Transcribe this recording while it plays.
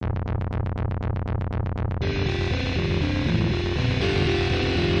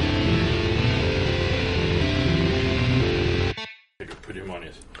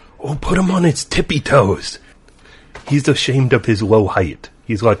Put him on his tippy toes. He's ashamed of his low height.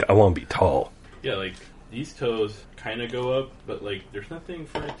 He's like, I want to be tall. Yeah, like, these toes kind of go up, but, like, there's nothing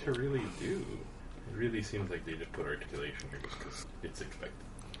for it to really do. It really seems like they just put articulation here just because it's expected.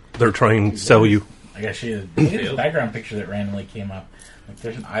 They're trying to sell you. I guess she is. The background picture that randomly came up. Like,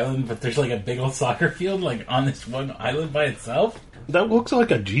 there's an island, but there's, like, a big old soccer field, like, on this one island by itself. That looks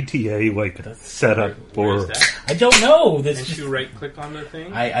like a GTA, like, setup for... I don't know. This Did you right-click on the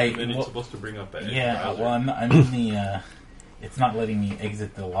thing? And then it's supposed to bring up a browser. Well, I'm in the... it's not letting me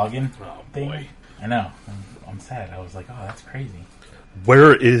exit the login thing. Boy. I know. I'm sad. I was like, oh, that's crazy.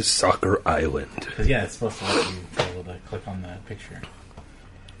 Where is Soccer Island? Because, yeah, it's supposed to let you be able to click on the picture.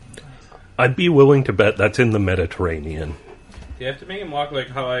 I'd be willing to bet that's in the Mediterranean. You have to make him walk like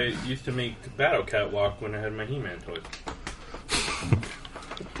how I used to make Battle Cat walk when I had my He-Man toys.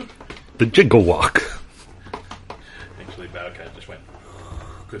 The jiggle walk. Actually, Battle Cat just went...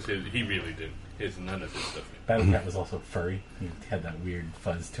 Because he really did. None of his stuff. Battle Cat was also furry. He had that weird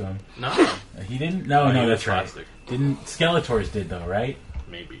fuzz to him. No. He didn't? No, that's plastic. Right. Didn't Skeletors did, though, right?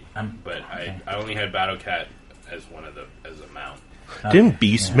 Maybe. But okay. I only had Battle Cat as as a mount. Okay. Didn't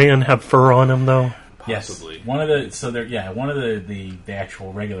Beastman have fur on him, though? Possibly. Yes. One of the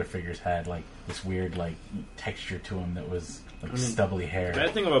actual regular figures had, like, this weird, like, texture to him that was... Like stubbly hair. The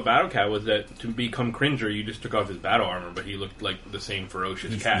bad thing about Battle Cat was that to become Cringer, you just took off his battle armor, but he looked like the same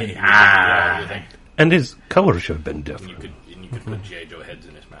ferocious cat. And his color should have been different. And you could put G.I. Joe heads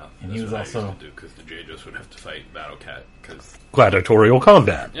in his mouth. And he was also because the G.I. Joes would have to fight Battle Cat because gladiatorial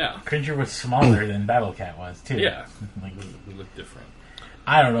combat. Yeah, Cringer was smaller than Battle Cat was too. Yeah, like he looked different.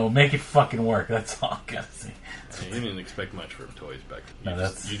 I don't know. Make it fucking work. That's all I gotta say. You didn't expect much from toys back then.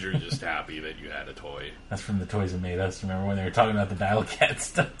 You were just happy that you had a toy. That's from the Toys That Made Us. Remember when they were talking about the Battle Cat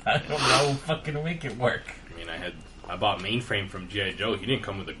stuff? I don't know. Fucking make it work. I mean, I bought Mainframe from G.I. Joe. He didn't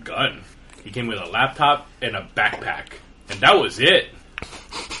come with a gun. He came with a laptop and a backpack. And that was it.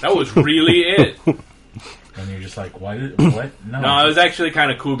 That was really it. And you're just like, what? No, it was actually kind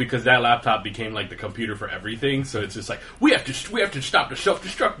of cool because that laptop became like the computer for everything. So it's just like, we have to stop the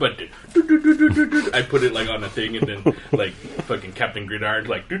self-destruct button. I put it like on a thing and then like fucking Captain Gridar's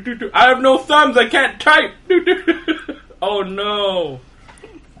like, I have no thumbs, I can't type. Oh no.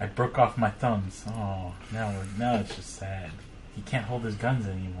 I broke off my thumbs. Oh, now it's just sad. He can't hold his guns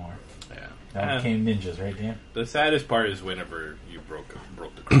anymore. Yeah. Now became ninjas, right, Dan? The saddest part is whenever you broke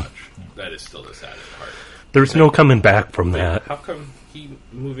the crotch. That is still the saddest part. There's no coming back from that. How come he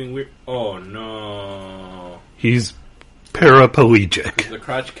moving weird? Oh no. He's paraplegic. The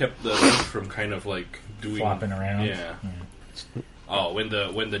crotch kept the legs from kind of like doing flopping around. Yeah. Oh, when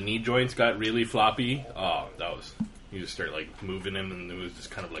the knee joints got really floppy, that was you just start like moving them and it was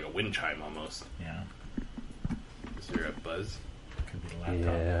just kind of like a wind chime almost. Yeah. Is there a buzz? Could be the laptop.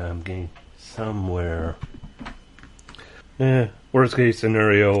 Yeah, I'm getting somewhere. Worst case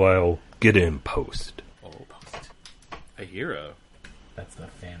scenario, I'll get in post. I hear That's the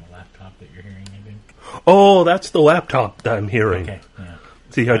fan laptop that you're hearing, I think. Oh, that's the laptop that I'm hearing. Okay, yeah.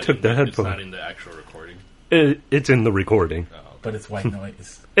 See, I took the headphone. It's not in the actual recording. It's in the recording. Oh, okay. But it's white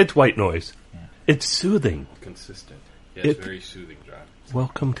noise. It's white noise. Yeah. It's soothing. Consistent. Yeah, it's very soothing, John.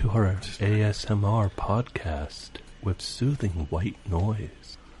 Welcome to our ASMR podcast with soothing white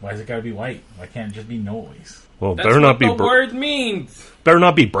noise. Why has it got to be white? Why can't it just be noise? Well, that's what the word means. Better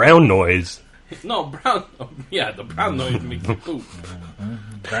not be brown noise. No, brown... Yeah, the brown noise makes you poop.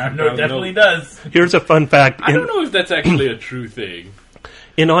 Brown noise definitely does. Here's a fun fact. I don't know if that's actually a true thing.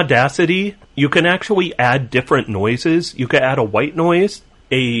 In Audacity, you can actually add different noises. You can add a white noise,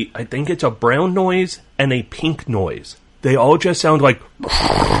 I think it's a brown noise, and a pink noise. They all just sound like...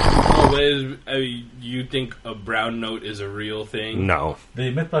 you think a brown note is a real thing? No.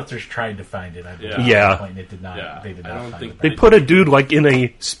 The Mythbusters tried to find it. Yeah. It did not. They did not find it. They put a dude like in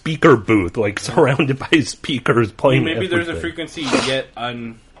a speaker booth, like surrounded by speakers playing. Maybe everything. there's a frequency yet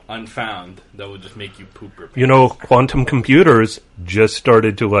unfound that will just make you poop or pants. You know, quantum computers just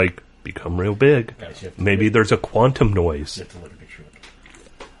started to like become real big. Guys, maybe there's a quantum noise. You have to look at the picture.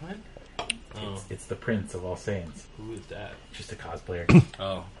 What? It's the Prince of All Saiyans. Who is that? Just a cosplayer.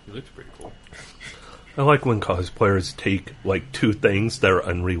 Oh, he looks pretty cool. I like when cosplayers take like two things that are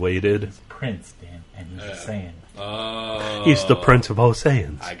unrelated. He's Prince, Dan, and he's a Saiyan. Oh. He's the Prince of All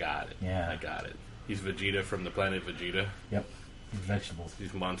Saiyans. I got it. Yeah. I got it. He's Vegeta from the planet Vegeta. Yep. He's vegetables.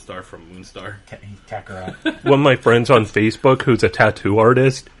 He's Monstar from Moonstar. He's Kakarot. One of my friends on Facebook, who's a tattoo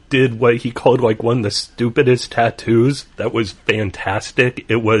artist, did what he called like one of the stupidest tattoos. That was fantastic.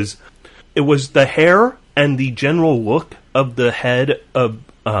 It was the hair and the general look of the head of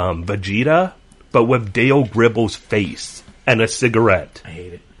Vegeta, but with Dale Gribble's face and a cigarette. I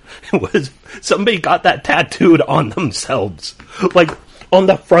hate it. It was somebody got that tattooed on themselves, like on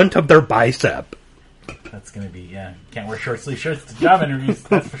the front of their bicep. That's gonna be Can't wear short sleeve shirts to job interviews.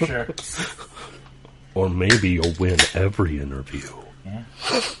 That's for sure. Or maybe you'll win every interview. Yeah.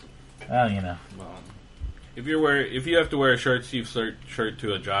 Well, Well, if you have to wear a short sleeve shirt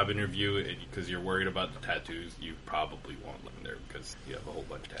to a job interview because you're worried about the tattoos, you probably won't live there because you have a whole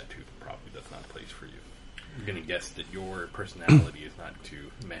bunch of tattoos. Probably that's not a place for you. I'm gonna guess that your personality is not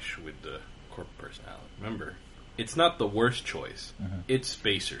to mesh with the corporate personality. Remember, it's not the worst choice. Mm-hmm. It's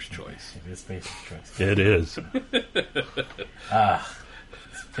Spacer's choice. It is Spacer's choice. It is. It's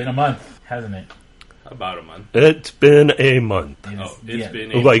been a month, hasn't it? About a month. It's been a month.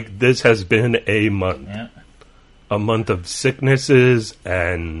 This has been a month. Yeah. A month of sicknesses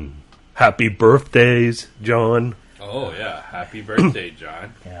and happy birthdays, John. Oh yeah, happy birthday,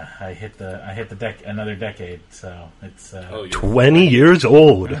 John. Yeah, I hit another decade, so it's 20 years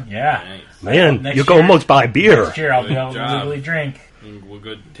old. Yeah. Nice. Man, you can almost buy beer. Next year I'll be able to legally drink. And we'll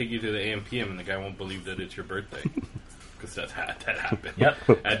go take you to the AM/PM and the guy won't believe that it's your birthday. Because that happened. Yep.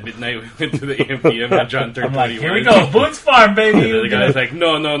 At midnight, we went to the AM/PM and John turned 21. Here we go, Boone's Farm, baby. And the guy's like,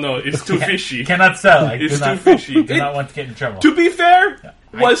 no, it's too fishy. Cannot sell. It's too fishy. Do not want to get in trouble. To be fair,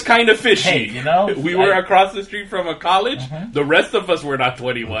 was kind of fishy. Hey, we were across the street from a college. Mm-hmm. The rest of us were not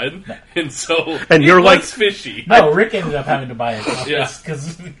 21, and so you're like fishy. No, Rick ended up having to buy it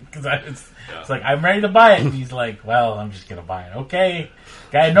because it's like I'm ready to buy it, and he's like, well, I'm just gonna buy it. Okay.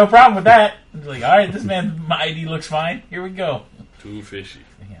 Guy had no problem with that. He's like, all right, this man's ID looks fine. Here we go. Too fishy.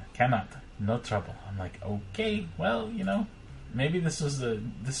 Yeah, cannot. No trouble. I'm like, okay, well, maybe this was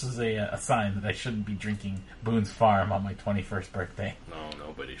a sign that I shouldn't be drinking Boone's Farm on my 21st birthday. No,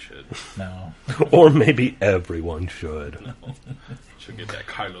 nobody should. No. Or maybe everyone should. No. Should get that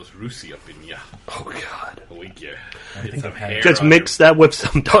Carlos Rusi up in ya. Oh, God. Wake you. Get some hair. Just mix that with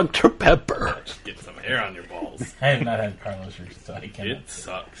some Dr. Pepper. Just get some hair on your balls. I have not had Carlos Rusi, so I can't. It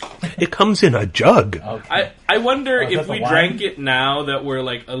sucks. It comes in a jug. Okay. I wonder if we drank it now that we're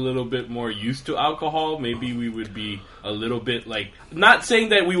like a little bit more used to alcohol, maybe we would be a little bit like, not saying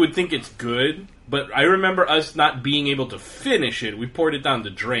that we would think it's good, but I remember us not being able to finish it. We poured it down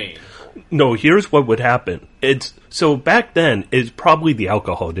the drain. No, here's what would happen. So back then, it's probably the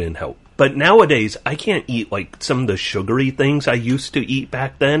alcohol didn't help. But nowadays, I can't eat like some of the sugary things I used to eat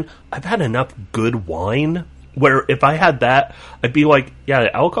back then. I've had enough good wine where if I had that, I'd be like, yeah,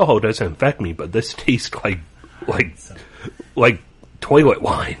 alcohol doesn't affect me, but this tastes like toilet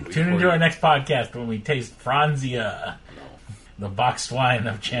wine. Tune into our next podcast when we taste Franzia, the boxed wine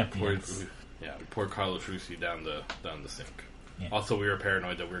of champions. We poured Carlos Rusi down the sink. Yeah. Also, we were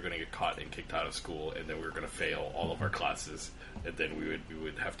paranoid that we were going to get caught and kicked out of school, and then we were going to fail all of our classes, and then we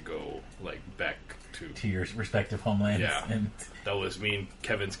would have to go back to your respective homelands. Yeah, and that was me and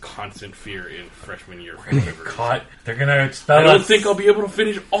Kevin's constant fear in freshman year. We're going to get caught. They're going to expel us. I don't think I'll be able to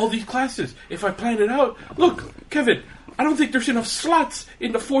finish all these classes if I plan it out. Look, Kevin, I don't think there's enough slots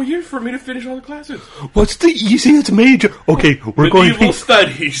in the 4 years for me to finish all the classes. What's the easiest major? Okay, we're going medieval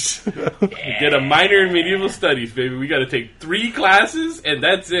studies. Get a minor in medieval studies, baby. We got to take 3 classes, and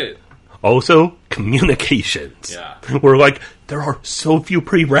that's it. Also, communications. Yeah. We're like, there are so few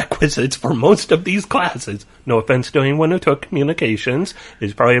prerequisites for most of these classes. No offense to anyone who took communications.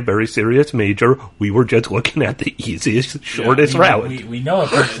 It's probably a very serious major. We were just looking at the easiest, shortest route. We know a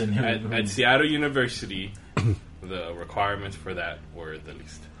person who... At Seattle University... The requirements for that were the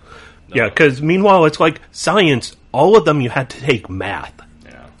least. Yeah, because meanwhile, it's like science, all of them you had to take math.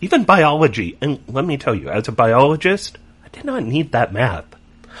 Yeah. Even biology. And let me tell you, as a biologist, I did not need that math.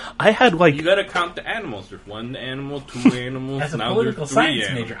 I had You gotta count the animals. There's 1 animal, 2 animals, as a now political there's 3 science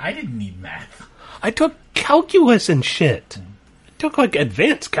animals. major, I didn't need math. I took calculus and shit. I took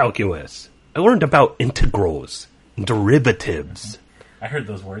advanced calculus. I learned about integrals and derivatives. I heard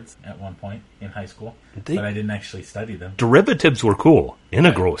those words at one point in high school, but I didn't actually study them. Derivatives were cool.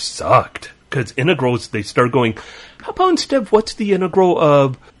 Integrals sucked. Because integrals, they start going, how about instead of what's the integral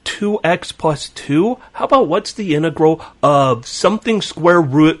of 2x plus 2? How about what's the integral of something square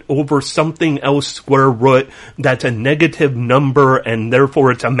root over something else square root that's a negative number and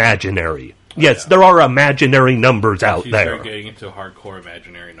therefore it's imaginary? Yes, there are imaginary numbers out there. You start getting into hardcore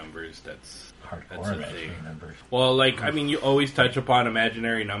imaginary numbers, that's imaginary numbers. Well, you always touch upon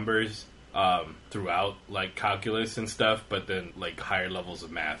imaginary numbers throughout, calculus and stuff, but then, higher levels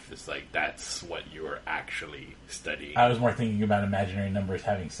of math is, that's what you're actually studying. I was more thinking about imaginary numbers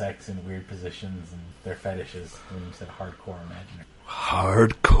having sex in weird positions and their fetishes when you said hardcore imaginary.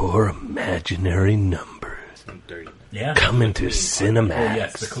 Hardcore imaginary numbers. Dirty. Yeah. Coming to Cinemax. Oh,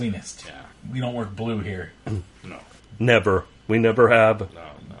 yes, the cleanest. Yeah. We don't work blue here. No. Never. We never have. No.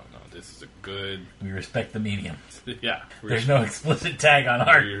 This is a good. We respect the medium. Yeah, there's no explicit tag on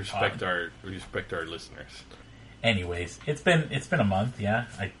our. We respect our listeners. Anyways, it's been a month. Yeah,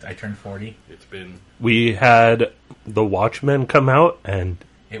 I turned 40. It's been. We had The Watchmen come out, and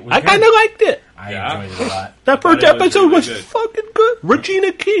I kind of liked it. I enjoyed it a lot. That first episode was fucking good.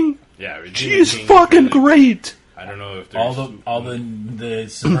 Regina King. Yeah, Regina she's King fucking great. I don't know if there's... all the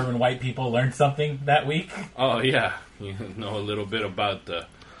suburban white people learned something that week. Oh yeah, you know a little bit about the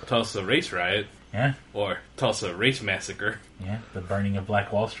Tulsa race riot. Yeah. Or Tulsa race massacre. Yeah, the burning of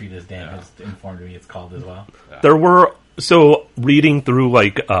Black Wall Street, as Dan has informed me it's called as well. Yeah. There were, so reading through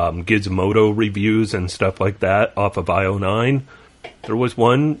like Gizmodo reviews and stuff like that off of IO9, there was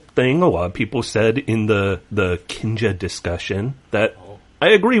one thing a lot of people said in the Kinja discussion that I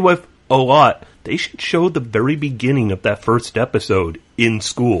agree with a lot. They should show the very beginning of that first episode in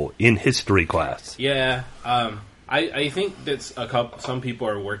school, in history class. Yeah, I think that some people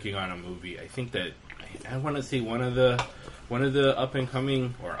are working on a movie. I think that I want to see one of the one of the up and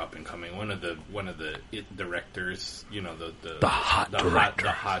coming one of the directors, you know, the hot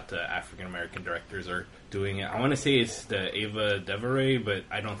African American directors are doing it. I want to say it's the Ava DeVere, but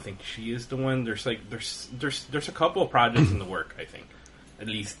I don't think she is the one. There's a couple of projects in the work. I think at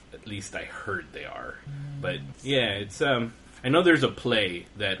least I heard they are. But yeah, it's I know there's a play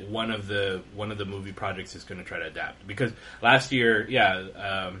that one of the movie projects is going to try to adapt, because last year,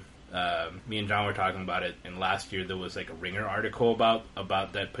 me and John were talking about it, and last year there was like a Ringer article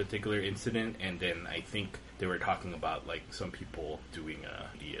about that particular incident, and then I think they were talking about like some people doing a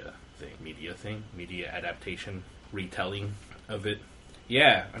media adaptation, retelling of it.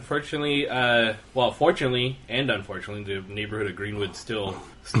 Yeah, unfortunately, fortunately and unfortunately, the neighborhood of Greenwood still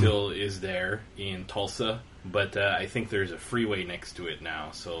is there in Tulsa. But I think there's a freeway next to it now,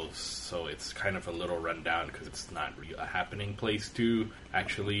 so it's kind of a little run down because it's not a happening place to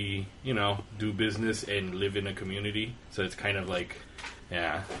actually, you know, do business and live in a community. So it's kind of like,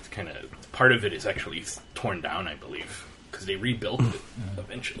 it's kind of, part of it is actually torn down, I believe, because they rebuilt it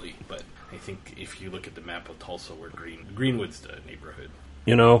eventually. But I think if you look at the map of Tulsa, where Greenwood's the neighborhood.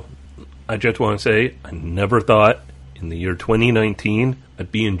 You know, I just want to say, I never thought in the year 2019,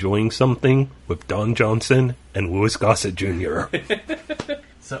 I'd be enjoying something with Don Johnson and Louis Gossett Jr.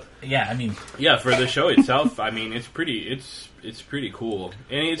 So, yeah, I mean... Yeah, for the show itself, I mean, it's pretty cool.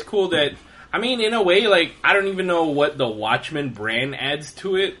 And it's cool that, I mean, in a way, like, I don't even know what the Watchmen brand adds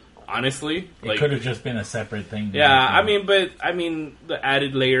to it, honestly. It could have just been a separate thing. Yeah, I mean, the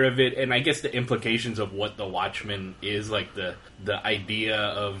added layer of it, and I guess the implications of what the Watchmen is, like the idea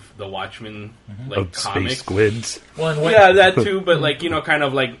of the Watchmen, like of comics. Space Squids. Yeah, that too, but like, you know, kind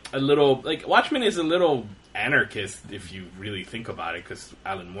of like a little, like, Watchmen is a little anarchist if you really think about it, because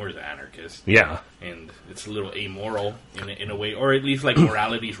Alan Moore is an anarchist. Yeah. And it's a little amoral in a way, or at least like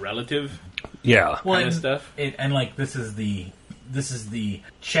morality's relative. Yeah. Kind of stuff. And like, this is the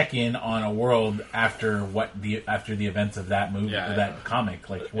check-in on a world after the events of that movie, that comic,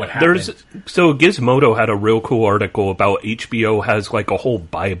 like what happened. So Gizmodo had a real cool article about HBO has like a whole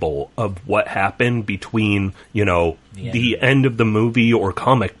Bible of what happened between, you know, the end of the movie or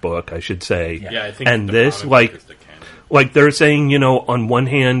comic book, I should say. Yeah, I think and this, like they're saying, you know, on one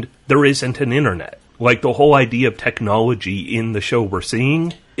hand, there isn't an internet. Like the whole idea of technology in the show we're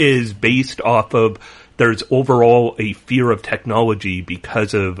seeing is based off of there's overall a fear of technology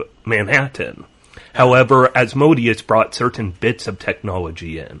because of Manhattan. However, Asmodeus brought certain bits of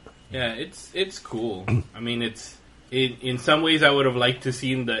technology in. Yeah, it's cool. I mean, it's in some ways I would have liked to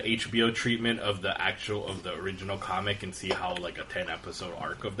seen the HBO treatment of the original comic and see how like a 10-episode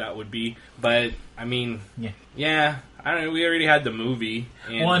arc of that would be. But I mean, yeah, I don't know. We already had the movie.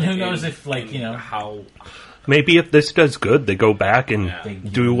 And who knows if like, you know, how. Maybe if this does good, they go back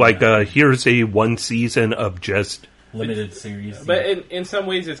and do like here's a one season of just limited series. But in some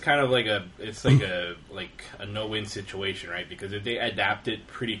ways, it's kind of like a no-win situation, right? Because if they adapt it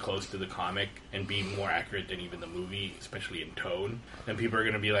pretty close to the comic and be more accurate than even the movie, especially in tone, then people are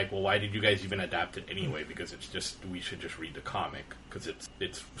going to be like, well, why did you guys even adapt it anyway? Because we should just read the comic because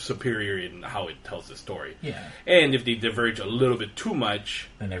it's superior in how it tells the story. Yeah. And if they diverge a little bit too much,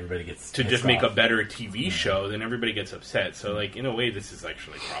 then everybody gets to just make a better TV show, then everybody gets upset. So, like, in a way, this is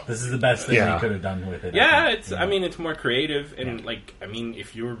actually probably the best thing they could have done with it. Yeah, I mean, it's more creative, and like, I mean,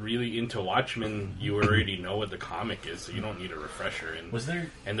 if you're really into Watchmen, you already know what the comic is, so you don't need a refresher. And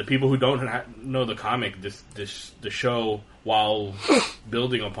and the people who don't know the comic, the show, while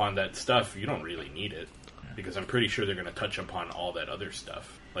building upon that stuff, you don't really need it, because I'm pretty sure they're going to touch upon all that other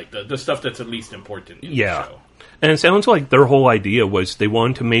stuff, like the stuff that's at least important in the show. And it sounds like their whole idea was they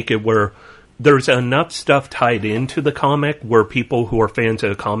wanted to make it where there's enough stuff tied into the comic where people who are fans of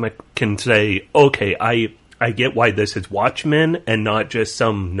the comic can say, okay, I get why this is Watchmen and not just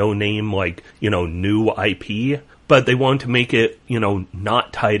some no-name, like, new IP. But they want to make it,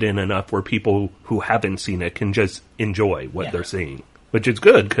 not tied in enough where people who haven't seen it can just enjoy what they're seeing. Which is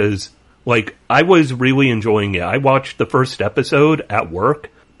good, because, like, I was really enjoying it. I watched the first episode at work.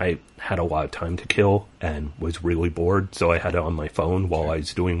 I had a lot of time to kill and was really bored, so I had it on my phone while I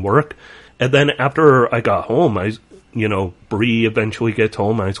was doing work. And then after I got home, Bree eventually gets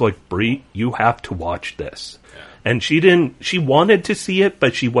home, and I was like, Bree, you have to watch this. Yeah. And she wanted to see it,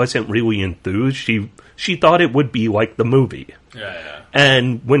 but she wasn't really enthused. She thought it would be like the movie. Yeah.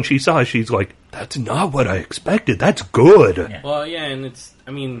 And when she saw it, she's like, that's not what I expected. That's good. Yeah. Well, yeah, and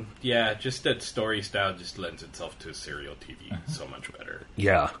just that story style just lends itself to serial TV so much better.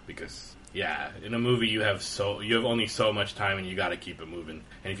 Yeah. Because, in a movie you have only so much time and you gotta keep it moving.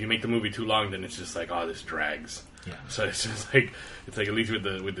 And if you make the movie too long, then it's just like, oh, this drags. Yeah. So it's just like, at least with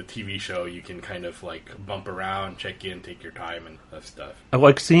the TV show, you can kind of like bump around, check in, take your time and that stuff. I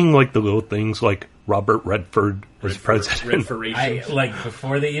like seeing like the little things like Robert Redford was president.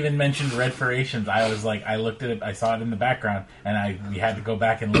 Before they even mentioned Redforations, I was like, I looked at it, I saw it in the background, and we had to go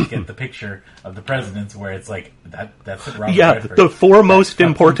back and look at the picture of the presidents where it's like, that's Robert Redford. The four most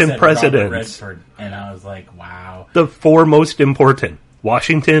important presidents. Redford, and I was like, wow. The four most important.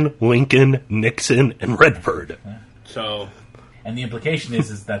 Washington, Lincoln, Nixon, and Redford. So, and the implication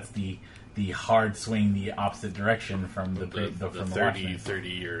is that's the hard swing the opposite direction from the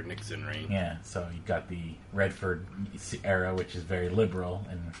 30-year Nixon reign. Yeah, so you've got the Redford era, which is very liberal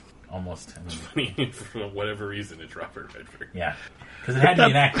and almost. It's funny for whatever reason it's Robert Redford. Yeah, because it had to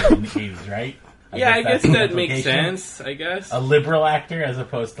be an actor in the 80s, right? I guess that makes sense, I guess. A liberal actor as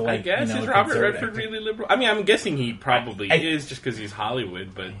opposed to, like, is Robert Redford really liberal? I mean, I'm guessing he probably is just because he's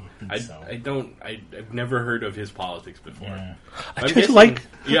Hollywood, but I've never heard of his politics before. Yeah.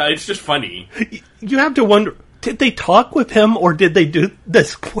 It's just funny. You have to wonder, did they talk with him or did they do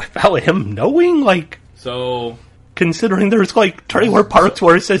this without him knowing? So, considering there's like trailer parks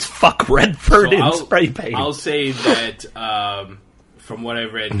where it says "fuck Redford" in spray paint. I'll say that from what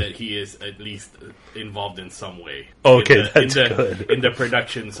I've read, that he is at least involved in some way. Okay, that's good. In the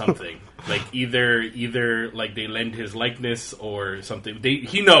production, something. Like either like they lend his likeness or something.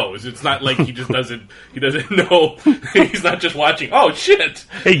 He knows. It's not like he just doesn't know. He's not just watching. Oh shit!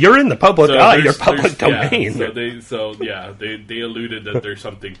 Hey, you're in the public eye. You're public domain. Yeah, they alluded that there's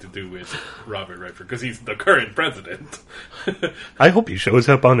something to do with Robert Redford because he's the current president. I hope he shows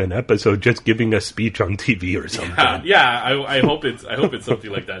up on an episode just giving a speech on TV or something. I hope it's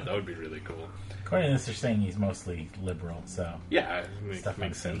something like that. That would be really cool. According to this, they're saying he's mostly liberal, so stuff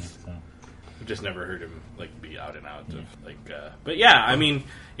makes sense. So. I've just never heard him be out and out of but I mean,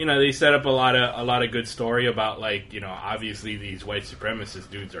 they set up a lot of good story about obviously these white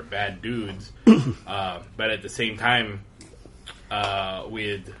supremacist dudes are bad dudes, but at the same time,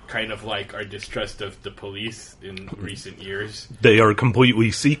 with kind of our distrust of the police in recent years. They are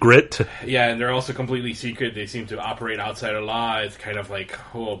completely secret. Yeah, and they're also completely secret. They seem to operate outside of law. It's kind of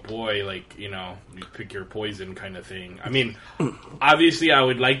oh boy, you pick your poison kind of thing. I mean, obviously I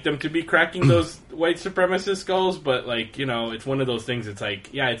would like them to be cracking those white supremacist skulls, but it's one of those things. It's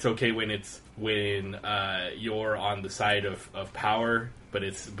it's okay when you're on the side of power. But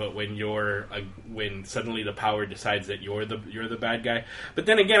when suddenly the power decides that you're the bad guy. But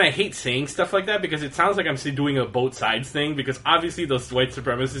then again, I hate saying stuff like that because it sounds like I'm doing a both sides thing. Because obviously those white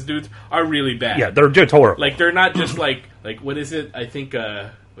supremacist dudes are really bad. Yeah, they're just horrible. They're not just like what is it? I think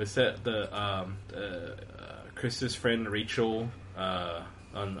was that the Chris's friend Rachel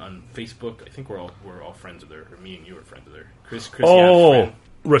on Facebook. I think we're all friends with her. Or me and you are friends with her. Chris. Oh,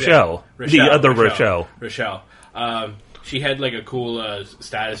 Rochelle. Yeah, the other Rochelle. Rochelle. She had a cool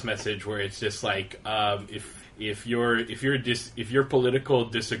status message where it's just if your political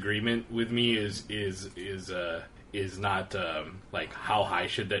disagreement with me is not how high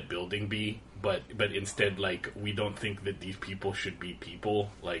should that building be, but instead we don't think that these people should be people,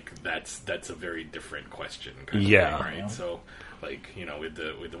 that's a very different question kind of thing, right? So with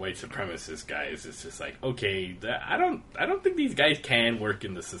the white supremacist guys, it's just okay, I don't think these guys can work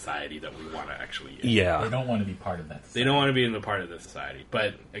in the society that we want to actually. Yeah, they don't want to be part of that society. They don't want to be in the part of the society.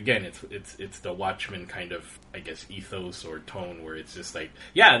 But again, it's the Watchmen kind of, I guess, ethos or tone where it's just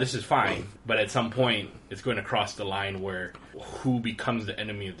this is fine, but at some point it's going to cross the line where who becomes the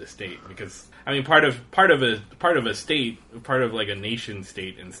enemy of the state? Because I mean, part of a state, part of a nation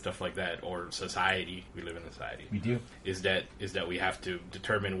state and stuff like that, or society. We live in a society. We do. Is that we have to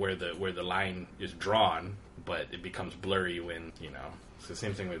determine where the line is drawn, but it becomes blurry when it's the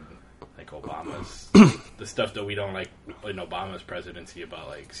same thing with Obama's the stuff that we don't like in Obama's presidency about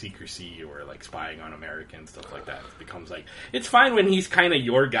like secrecy or like spying on Americans, stuff like that. It becomes like it's fine when he's kind of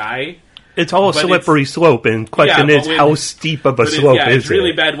your guy. It's all a slippery slope, and question is how steep of a slope is it? It's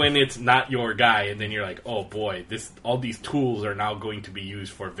really bad when it's not your guy, and then you're like, oh boy, all these tools are now going to be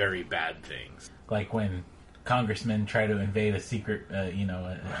used for very bad things. Like when congressmen try to invade a secret, a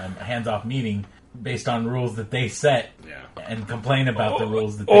hands-off meeting based on rules that they set, and complain about the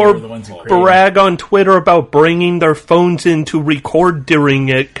rules that they were the ones who created. Or brag on Twitter about bringing their phones in to record during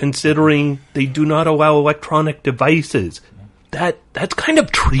it, considering they do not allow electronic devices. That's kind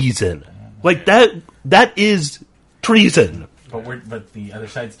of treason. Like, that is treason. But the other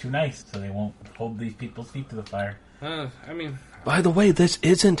side's too nice, so they won't hold these people's feet to the fire. By the way, this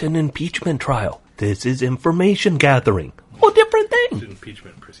isn't an impeachment trial. This is information gathering. Well, different thing. It's an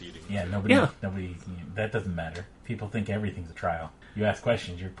impeachment proceeding. Yeah, nobody, that doesn't matter. People think everything's a trial. You ask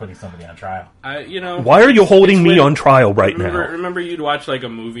questions, you're putting somebody on trial. Why are you holding me on trial now? Remember you'd watch like a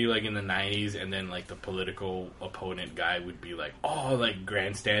movie like in the 90s, and then like the political opponent guy would be like, like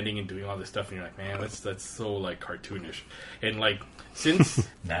grandstanding and doing all this stuff, and you're like, man, that's so like cartoonish. And like since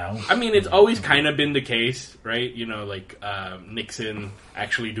now, it's always kind of been the case, right? Like Nixon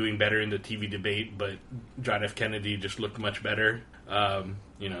actually doing better in the TV debate, but John F. Kennedy just looked much better.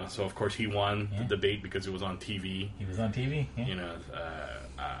 So of course he won the debate because it was on TV. He was on TV. Yeah.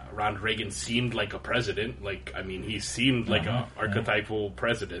 Ronald Reagan seemed like a president. Like, he seemed like an archetypal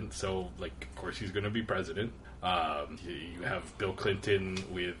president. So, like, of course he's going to be president. You have Bill Clinton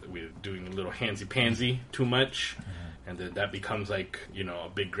with doing a little handsy-pansy too much. And then that becomes like, a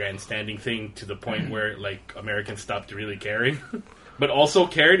big grandstanding thing to the point where, like, Americans stopped really caring. But also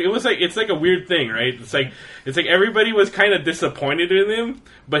cared. It's like a weird thing, right? It's like everybody was kind of disappointed in him,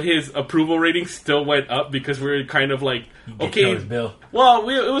 but his approval rating still went up because we're kind of like, okay, Bill. Well,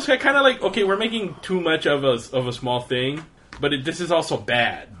 it was kind of like, okay, we're making too much of a small thing, but this is also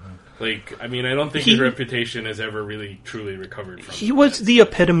bad. Like, I don't think his reputation has ever really truly recovered from. He was the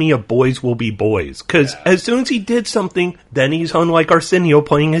epitome of boys will be boys, because as soon as he did something, then he's on like Arsenio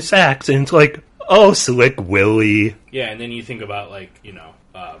playing his sax, and it's like, oh, Slick Willie. Yeah, and then you think about, like,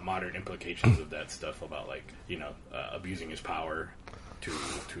 modern implications of that stuff about, like, abusing his power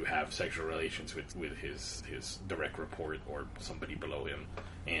to have sexual relations with his direct report or somebody below him,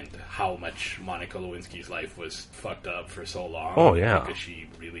 and how much Monica Lewinsky's life was fucked up for so long. Oh, yeah. Because she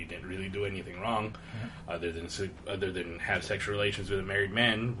really didn't really do anything wrong other than have sexual relations with a married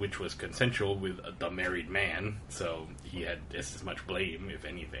man, which was consensual with the married man, so he had just as much blame, if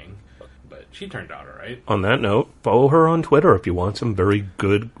anything. But she turned out all right. On that note, follow her on Twitter if you want some very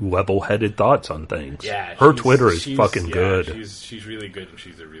good, level-headed thoughts on things. Yeah, her Twitter is fucking good. She's really good, and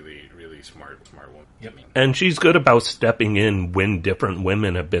she's a really, really smart woman. Yep. And she's good about stepping in when different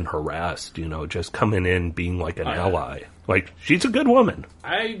women have been harassed, just coming in, being like an ally. Like, she's a good woman.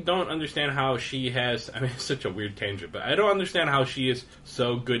 I don't understand how she has... it's such a weird tangent, but I don't understand how she is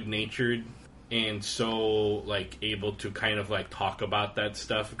so good-natured and so, like, able to kind of, like, talk about that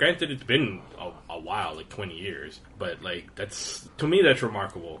stuff. Granted, it's been a while, like 20 years, but, like, to me, that's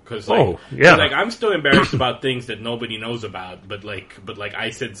remarkable. Because, like, I'm still embarrassed about things that nobody knows about, but I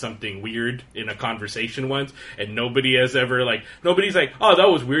said something weird in a conversation once, and nobody has ever, like, nobody's like, oh, that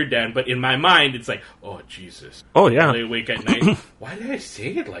was weird, Dan, but in my mind, it's like, oh, Jesus. Oh, yeah. I wake at night, why did I say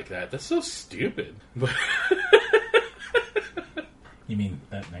it like that? That's so stupid. You mean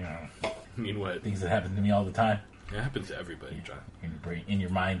that? I mean what? Things that happen to me all the time. It happens to everybody, John. In your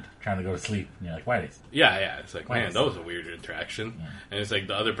mind, trying to go to sleep, and you're like, why did Yeah, it's like, man, that was a weird interaction. Yeah. And it's like,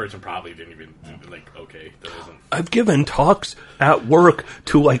 the other person probably didn't even, like, okay, that wasn't... I've given talks at work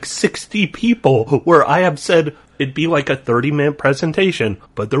to, like, 60 people where I have said it'd be like a 30-minute presentation,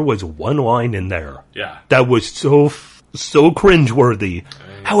 but there was one line in there. Yeah. That was so cringeworthy.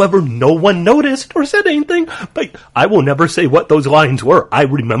 However, no one noticed or said anything, but I will never say what those lines were. I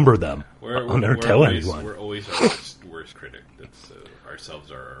remember them. I'll never tell anyone. We're always our worst critic.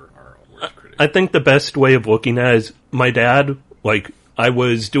 Ourselves are our worst critic. I think the best way of looking at it is my dad, like, I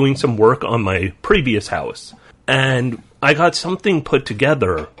was doing some work on my previous house, and I got something put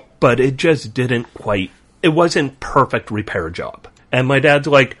together, but it just it wasn't perfect repair job. And my dad's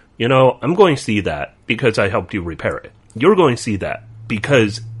like, I'm going to see that because I helped you repair it. You're going to see that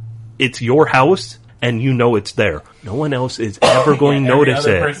because it's your house and it's there. No one else is ever going to notice it.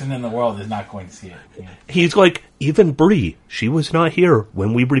 Every other person in the world is not going to see it. Yeah. He's like, even Bree, she was not here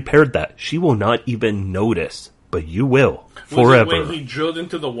when we repaired that. She will not even notice, but you will. Forever. Was it when he drilled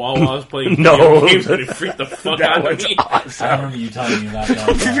into the wall while I was playing video games and it freaked the fuck out of me? Awesome. I remember you telling me about that.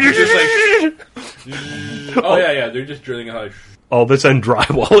 Oh, yeah, they're just drilling out. all of a sudden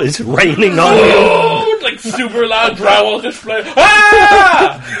drywall is raining on you. Like super loud drywall just playing.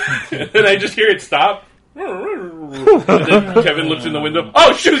 Ah! And I just hear it stop. And then Kevin looks in the window.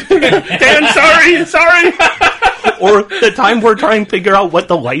 Oh shoot! Dan, sorry. Or the time we're trying to figure out what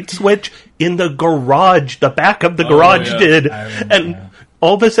the light switch in the garage, the back of the garage did. And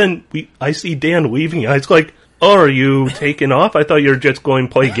all of a sudden, I see Dan leaving. I was like, oh, are you taking off? I thought you were just going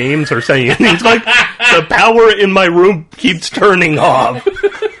to play games or something. And he's like, the power in my room keeps turning off.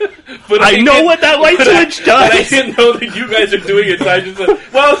 But I know what that light switch does. But I didn't know that you guys are doing it, so I just said,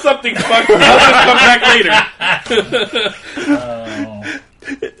 well, something's fucked. I'll just come back later.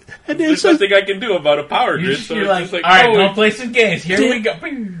 And there's nothing I can do about a power grid. So you're like, all right, go play some games. Here we go.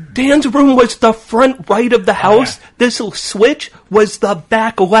 Dan's room was the front right of the house. Yeah. This switch was the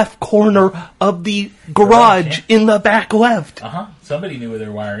back left corner of the garage in the back left. Somebody knew where they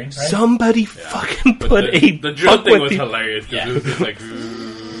were wiring, right? Somebody fucking put the drill thing was hilarious because it was just like...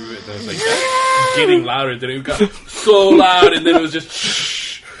 It was like getting louder, then it got so loud, and then it was just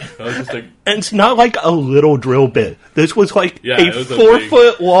shh. I was just like, and it's not like a little drill bit. This was like a was 4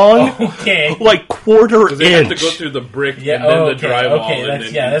 foot long, like quarter inch. They had to go through the brick and then the drywall, and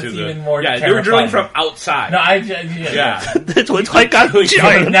then that's even more. Yeah, they were drilling from outside. No, this was like a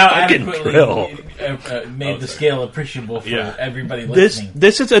giant fucking drill. Made the scale appreciable for everybody listening.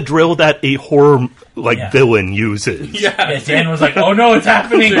 This is a drill that a horror villain uses. Yeah, Dan was like, "Oh no, it's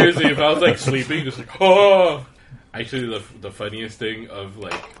happening!" Seriously, if I was like sleeping, just like, oh. Actually, the funniest thing of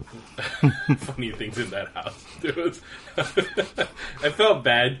funny things in that house, it was I felt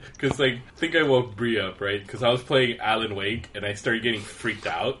bad because I think I woke Bree up, right? Because I was playing Alan Wake and I started getting freaked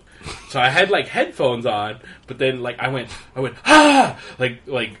out. So I had headphones on, but then I went ah,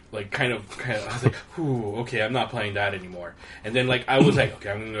 kind of. I was like, ooh, okay, I'm not playing that anymore. And then I was like,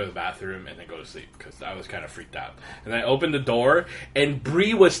 okay, I'm gonna go to the bathroom and then go to sleep because I was kind of freaked out. And I opened the door and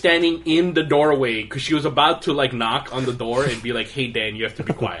Bree was standing in the doorway because she was about to knock on the door and be like, hey Dan, you have to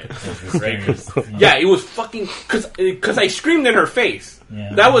be quiet, right? Yeah, it was fucking because I screamed in her face.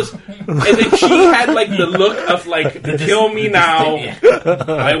 Yeah. That was, and then she had the look of kill me now.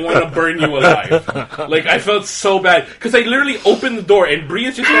 I want to burn you alive. I felt so bad because I literally opened the door and Bree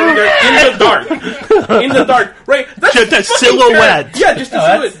is just standing there in the dark, right? That's just a silhouette. Yeah, just a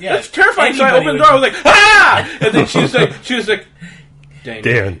silhouette. That's terrifying. So I opened the door. I was like, ah! And then she was like.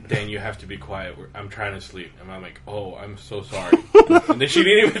 Dan, you have to be quiet. I'm trying to sleep. And I'm like, oh, I'm so sorry. And then she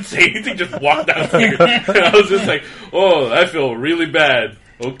didn't even say anything, just walked downstairs. And I was just like, oh, I feel really bad.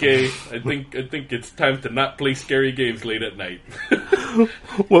 Okay, I think it's time to not play scary games late at night.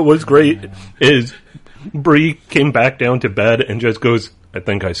 What was great is Bree came back down to bed and just goes, I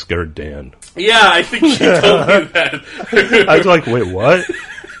think I scared Dan. Yeah, I think she told me that. I was like, wait, what?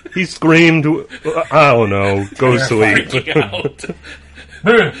 He screamed, I don't know, go sleep.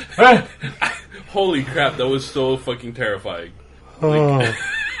 Holy crap, that was so fucking terrifying. Oh,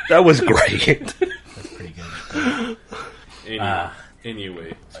 that was great. That's pretty good.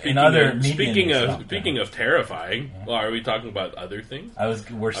 Anyway, speaking of terrifying, well, are we talking about other things? I was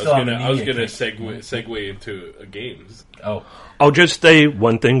gonna segue into games. Oh, I'll just say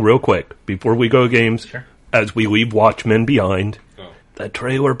one thing real quick before we go to games. Sure. As we leave Watchmen behind, that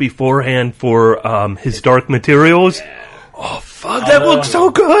trailer beforehand for his Dark Materials. Yeah. Oh fuck! That looks so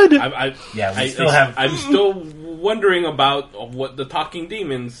good. I'm still wondering about what the talking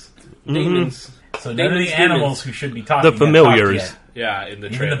demons. So none of the animals who should be talking. The familiars. Yeah, in the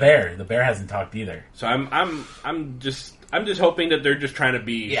even trailer. the bear. The bear hasn't talked either. So I'm just hoping that they're just trying to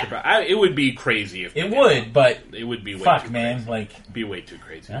be. Yeah. It would be crazy if it would, but it would be way fuck, too man, crazy. Be way too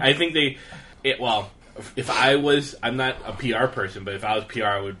crazy. Yeah. I think I'm not a PR person, but if I was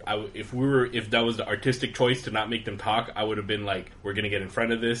PR, if that was the artistic choice to not make them talk, I would have been like, we're going to get in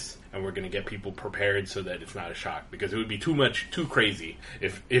front of this and we're going to get people prepared so that it's not a shock, because it would be too crazy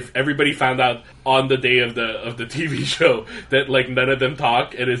if everybody found out on the day of the TV show that none of them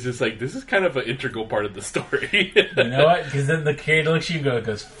talk, and it's just this is kind of an integral part of the story. You know what? Because then the creator looks at you and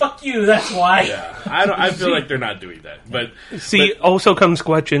goes, "Fuck you." That's why. Yeah, I feel like they're not doing that. But also comes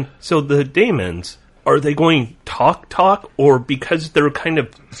question. So the daemons. Are they going talk, or because they're kind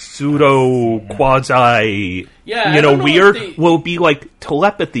of pseudo quasi, weird, will be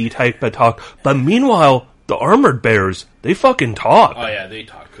telepathy type of talk? But meanwhile, the armored bears, they fucking talk. Oh yeah, they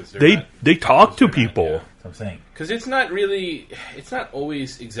talk because they talk to people. That's what I'm saying. Because it's not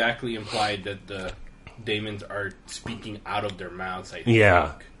always exactly implied that the daemons are speaking out of their mouths.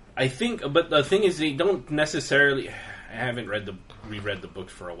 I think, but the thing is, they don't necessarily. haven't reread the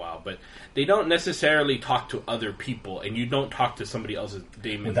books for a while, but they don't necessarily talk to other people, and you don't talk to somebody else's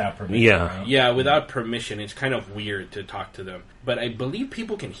Daemon without permission. Yeah. Right? Yeah, without permission. It's kind of weird to talk to them, but I believe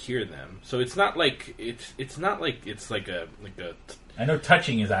people can hear them, so it's not like it's like a. I know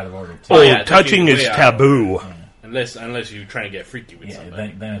touching is out of order too. Oh, yeah, touching is taboo. Unless you're trying to get freaky with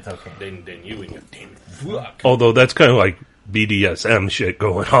somebody, then it's okay. Then you and your damn fuck. Although that's kind of like BDSM shit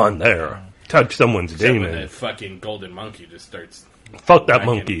going on there. Touch someone's Except when daemon. that fucking golden monkey just starts. Fuck that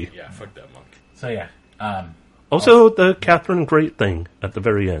whacking- monkey. Yeah, fuck that monkey. So yeah. Also, the Catherine Great thing at the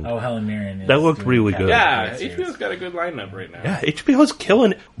very end. Helen Mirren. That looked really good. Yeah, HBO's got a good lineup right now. Yeah, HBO's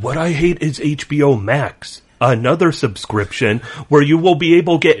killing it. What I hate is HBO Max. Another subscription where you will be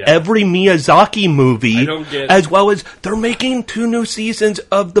able to get every Miyazaki movie, as well as they're making 2 new seasons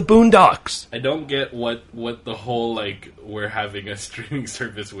of The Boondocks. I don't get what the whole, like, we're having a streaming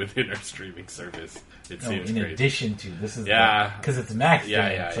service within our streaming service. It seems in crazy. addition to, this is Yeah. because it's Max,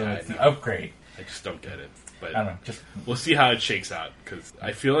 so it's the upgrade. I just don't get it. But I don't know. We'll see how it shakes out, because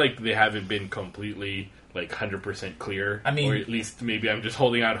I feel like they haven't been completely, like, 100% clear. I mean, or at least maybe I'm just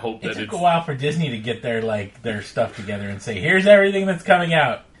holding out hope that it took a while for Disney to get their stuff together and say, here's everything that's coming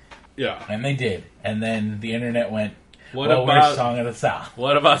out. Yeah. And they did. And then the internet went, What where's about Song of the South?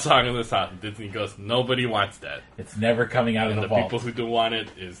 What about Song of the South? Disney goes, nobody wants that. It's never coming out of And the the vault. people who do want it,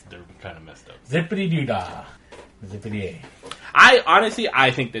 they're kind of messed up. Zippity-doo-dah. Zippity-a. I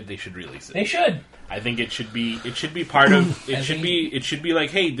think that they should release it. They should. I think it should be part of it should be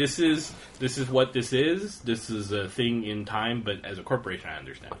like, hey, this is what this is. This is a thing in time, but as a corporation I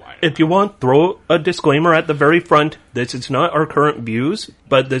understand why. If you want, throw a disclaimer at the very front. This is not our current views,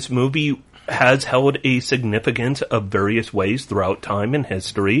 but this movie has held a significance of various ways throughout time and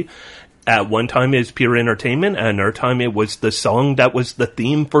history. At one time, it's pure entertainment. At another time, it was the song that was the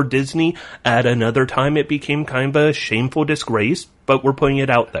theme for Disney. At another time, it became kind of a shameful disgrace, but we're putting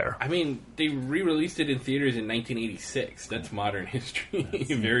it out there. I mean, they re-released it in theaters in 1986. That's modern history.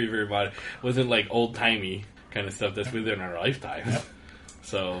 Very, very modern. Wasn't like old-timey kind of stuff that's within our lifetime.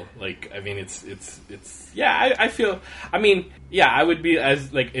 So, like, I mean, it's yeah, I feel, I mean, yeah, I would be,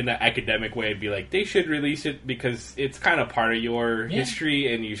 as, like, in an academic way, I'd be like, they should release it because it's kind of part of your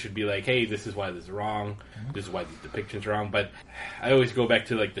history, and you should be like, hey, this is why this is wrong, this is why these depictions are wrong, but I always go back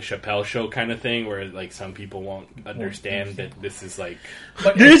to, like, the Chappelle Show kind of thing, where, like, some people won't understand that this is, like...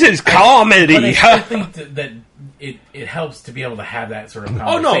 This is comedy! But I think that it helps to be able to have that sort of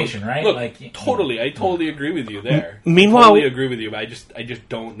conversation, right? Look, like, totally, I totally agree with you there. Meanwhile... I totally agree with you, but I just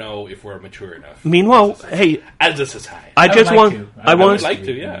don't know if we're mature enough. Meanwhile, hey... As a society. I would like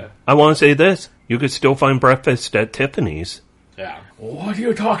to, yeah. I want to say this. You could still find breakfast at Tiffany's. Yeah. What are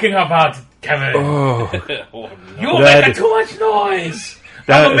you talking about, Kevin? Oh, Oh, no. You're making too much noise!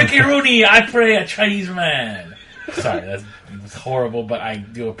 I'm a Mickey Rooney, I play a Chinese man. Sorry, that's horrible, but I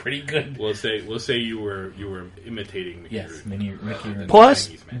do a pretty good... We'll say you were imitating Mickey Yes, Rooney. Mickey Rooney. plus,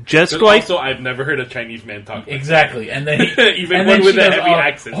 just like... Also, I've never heard a Chinese man talk like Exactly, and then Even and one then with she a goes, heavy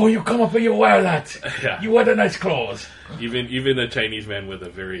accent. Oh, you come up and you wear that. Yeah. You wear the nice clothes. Even a Chinese man with a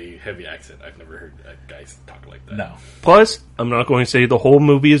very heavy accent. I've never heard guys talk like that. No. Plus, I'm not going to say the whole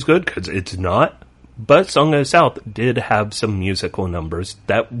movie is good, because it's not. But Song of the South did have some musical numbers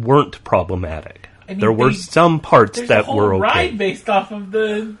that weren't problematic. I mean, there were some parts that were okay. Ride based off of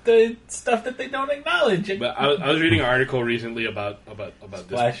the stuff that they don't acknowledge. But I was reading an article recently about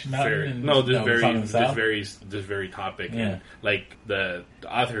Splash this this very topic. Yeah. And, like the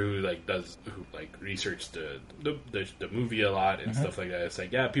author who researched the movie a lot and stuff like that. It's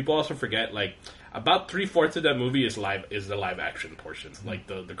like, yeah, people also forget, like, about 3/4 of that movie is the live action portions. Like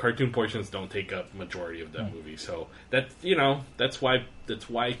the cartoon portions don't take up majority of that movie. So that's why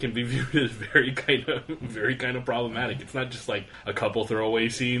it can be viewed as very kind of problematic. It's not just like a couple throwaway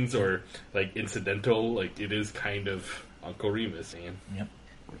scenes or like incidental. Like, it is kind of Uncle Remus, man. Yep.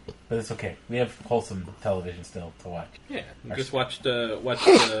 But it's okay. We have wholesome television still to watch. Yeah, just watch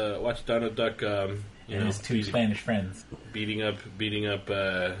Donald Duck. And his two Spanish friends beating up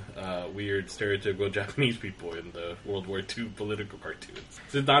weird stereotypical Japanese people in the World War II political cartoons.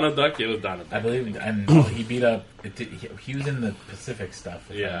 Is it Donald Duck? Yeah, it was Donald Duck. I believe, and he beat up. He was in the Pacific stuff,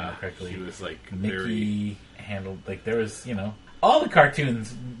 if I remember correctly. He was like Mickey handled, like, there was, all the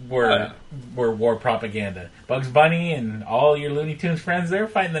cartoons were war propaganda. Bugs Bunny and all your Looney Tunes friends, they were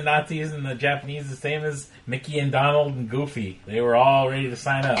fighting the Nazis and the Japanese the same as Mickey and Donald and Goofy. They were all ready to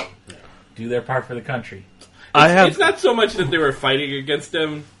sign up. Do their part for the country. It's not so much that they were fighting against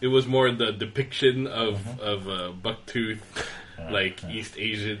them. It was more the depiction of bucktooth, East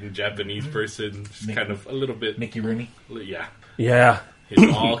Asian Japanese person. Just kind of a little bit... Mickey Rooney? Yeah. Yeah.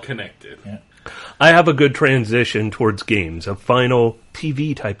 It's all connected. Yeah. I have a good transition towards games, a final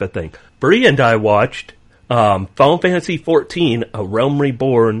TV type of thing. Bree and I watched Final Fantasy XIV, A Realm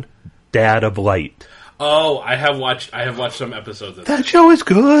Reborn, Dad of Light. Oh, I have watched some episodes of that. Show is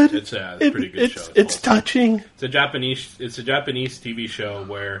good. It's a pretty good show. It's touching. It's a Japanese TV show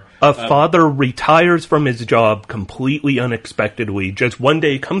where a father retires from his job completely unexpectedly. Just one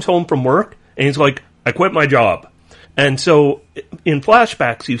day comes home from work and he's like, I quit my job. And so in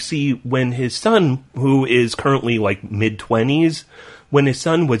flashbacks you see when his son, who is currently like mid-20s, when his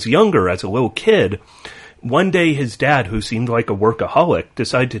son was younger as a little kid, one day his dad, who seemed like a workaholic,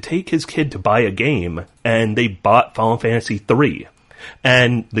 decided to take his kid to buy a game, and they bought Final Fantasy III.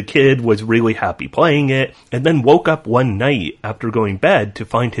 And the kid was really happy playing it, and then woke up one night after going to bed to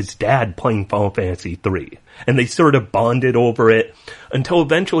find his dad playing Final Fantasy III. And they sort of bonded over it, until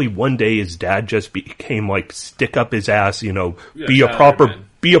eventually one day his dad just became like, stick up his ass, be a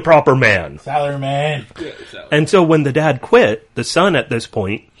proper man. Salary man. Yeah, and so when the dad quit, the son at this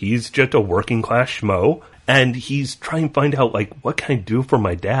point, he's just a working class schmo, and he's trying to find out, like, what can I do for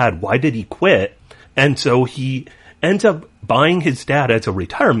my dad? Why did he quit? And so he ends up buying his dad as a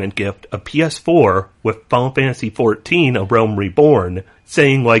retirement gift a PS4 with Final Fantasy XIV, A Realm Reborn,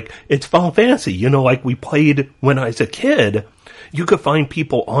 saying, like, it's Final Fantasy, like we played when I was a kid. You could find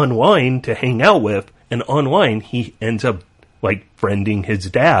people online to hang out with, and online he ends up, like, friending his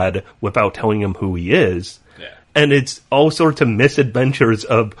dad without telling him who he is. Yeah. And it's all sorts of misadventures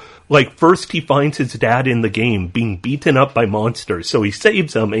of, like, first he finds his dad in the game being beaten up by monsters, so he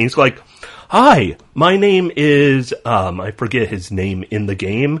saves him, and he's like, hi, my name is, I forget his name in the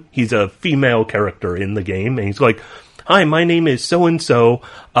game. He's a female character in the game, and he's like, hi, my name is so-and-so.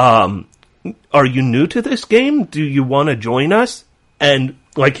 Are you new to this game? Do you want to join us? And,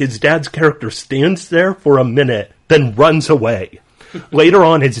 like, his dad's character stands there for a minute, then runs away. Later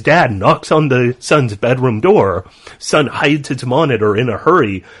on, his dad knocks on the son's bedroom door. Son hides his monitor in a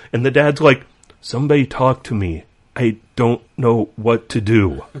hurry, and the dad's like, somebody talk to me. I don't know what to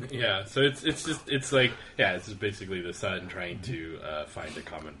do. Yeah, so it's just basically the son trying to find a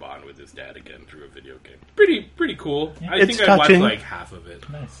common bond with his dad again through a video game. Pretty cool. Yeah. I think I watched like half of it.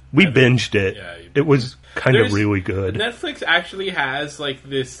 Nice. We binged it. Yeah, it was kind of really good. Netflix actually has like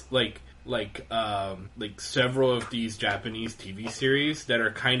this like several of these Japanese TV series that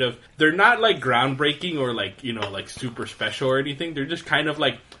are kind of, they're not like groundbreaking or like like super special or anything. They're just kind of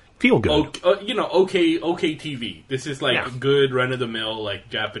like feel good. Okay TV. This is like good run-of-the-mill like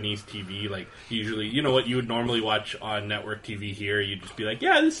Japanese TV. Like usually, what you would normally watch on network TV here, you'd just be like,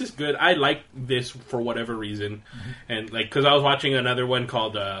 yeah, this is good. I like this for whatever reason. Mm-hmm. And like, because I was watching another one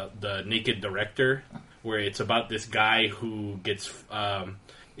called The Naked Director, where it's about this guy who gets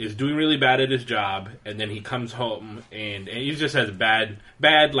is doing really bad at his job, and then he comes home and he just has bad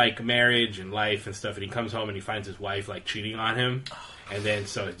like marriage and life and stuff, and he comes home and he finds his wife like cheating on him. And then,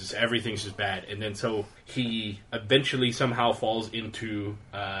 so just everything's just bad. And then, so he eventually somehow falls into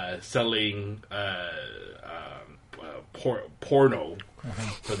selling porno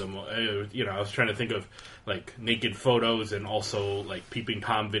for them. I was trying to think of like naked photos and also like peeping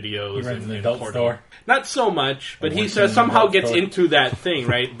Tom videos. He runs an adult store. Not so much, but he says somehow gets into that thing,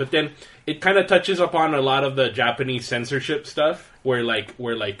 right? But then it kind of touches upon a lot of the Japanese censorship stuff, where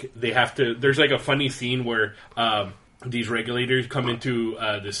they have to. There's like a funny scene where these regulators come into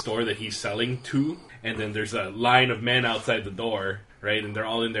the store that he's selling to, and then there's a line of men outside the door, right? And they're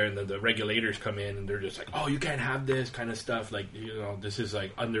all in there, and then the regulators come in, and they're just like, oh, you can't have this kind of stuff. Like, this is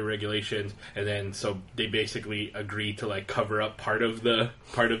like under regulations. And then so they basically agree to like cover up part of the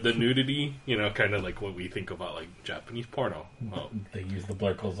nudity, kind of like what we think about like Japanese porno. Well, they use the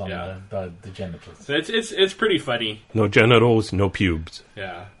blurkles on the genitals. So it's pretty funny. No genitals, no pubes.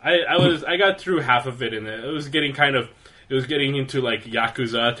 Yeah, I got through half of it, and it was getting into like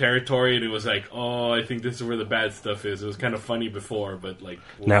Yakuza territory, and it was like, oh, I think this is where the bad stuff is. It was kind of funny before, but like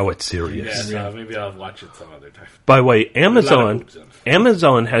now it's serious. Yeah, so maybe I'll watch it some other time. By the way,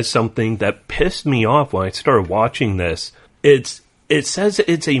 Amazon has something that pissed me off when I started watching this. It says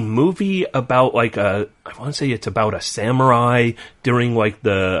it's a movie about like I want to say it's about a samurai during like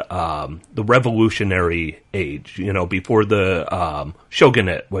the Revolutionary Age, before the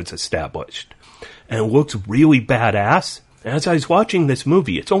shogunate was established. And it looks really badass. As I was watching this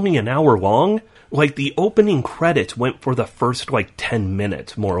movie, it's only an hour long. Like, the opening credits went for the first, 10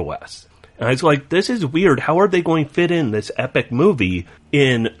 minutes, more or less. And I was like, this is weird. How are they going to fit in this epic movie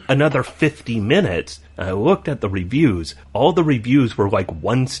in another 50 minutes? And I looked at the reviews. All the reviews were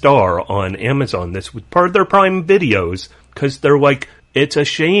 1 star on Amazon. This was part of their Prime videos, because they're It's a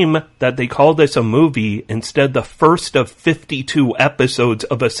shame that they call this a movie instead the first of 52 episodes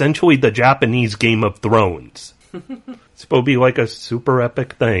of essentially the Japanese Game of Thrones. It's supposed to be like a super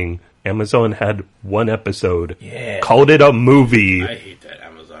epic thing. Amazon had one episode. Yeah. Called it a movie. I hate that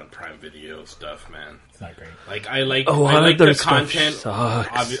Amazon Prime Video stuff, man. It's not great. Like, I like their the content.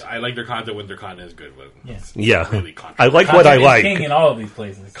 sucks. I like their content when their content is good. Yes. Yeah. Really I like what I like. King in all of these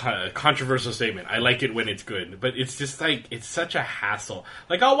places. Controversial statement. I like it when it's good, but it's just like, it's such a hassle.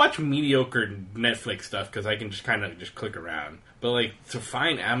 Like, I'll watch mediocre Netflix stuff because I can just kind of just click around. But like, to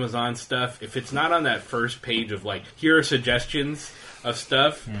find Amazon stuff, if it's not on that first page of like, here are suggestions of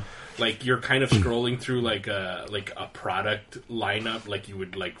stuff. Yeah. Like, you're kind of scrolling through like a product lineup, like you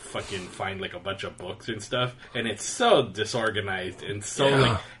would like fucking find like a bunch of books and stuff, and it's so disorganized and so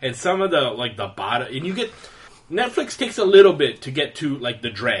like, and some of the like the bottom, and you get Netflix takes a little bit to get to like the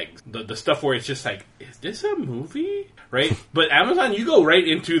dregs, the stuff where it's just like, is this a movie? Right? But Amazon, you go right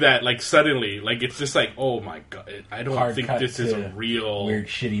into that like suddenly, like it's just like, oh my god, I don't think this is a real weird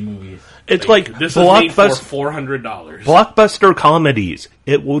shitty movie. It's like this is made for $400. Blockbuster comedies.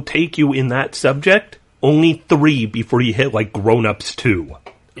 It will take you in that subject only 3 before you hit like Grown Ups 2.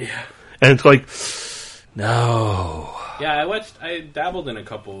 Yeah, and it's like, no. Yeah, I dabbled in a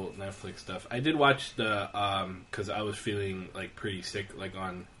couple Netflix stuff. I did watch the, because I was feeling, like, pretty sick, like,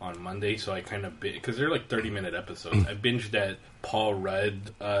 on Monday, so I kind of, because they're, like, 30-minute episodes. I binged that Paul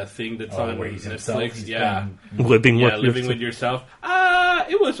Rudd thing that's on Netflix. Yeah. Living with yourself.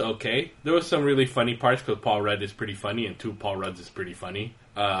 It was okay. There was some really funny parts, because Paul Rudd is pretty funny, and 2 Paul Rudds is pretty funny.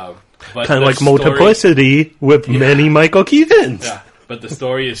 But kind of like Multiplicity with many Michael Keatons. Yeah, but the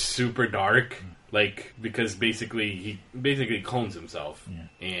story is super dark. Like, because he basically clones himself.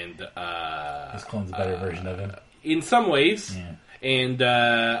 Yeah. And, his clone's a better version of him. In some ways. Yeah. And,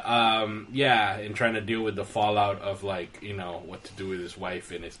 and trying to deal with the fallout of, like, you know, what to do with his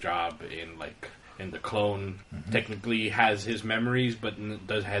wife and his job, and, like, and the clone technically has his memories, but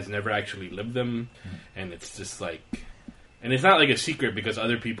has never actually lived them. And it's just, like, and it's not like a secret because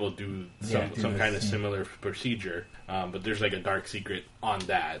other people do some kind of similar procedure. But there's, like, a dark secret on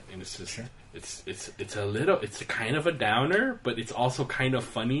that. And it's just... Sure. It's kind of a downer, but it's also kind of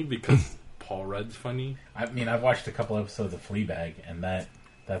funny because Paul Rudd's funny. I mean, I've watched a couple episodes of Fleabag, and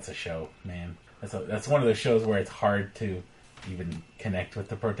that's a show, man. That's one of those shows where it's hard to even connect with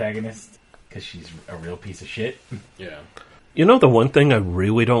the protagonist because she's a real piece of shit. Yeah. You know the one thing I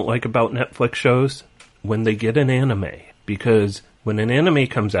really don't like about Netflix shows? When they get an anime. Because when an anime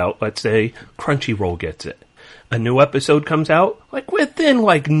comes out, let's say Crunchyroll gets it. A new episode comes out, like within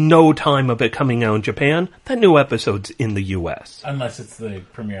like no time of it coming out in Japan, that new episode's in the US. Unless it's the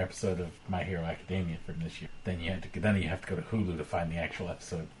premiere episode of My Hero Academia from this year. Then you have to go to Hulu to find the actual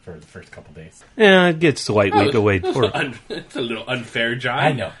episode for the first couple days. Yeah, it gets slightly delayed. It's a little unfair, John.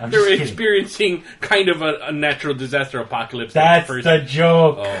 I know. They're experiencing kind of a natural disaster apocalypse. That's the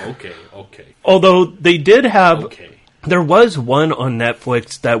joke. Oh, okay. Although they did have... Okay. There was one on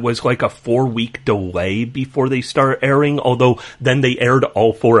Netflix that was like a 4-week delay before they start airing, although then they aired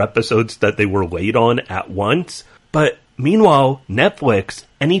all 4 episodes that they were late on at once. But meanwhile, Netflix,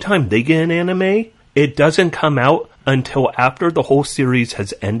 anytime they get an anime, it doesn't come out until after the whole series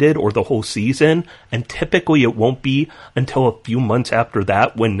has ended or the whole season, and typically it won't be until a few months after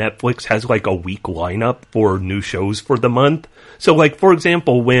that when Netflix has like a week lineup for new shows for the month. So like, for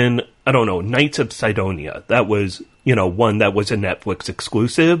example, when, I don't know, Knights of Sidonia, that was, you know, one that was a Netflix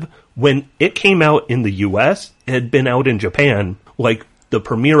exclusive. When it came out in the US, it had been out in Japan, like the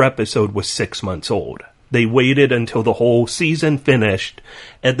premiere episode was 6 months old. They waited until the whole season finished,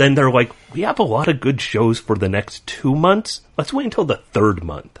 and then they're like, we have a lot of good shows for the next 2 months. Let's wait until the 3rd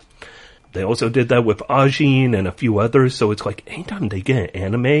month. They also did that with Ajin and a few others, so it's like, anytime they get an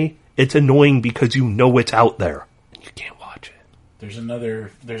anime, it's annoying because you know it's out there, and you can't watch it. There's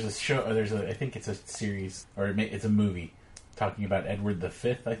a show, I think it's a series, or it's a movie, talking about Edward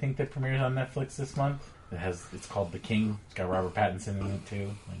V, I think, that premieres on Netflix this month. It's called The King. It's got Robert Pattinson in it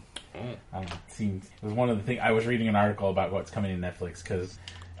too. I don't know, it was one of the things. I was reading an article about what's coming in Netflix because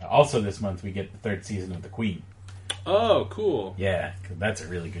also this month we get the 3rd season of The Queen. Oh, cool. Yeah, cause that's a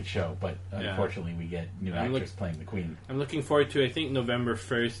really good show, but unfortunately we get new actors playing the Queen. I'm looking forward to, I think November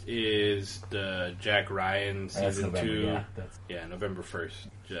 1st is the Jack Ryan season 2. Yeah, November 1st.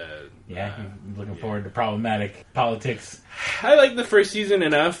 Yeah, looking forward to problematic politics. I like the first season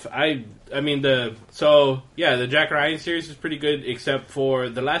enough. I mean the Jack Ryan series is pretty good, except for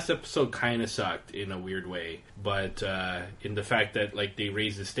the last episode kind of sucked in a weird way. But in the fact that like they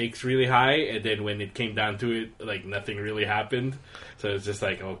raised the stakes really high, and then when it came down to it, like nothing really happened. So it's just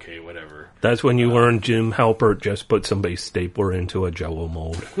like, okay, whatever. That's when you learn Jim Halpert just put somebody's stapler into a Jell-O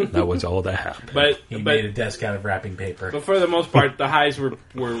mold. That was all that happened. But he made a desk out of wrapping paper. But for the most part, the highs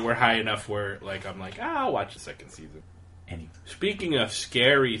were high enough where like I'm like, I'll watch the second season. Speaking of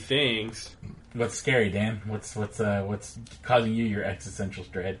scary things, what's scary, Dan? What's causing you your existential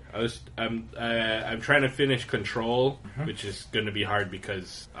dread? I'm trying to finish Control, which is going to be hard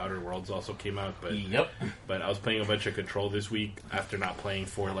because Outer Worlds also came out. But But I was playing a bunch of Control this week after not playing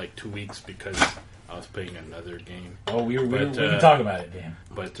for like 2 weeks because I was playing another game. Oh, we can talk about it, Dan.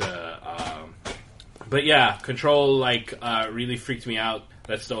 But yeah, Control like really freaked me out.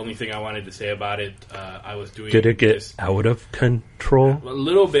 That's the only thing I wanted to say about it. I was doing. Did it get out of control? A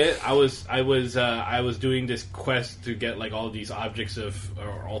little bit. I was doing this quest to get like all these objects or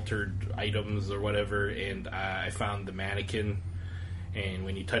altered items or whatever, and I found the mannequin. And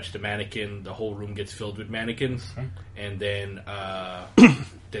when you touch the mannequin, the whole room gets filled with mannequins, and then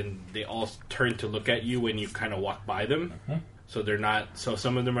they all turn to look at you when you kind of walk by them. So they're not. So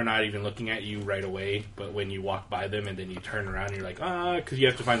some of them are not even looking at you right away. But when you walk by them and then you turn around, you're like, because you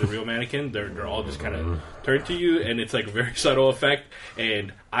have to find the real mannequin. They're all just kind of turn to you, and it's like a very subtle effect.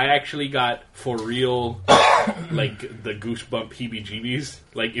 And I actually got for real, like the goosebump heebie-jeebies.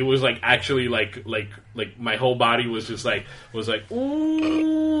 Like it was like actually like my whole body was just like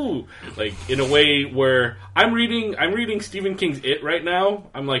ooh, like in a way where I'm reading Stephen King's It right now.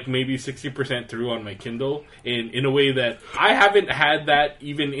 I'm like maybe 60% through on my Kindle, and in a way that I haven't had that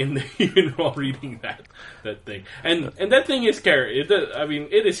even while reading that thing. And that thing is scary.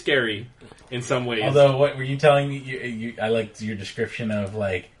 It is scary in some ways. Although, what were you telling me? I liked your description of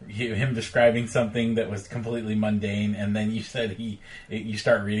like him describing something that was completely mundane, and then you said you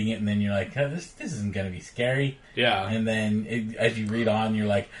start reading it, and then you're like, this isn't going to be scary. Yeah. And then as you read on, you're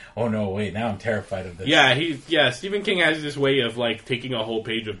like, oh no, wait, now I'm terrified of this. Yeah, Stephen King has this way of like taking a whole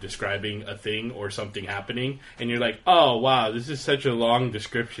page of describing a thing or something happening, and you're like, oh wow, this is such a long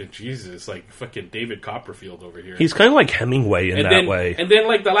description. Jesus, like fucking David Copperfield over here. He's kind of like Hemingway in that way. And then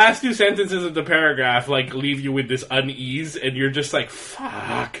like the last 2 sentences of the paragraph like leave you with this unease, and you're just like,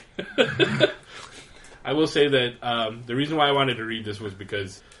 fuck. I will say that the reason why I wanted to read this was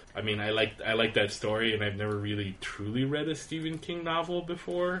because I like that story, and I've never really truly read a Stephen King novel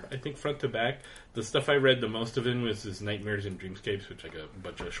before. I think front to back. The stuff I read the most of in was his Nightmares and Dreamscapes, which like a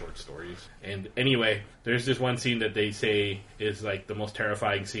bunch of short stories. And anyway, there's this one scene that they say is like the most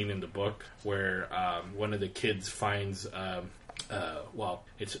terrifying scene in the book, where one of the kids finds.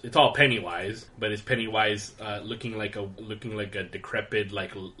 It's all Pennywise, but it's Pennywise looking like a decrepit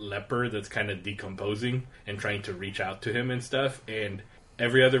like leper that's kind of decomposing and trying to reach out to him and stuff. And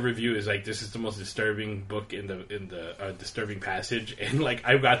every other review is like, this is the most disturbing book in the disturbing passage. And like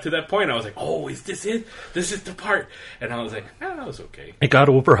I got to that point, I was like, oh, is this it? This is the part. And I was like, that was okay. It got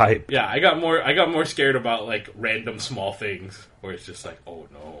overhyped. Yeah, I got more scared about like random small things where it's just like, oh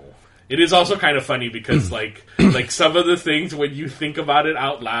no. It is also kind of funny because like some of the things when you think about it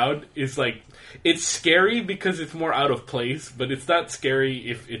out loud is like it's scary because it's more out of place, but it's not scary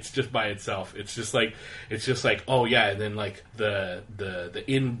if it's just by itself. It's just like oh yeah, and then like the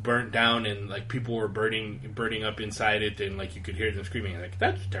inn burnt down and like people were burning up inside it, and like you could hear them screaming. Like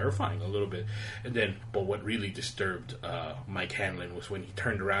that's terrifying a little bit. And then but what really disturbed Mike Hanlon was when he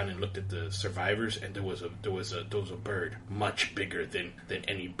turned around and looked at the survivors, and there was a bird much bigger than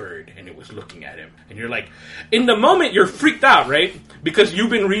any bird, and it was looking at him. And you're like, in the moment you're freaked out, right? Because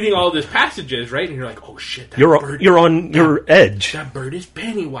you've been reading all these passages, right? And you're like, oh shit, you're on your edge. That bird is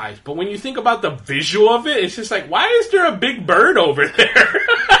Pennywise. But when you think about the visual of it, it's just like, why is there a big bird over there?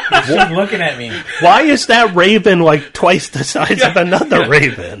 She's looking at me. Why is that raven like twice the size of another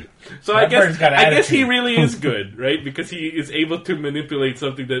raven? So I guess he really is good, right? Because he is able to manipulate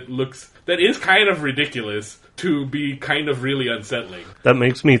something that is kind of ridiculous to be kind of really unsettling. That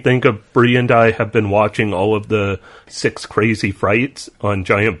makes me think of Bree and I have been watching all of the 6 Crazy Frights on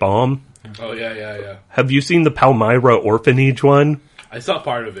Giant Bomb. Oh yeah. Have you seen the Palmyra orphanage one? I saw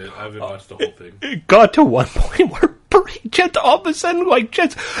part of it. I haven't watched the whole thing. It got to one point where Bree just all of a sudden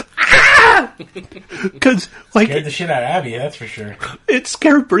because like scared the shit out of Abby, that's for sure. It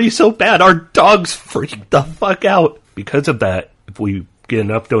scared Bree so bad our dogs freaked the fuck out. Because of that, if we get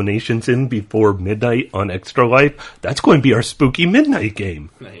enough donations in before midnight on Extra Life, that's going to be our spooky midnight game.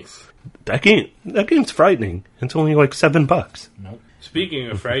 Nice. That game's frightening. It's only like $7. Nope.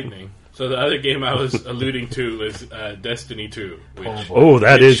 Speaking of frightening, so the other game I was alluding to was Destiny 2. Which,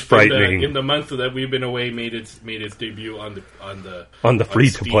 that is frightening. In the month that we've been away, made its debut on the free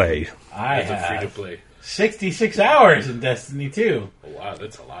to play. I have free to play. 66 hours in Destiny 2. Oh, wow,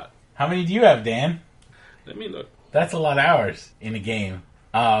 that's a lot. How many do you have, Dan? Let me look. That's a lot of hours in a game.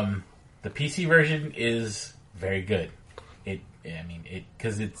 The PC version is very good.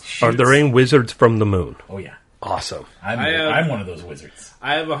 Because it shoots. Are there any wizards from the moon? Oh yeah, awesome. I'm one of those wizards.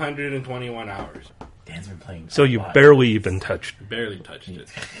 I have 121 hours. Dan's been playing. So you barely even touched. Barely touched it.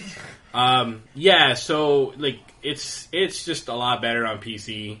 Yeah. So like, it's just a lot better on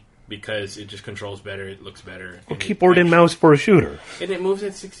PC because it just controls better. It looks better. Well, keyboard and mouse for a shooter, and it moves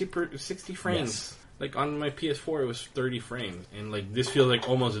at 60 frames. Yes. Like on my PS4, it was 30 frames, and like this feels like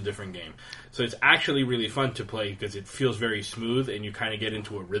almost a different game. So it's actually really fun to play because it feels very smooth, and you kind of get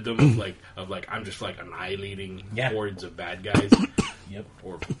into a rhythm of like I'm just like annihilating hordes of bad guys,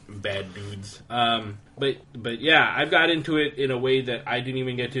 or bad dudes. But yeah, I've got into it in a way that I didn't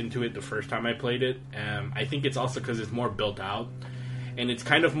even get into it the first time I played it. I think it's also because it's more built out, and it's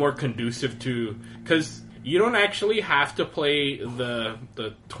kind of more conducive to because. You don't actually have to play the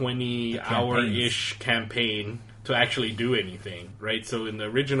 20-hour-ish campaign to actually do anything, right? So in the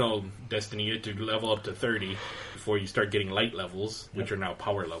original Destiny, you had to level up to 30 before you start getting light levels, which are now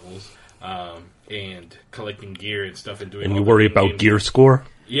power levels, and collecting gear and stuff and doing. And you worry about gear score?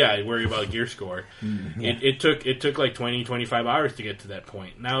 Yeah, I worry about gear score. It took like 20, 25 hours to get to that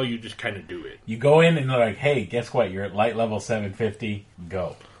point. Now you just kind of do it. You go in and they're like, hey, guess what? You're at light level 750.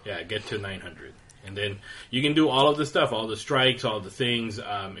 Go. Yeah, get to 900. And then you can do all of the stuff, all the strikes, all the things.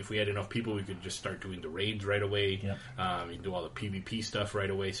 If we had enough people, we could just start doing the raids right away. Yep. You can do all the PvP stuff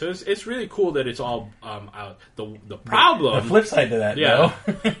right away. So it's really cool that it's all out. The problem... The flip side to that, though.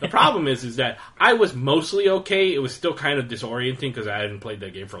 The problem is that I was mostly okay. It was still kind of disorienting because I hadn't played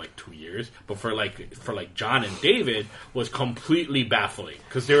that game for like 2 years. But for John and David, was completely baffling.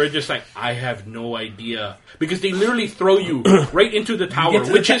 Because they were just like, I have no idea. Because they literally throw you right into the tower,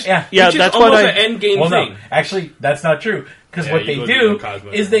 which is that's almost an end game thing. No, actually, that's not true. Because what they do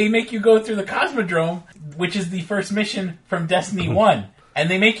is they make you go through the Cosmodrome, which is the first mission from Destiny 1. And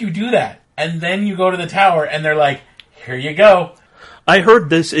they make you do that. And then you go to the tower, and they're like, here you go. I heard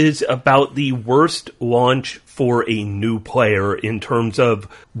this is about the worst launch for a new player in terms of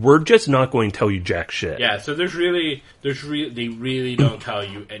we're just not going to tell you jack shit. Yeah, so they really don't tell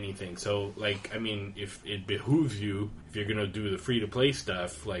you anything. So, like, I mean, if it behooves you, if you're going to do the free-to-play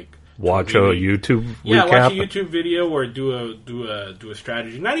stuff, like... Watch a YouTube recap? Yeah, watch a YouTube video or do a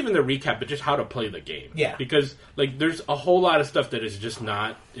strategy. Not even the recap, but just how to play the game. Yeah. Because, like, there's a whole lot of stuff that is just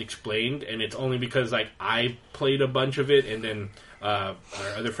not explained, and it's only because, like, I played a bunch of it, and then... our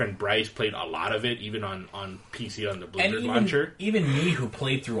other friend Bryce played a lot of it, even on PC on the Blizzard launcher. Even me, who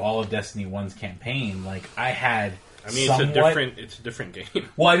played through all of Destiny 1's campaign, like I had. I mean, it's a different game.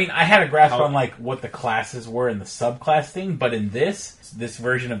 Well, I mean, I had a grasp on like what the classes were in the subclass thing, but in this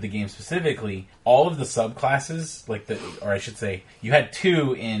version of the game specifically, all of the subclasses, or I should say, you had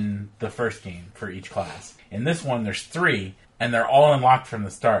 2 in the first game for each class. In this one, there's 3. And they're all unlocked from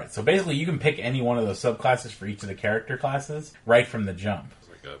the start. So basically, you can pick any one of those subclasses for each of the character classes right from the jump. It's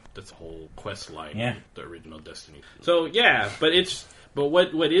like that's a whole quest line. Yeah. The original Destiny. So yeah, but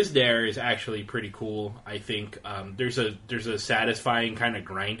what is there is actually pretty cool. I think there's a satisfying kind of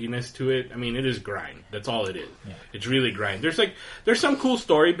grindiness to it. I mean, it is grind. That's all it is. Yeah. It's really grind. There's some cool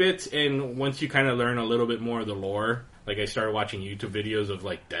story bits, and once you kind of learn a little bit more of the lore, like I started watching YouTube videos of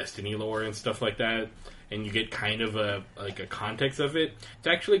like Destiny lore and stuff like that. And you get kind of a context of it. It's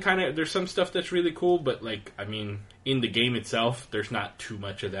actually there's some stuff that's really cool, but like, I mean, in the game itself, there's not too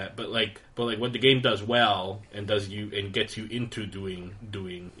much of that. But what the game does well and gets you into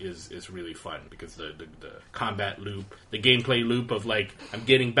doing is really fun because the combat loop, the gameplay loop of like, I'm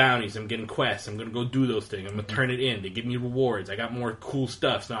getting bounties, I'm getting quests, I'm gonna go do those things, I'm gonna turn it in, they give me rewards, I got more cool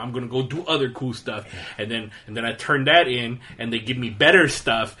stuff, so I'm gonna go do other cool stuff, and then I turn that in, and they give me better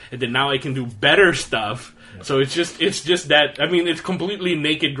stuff, and then now I can do better stuff. So it's just that. I mean, it's completely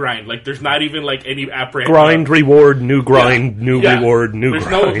naked grind. Like there's not even like any apprehension. Grind, reward, new grind, reward, new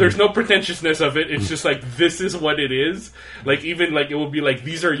grind. There's no pretentiousness of it. It's just like this is what it is. Like even like it will be like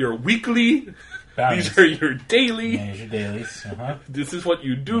these are your weekly, these are your daily. Manage your dailies. Uh-huh. This is what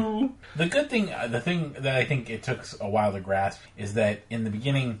you do. The thing that I think it took a while to grasp is that in the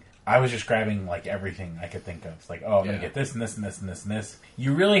beginning, I was just grabbing like everything I could think of. It's like, I'm going to get this and this and this and this and this.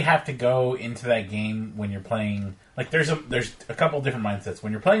 You really have to go into that game when you're playing. Like, there's a couple different mindsets.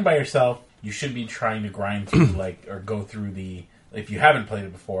 When you're playing by yourself, you should be trying to grind to like or go through the if you haven't played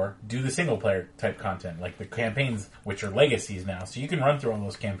it before, do the single player type content, like the campaigns, which are legacies now. So you can run through all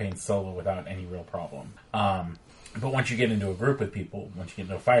those campaigns solo without any real problem. But once you get into a group with people, once you get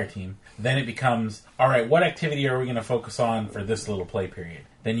into a fire team, then it becomes, all right, what activity are we going to focus on for this little play period?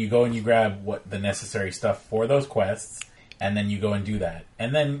 Then you go and you grab what the necessary stuff for those quests, and then you go and do that.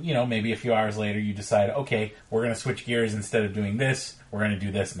 And then, maybe a few hours later you decide, okay, we're going to switch gears. Instead of doing this, we're going to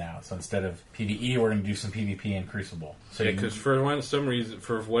do this now. So instead of PvE, we're going to do some PvP in Crucible. So because for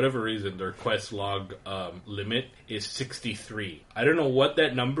whatever reason, their quest log limit is 63. I don't know what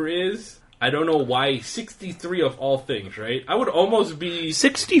that number is. I don't know why 63 of all things, right? I would almost be...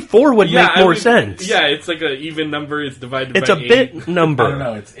 64 would make more sense. Yeah, it's like an even number. It's divided it's by 8. It's a bit number. I don't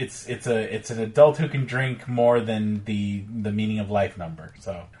know. It's an adult who can drink more than the meaning of life number.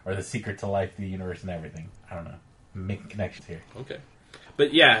 So, or the secret to life, the universe, and everything. I don't know. I'm making connections here. Okay.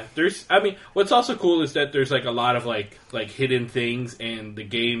 But yeah, what's also cool is that there's like a lot of like hidden things, and the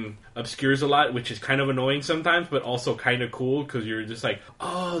game obscures a lot, which is kind of annoying sometimes, but also kind of cool because you're just like,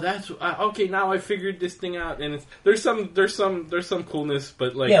 oh, that's okay. Now I figured this thing out, and there's some coolness,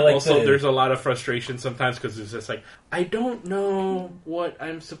 but there's a lot of frustration sometimes because it's just like I don't know what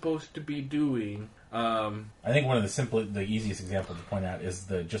I'm supposed to be doing. I think one of the easiest examples to point out is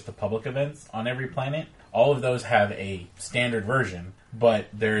the public events on every planet. All of those have a standard version, but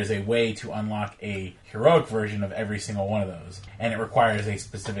there is a way to unlock a heroic version of every single one of those, and it requires a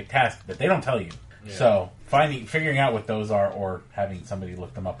specific task that they don't tell you. Yeah. So figuring out what those are, or having somebody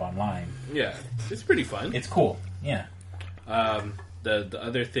look them up online. Yeah, it's pretty fun. It's cool. Yeah. The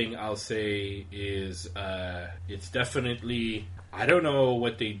other thing I'll say is it's definitely... I don't know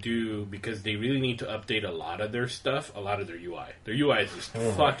what they do because they really need to update a lot of their stuff, a lot of their UI. Their UI is just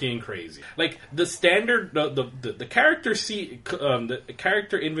fucking crazy. Like the standard, the character the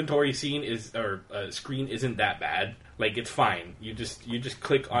character inventory scene screen isn't that bad. Like it's fine. You just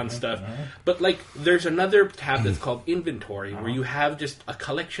click on stuff. But like there's another tab that's called inventory where you have just a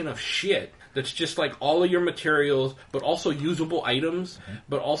collection of shit. That's just like all of your materials, but also usable items,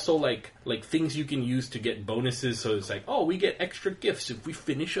 but also like things you can use to get bonuses. So it's like, oh, we get extra gifts if we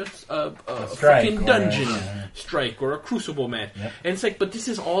finish a fucking dungeon strike or a crucible match. Yep. And it's like, but this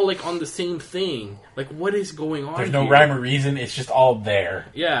is all like on the same thing. Like, what is going on? There's no rhyme or reason. It's just all there.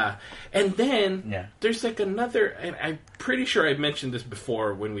 Yeah, and then there's like another, and I'm pretty sure I mentioned this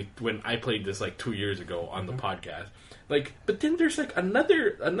before when I played this like 2 years ago on the podcast. Like, but then there's like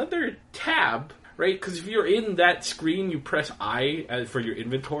another tab, right? Because if you're in that screen, you press I for your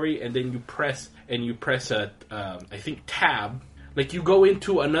inventory, and then you press I think tab. Like you go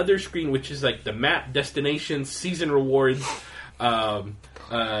into another screen, which is like the map, destinations, season rewards,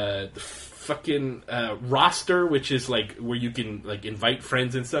 fucking roster, which is like where you can like invite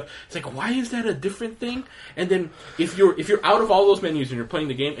friends and stuff. It's like, why is that a different thing? And then if you're out of all those menus and you're playing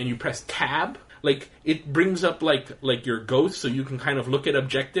the game and you press tab. Like, it brings up, like your ghosts, so you can kind of look at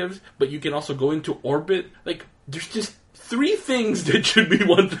objectives, but you can also go into orbit. Like, there's just 3 things that should be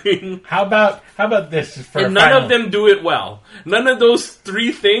one thing. How about this? And none of them do it well. None of those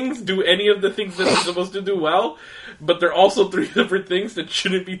 3 things do any of the things that they're supposed to do well, but they're also 3 separate things that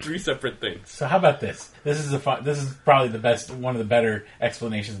shouldn't be 3 separate things. So how about this? This is probably one of the better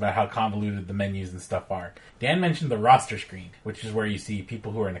explanations about how convoluted the menus and stuff are. Dan mentioned the roster screen, which is where you see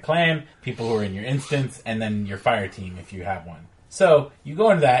people who are in a clan, people who are in your instance, and then your fire team if you have one. So you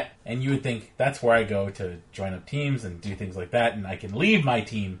go into that, and you would think that's where I go to join up teams and do things like that, and I can leave my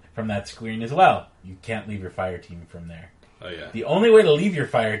team from that screen as well. You can't leave your fire team from there. Oh yeah. The only way to leave your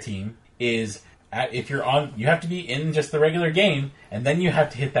fire team is if you're on. You have to be in just the regular game, and then you have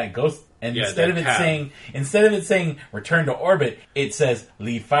to hit that ghost. And instead of it saying return to orbit, it says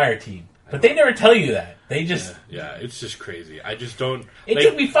leave fire team. But they never tell you that. They just... Yeah, it's just crazy. I just don't... It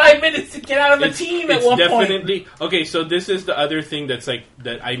took me 5 minutes to get out of the team at one point. Okay, so this is the other thing that's like...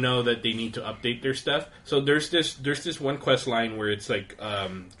 That I know that they need to update their stuff. So there's this one quest line where it's like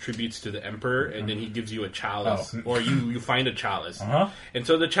tributes to the Emperor, and then he gives you a chalice. Or you find a chalice. And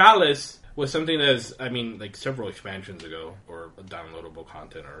so the chalice... was something that's, I mean, like several expansions ago, or downloadable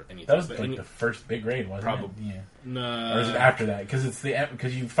content, or anything. That was like the first big raid, wasn't it? Probably. Yeah. No. Or is it after that?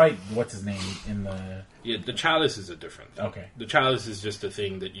 Because you fight, what's his name, in the... Yeah, the chalice is a different thing. Okay. The chalice is just a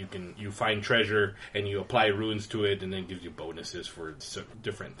thing that you find treasure, and you apply runes to it, and then it gives you bonuses for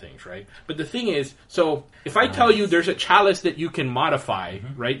different things, right? But the thing is, so, if I tell you there's a chalice that you can modify,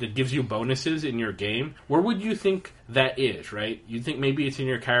 right, that gives you bonuses in your game, where would you think that is, right? You think maybe it's in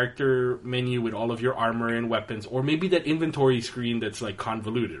your character menu with all of your armor and weapons, or maybe that inventory screen that's like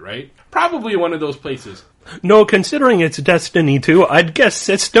convoluted, right? Probably one of those places. No, considering it's Destiny 2, I'd guess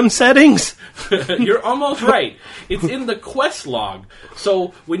system settings. You're almost right. It's in the quest log.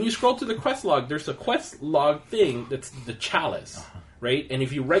 So when you scroll to the quest log, there's a quest log thing that's the chalice. Right? And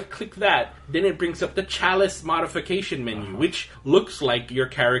if you right-click that, then it brings up the chalice modification menu, which looks like your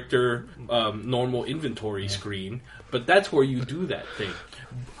character normal inventory screen, but that's where you do that thing.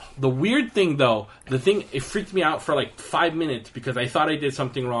 The weird thing, though, it freaked me out for like 5 minutes because I thought I did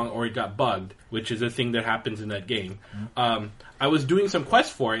something wrong or it got bugged, which is a thing that happens in that game. I was doing some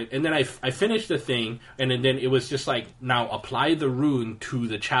quests for it, and then I finished the thing, and then it was just like, now apply the rune to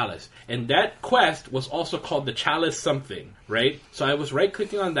the chalice. And that quest was also called the chalice something, right? So I was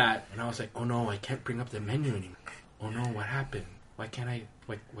right-clicking on that, and I was like, oh no, I can't bring up the menu anymore. Oh no, what happened? Why can't I?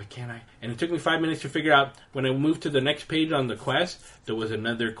 And it took me 5 minutes to figure out. When I moved to the next page on the quest, there was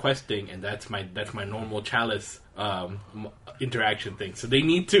another quest thing, and that's my normal chalice interaction thing. So they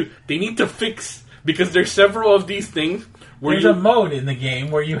need to fix, because there's several of these things where there's a mode in the game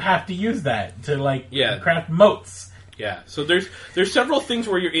where you have to use that to craft motes. Yeah. So there's several things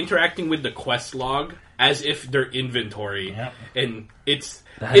where you're interacting with the quest log as if they're inventory, and it's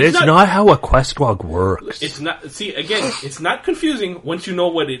not how a quest log works. It's not. See, again, it's not confusing once you know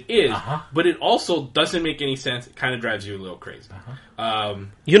what it is, but it also doesn't make any sense. It kind of drives you a little crazy.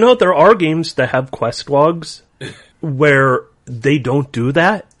 There are games that have quest logs where they don't do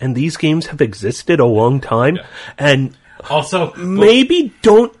that, and these games have existed a long time, and also maybe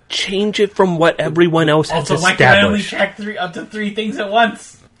don't change it from what everyone else has established. Also, why can I only check up to 3 things at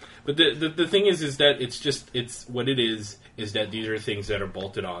once? But the thing is that it's what it is that these are things that are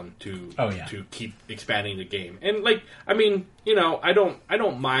bolted on to keep expanding the game. And I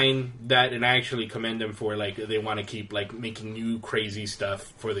don't mind that, and I actually commend them for they want to keep making new crazy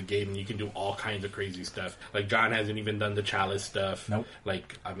stuff for the game, and you can do all kinds of crazy stuff. Like John hasn't even done the chalice stuff. Nope.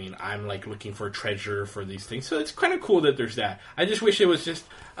 I'm looking for treasure for these things. So it's kind of cool that there's that. I just wish it was just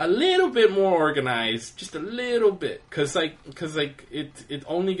a little bit more organized, just a little bit, because it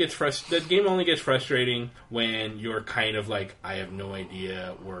only gets that game only gets frustrating when you're kind of I have no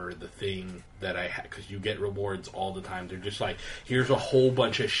idea where the thing that I had, because you get rewards all the time. They're just here's a whole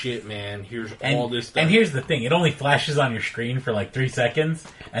bunch of shit, man. Here's all this stuff. And here's the thing: it only flashes on your screen for 3 seconds,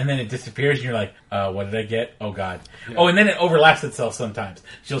 and then it disappears. And you're like, "What did I get? Oh god!" Yeah. Oh, and then it overlaps itself sometimes.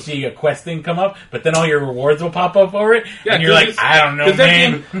 So you'll see a quest thing come up, but then all your rewards will pop up over it, and you're like, "I don't know,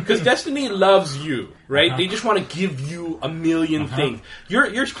 man." Because Destiny loves you, right? They just want to give you a million things.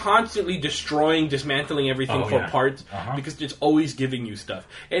 You're constantly destroying, dismantling everything for parts because it's always giving you stuff,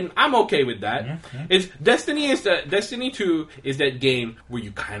 and I'm okay with that. It's Destiny 2 is that game where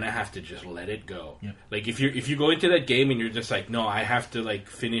you kind of have to just let it go. If you go into that game and you're just no, I have to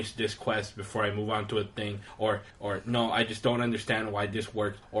finish this quest before I move on to a thing, or no, I just don't understand why this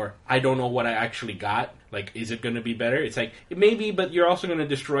works, or I don't know what I actually got. Is it going to be better? It's it may be, but you're also going to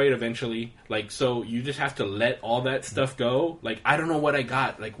destroy it eventually. So you just have to let all that stuff go. I don't know what I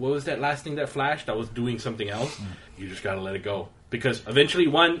got. What was that last thing that flashed? I was doing something else. You just got to let it go. Because eventually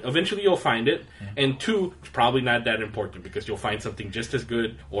you'll find it, and 2, it's probably not that important because you'll find something just as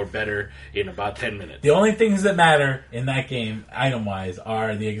good or better in about 10 minutes. The only things that matter in that game, item-wise,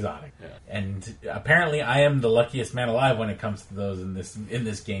 are the exotic. Yeah. And apparently I am the luckiest man alive when it comes to those in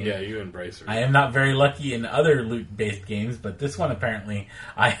this game. Yeah, you and Bryce are. I am not very lucky in other loot-based games, but this one apparently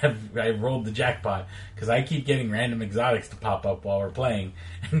I rolled the jackpot because I keep getting random exotics to pop up while we're playing,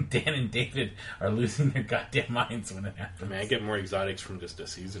 and Dan and David are losing their goddamn minds when it happens. I get more exotics from just a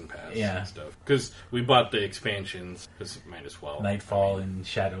season pass and stuff. Because we bought the expansions, because might as well. Nightfall and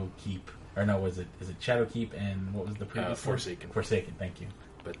Shadow Keep. Or no, is it Shadow Keep and what was the previous Forsaken. One? Forsaken, thank you.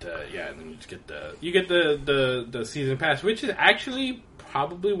 But and then you get the season pass, which is actually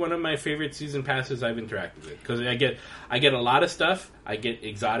probably one of my favorite season passes I've interacted with, because I get a lot of stuff. I get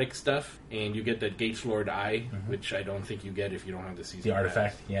exotic stuff, and you get the Gates Lord Eye, which I don't think you get if you don't have the season. The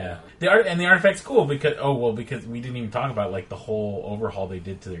artifact, pass. yeah. The artifact's cool because we didn't even talk about the whole overhaul they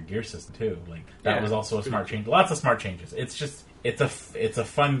did to their gear system too. That was also a smart change. Lots of smart changes. It's just it's a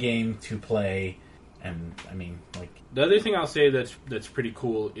fun game to play. And the other thing I'll say that's pretty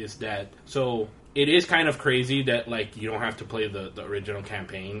cool is that it is kind of crazy that you don't have to play the original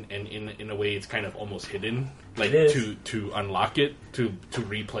campaign, and in a way it's kind of almost hidden to unlock it, to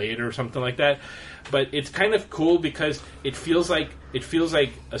replay it or something like that. But it's kind of cool because it feels like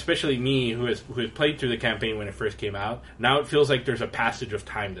especially me who has played through the campaign when it first came out, now it feels like there's a passage of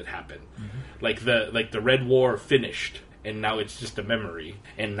time that happened. The Red War finished, and now it's just a memory,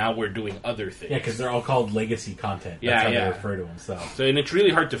 and now we're doing other things. Yeah, because they're all called legacy content. That's how they refer to them. So, and it's really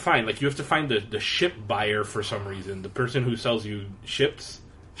hard to find. You have to find the ship buyer for some reason, the person who sells you ships,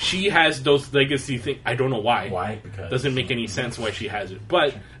 she has those legacy things. I don't know why. Why? Because doesn't make any sense why she has it.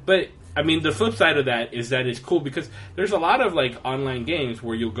 But I mean, the flip side of that is that it's cool because there's a lot of like online games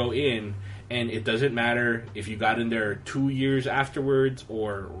where you'll go in and it doesn't matter if you got in there 2 years afterwards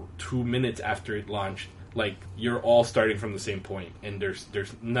or 2 minutes after it launched. Like you're all starting from the same point, and there's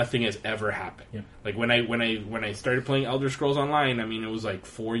nothing has ever happened. Yep. Like when I started playing Elder Scrolls Online, I mean it was like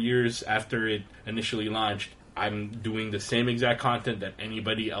 4 years after it initially launched. I'm doing the same exact content that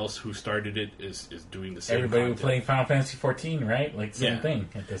anybody else who started it is doing the same. Everybody content. playing Final Fantasy 14, right? Like same thing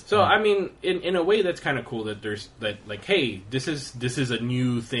at this point. So I mean, in a way, that's kind of cool that there's that like, hey, this is a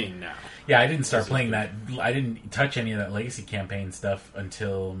new thing now. Yeah, I didn't start playing that. I didn't touch any of that Legacy campaign stuff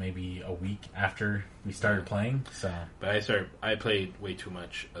until maybe a week after we started playing. So, but I played way too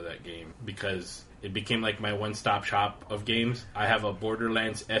much of that game because it became like my one-stop shop of games. I have a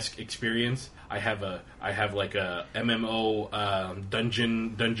Borderlands-esque experience. I have like a MMO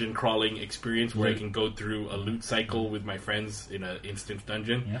dungeon crawling experience where I can go through a loot cycle with my friends in an instant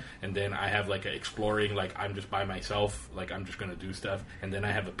dungeon, and then I have like a exploring, like I'm just by myself, like I'm just gonna do stuff, and then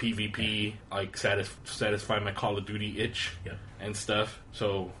I have a PvP, like satisfy my Call of Duty itch and stuff.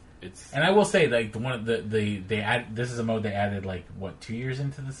 So. And I will say, like this is a mode they added like 2 years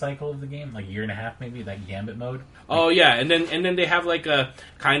into the cycle of the game, like a year and a half maybe, that Gambit mode. Oh yeah, and then they have like a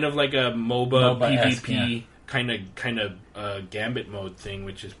kind of like a MOBA PvP kind of Gambit mode thing,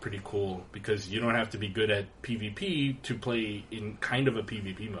 which is pretty cool because you don't have to be good at PvP to play in kind of a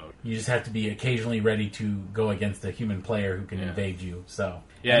PvP mode. You just have to be occasionally ready to go against a human player who can invade you. So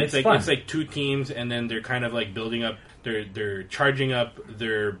yeah, it's like two teams, and then they're kind of like building up. They're charging up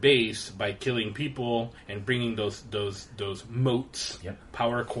their base by killing people and bringing those moats,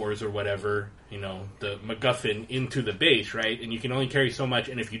 power cores or whatever, the MacGuffin into the base, right? And you can only carry so much,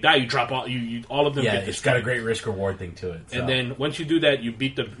 and if you die, you drop all all of them. Yeah, get it's got a great risk reward thing to it. So. And then once you do that, you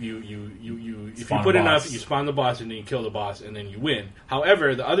beat if you put enough, you spawn the boss, and then you kill the boss, and then you win.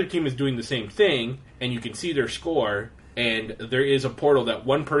 However, the other team is doing the same thing, and you can see their score. And there is a portal that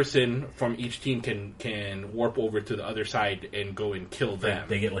one person from each team can warp over to the other side and go and kill them.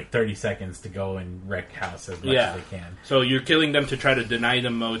 They get like 30 seconds to go and wreck house as much as they can. So you're killing them to try to deny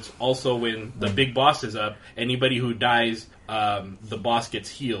them motes. Also, when the big boss is up, anybody who dies, the boss gets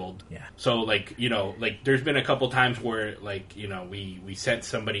healed. Yeah. So there's been a couple times where we sent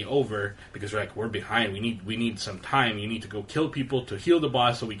somebody over because we're behind. We need some time. You need to go kill people to heal the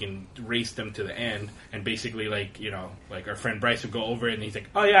boss so we can race them to the end. And basically like our friend Bryce would go over and he's like,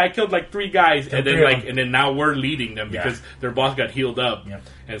 oh yeah, I killed like 3 guys, and then now we're leading them because their boss got healed up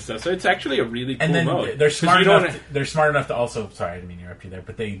and stuff. So it's actually a really cool mode. And then they're smart enough to also. Sorry, I didn't mean to interrupt you there,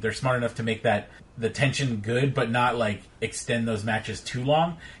 but they're smart enough to make that the tension good, but not like extend those matches too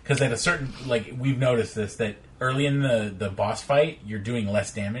long. Because at a certain we've noticed this that early in the boss fight, you're doing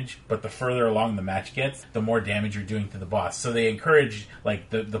less damage, but the further along the match gets, the more damage you're doing to the boss. So they encourage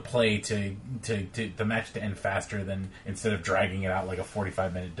the play to the match to end faster than instead of dragging it out like a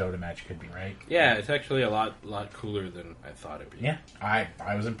 45-minute Dota match could be, right? Yeah, it's actually a lot cooler than I thought it'd be. Yeah,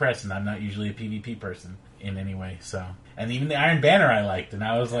 I was impressed, and I'm not usually a PvP person in any way, so. And even the Iron Banner I liked, and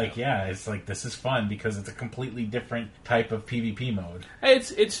I was like, yeah, it's like, this is fun because it's a completely different type of PvP mode.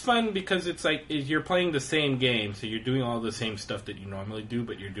 It's fun because it's like, you're playing the same game, so you're doing all the same stuff that you normally do,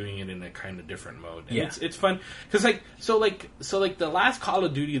 but you're doing it in a kind of different mode. And it's fun, because so the last Call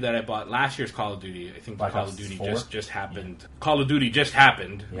of Duty that I bought, last year's Call of Duty, I think the Call of Duty just happened. Yeah. Call of Duty just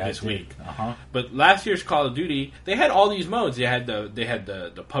happened this week. Uh-huh. But last year's Call of Duty, they had all these modes. They had the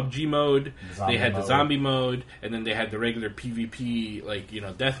PUBG mode, they had the zombie mode, and then they had the regular PvP,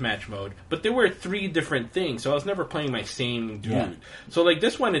 deathmatch mode. But there were 3 different things, so I was never playing my same dude. Yeah. So,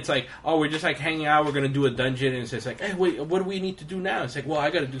 this one, it's like, oh, we're just, hanging out, we're going to do a dungeon, and it's just like, hey, wait, what do we need to do now? It's like, well, I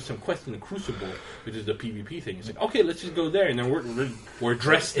got to do some quests in the Crucible, which is the PvP thing. It's like, okay, let's just go there, and then we're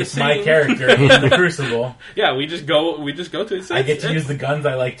dressed the same. It's my character in the Crucible. Yeah, we just go to it. So I get to use the guns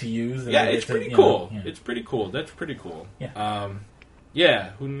I like to use. And it's pretty cool. It's pretty cool. That's pretty cool. Yeah. Yeah,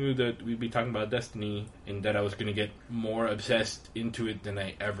 who knew that we'd be talking about Destiny and that I was going to get more obsessed into it than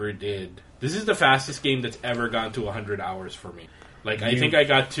I ever did. This is the fastest game that's ever gone to 100 hours for me. I think I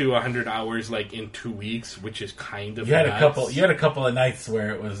got to 100 hours in 2 weeks, which is kind of nuts. You had a couple of nights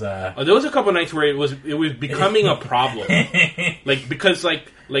where it was there was a couple of nights where it was becoming a problem. Because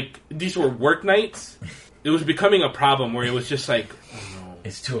these were work nights. It was becoming a problem where it was just like, oh no.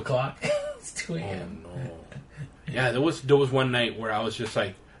 It's 2 o'clock. It's 2 a.m. Oh no. Yeah, there was one night where I was just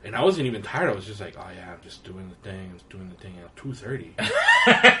like, and I wasn't even tired. I was just like, oh yeah, I'm just doing the thing. At 2:30.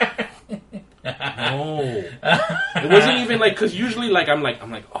 No, it wasn't even because usually I'm like,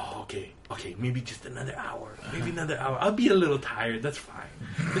 oh okay, maybe just another hour. Maybe another hour. I'll be a little tired. That's fine.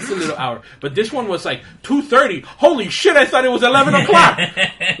 Just a little hour. But this one was like 2:30. Holy shit! I thought it was 11 o'clock.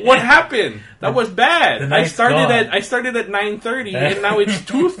 What happened? That was bad. I started at 9:30, and now it's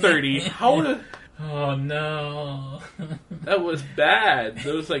 2:30. How? Oh no. That was bad.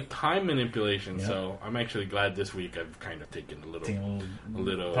 There was like time manipulation. Yep. So I'm actually glad this week I've kind of taken a little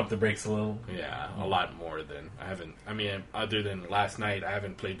pump the brakes a little. Yeah, a lot more than I haven't. I mean, other than last night, I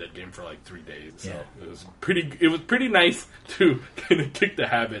haven't played that game for like 3 days. So it was pretty nice to kind of kick the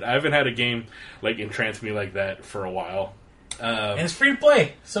habit. I haven't had a game like entrance me like that for a while. And it's free to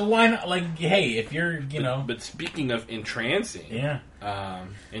play, so why not? Like, hey, if you're, But speaking of entrancing,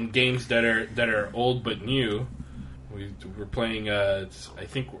 and games that are old but new, we're playing. I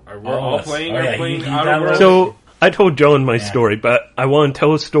think we're all playing. Playing Outer Worlds. So I told Jon my story, but I want to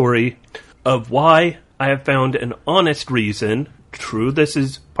tell a story of why I have found an honest reason. True, this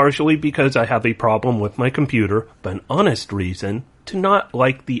is partially because I have a problem with my computer, but an honest reason to not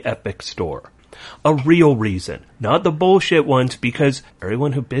like the Epic Store. A real reason, not the bullshit ones, because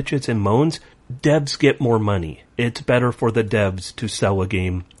everyone who bitches and moans, devs get more money. It's better for the devs to sell a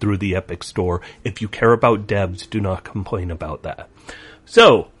game through the Epic Store. If you care about devs, do not complain about that.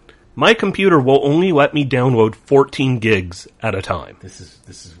 So, my computer will only let me download 14 gigs at a time. This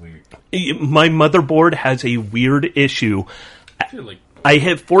is weird. My motherboard has a weird issue. I feel like I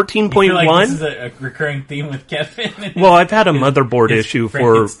hit 14.1. Like this is a recurring theme with Kevin. Well, I've had a motherboard issue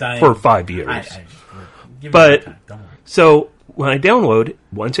for 5 years. But, so, when I download,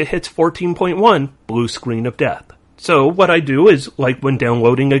 once it hits 14.1, blue screen of death. So, what I do is, like when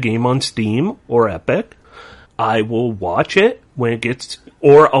downloading a game on Steam or Epic, I will watch it when it gets,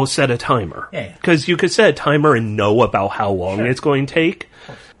 or I'll set a timer. Because you could set a timer and know about how long it's going to take.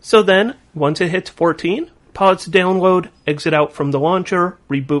 So then, once it hits 14, pause download, exit out from the launcher,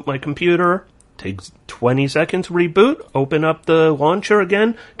 reboot my computer, takes 20 seconds, reboot, open up the launcher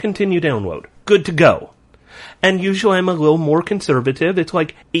again, continue download. Good to go. And usually I'm a little more conservative. It's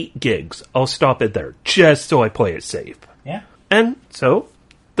like 8 gigs. I'll stop it there, just so I play it safe. Yeah. And so,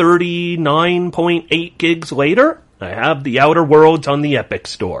 39.8 gigs later, I have the Outer Worlds on the Epic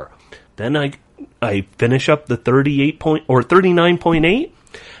Store. Then I finish up the 39.8,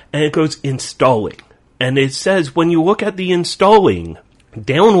 and it goes installing. And it says, when you look at the installing,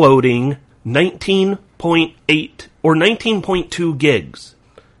 downloading 19.8 or 19.2 gigs.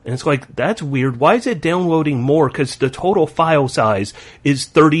 And it's like, that's weird. Why is it downloading more? Because the total file size is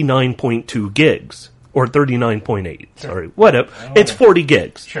 39.2 gigs. Or 39.8. Sorry. Whatever. It's 40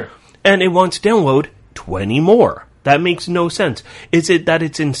 gigs. Sure. And it wants to download 20 more. That makes no sense. Is it that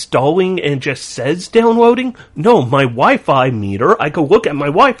it's installing and just says downloading? No, my Wi-Fi meter, I go look at my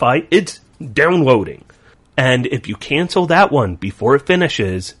Wi-Fi, it's downloading. And if you cancel that one before it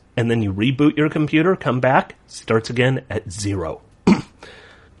finishes, and then you reboot your computer, come back, starts again at 0.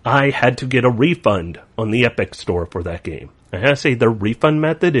 I had to get a refund on the Epic Store for that game. I have to say, their refund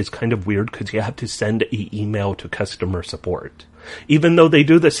method is kind of weird because you have to send an email to customer support. Even though they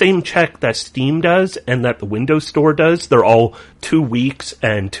do the same check that Steam does and that the Windows Store does, they're all 2 weeks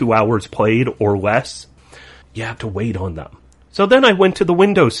and 2 hours played or less. You have to wait on them. So then I went to the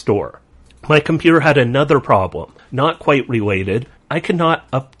Windows Store. My computer had another problem, not quite related. I could not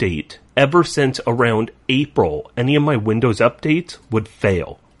update ever since around April. Any of my Windows updates would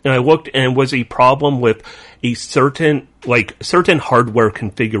fail. And I looked, and it was a problem with a certain hardware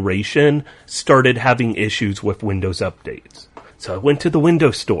configuration started having issues with Windows updates. So I went to the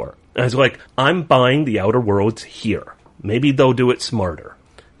Windows Store. I was like, I'm buying the Outer Worlds here. Maybe they'll do it smarter.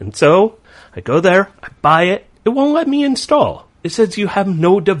 And so I go there, I buy it. It won't let me install. It says you have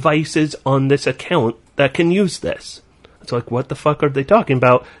no devices on this account that can use this. It's like, what the fuck are they talking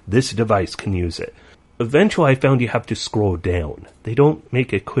about? This device can use it. Eventually I found you have to scroll down. They don't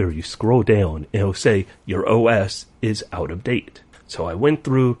make it clear. You scroll down and it'll say your OS is out of date. So I went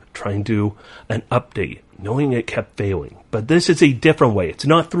through trying to do an update, knowing it kept failing. But this is a different way. It's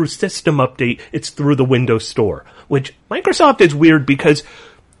not through system update, it's through the Windows Store. Which Microsoft is weird because,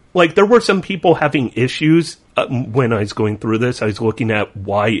 like, there were some people having issues when I was going through this. I was looking at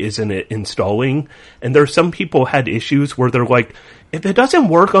why isn't it installing. And there are some people had issues where they're like, if it doesn't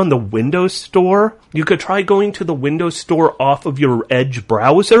work on the Windows Store, you could try going to the Windows Store off of your Edge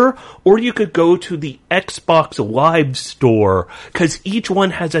browser, or you could go to the Xbox Live Store, because each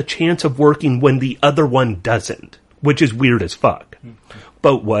one has a chance of working when the other one doesn't, which is weird as fuck.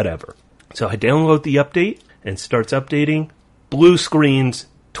 But whatever. So I download the update, and it starts updating. Blue screens,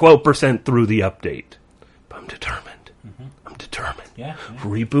 12% through the update. But I'm determined. I'm determined. Yeah.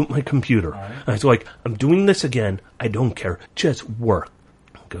 Reboot my computer. Right. I was like, I'm doing this again. I don't care. Just work.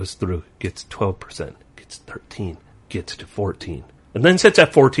 Goes through, gets 12%, gets 13, gets to 14. And then sits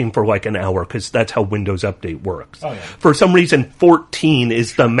at 14 for like an hour because that's how Windows Update works. Oh, yeah. For some reason, 14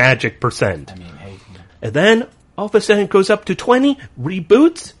 is the magic percent. I mean, hey. And then, all of a sudden, it goes up to 20,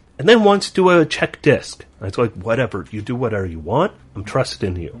 reboots, and then wants to do a check disk. And it's like, whatever, you do whatever you want, I'm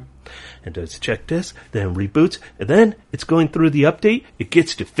trusting you. And does check disk, then reboots, and then it's going through the update, it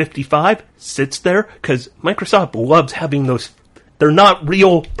gets to 55, sits there, because Microsoft loves having those. They're not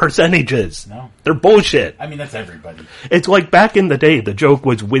real percentages. No. They're bullshit. I mean, that's everybody. It's like back in the day, the joke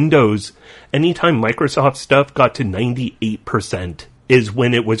was Windows, anytime Microsoft stuff got to 98% is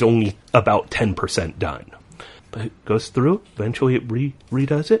when it was only about 10% done. But it goes through, eventually it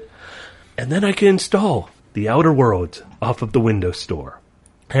redoes it, and then I can install the Outer Worlds off of the Windows Store.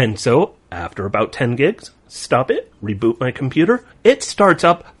 And so, after about 10 gigs, stop it, reboot my computer, it starts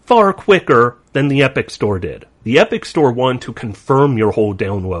up far quicker than the Epic Store did. The Epic Store wanted to confirm your whole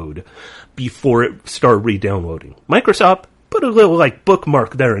download before it started re-downloading. Microsoft put a little like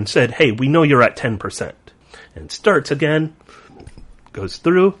bookmark there and said, hey, we know you're at 10%. And starts again, goes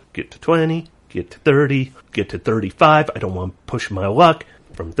through, get to 20, get to 30, get to 35. I don't want to push my luck.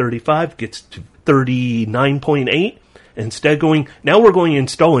 From 35, gets to 39.8. Instead going, now we're going to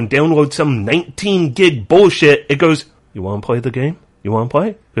install and download some 19 gig bullshit. It goes, you want to play the game? You want to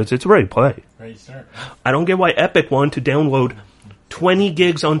play? Because it's ready to play. Ready to start. I don't get why Epic wanted to download 20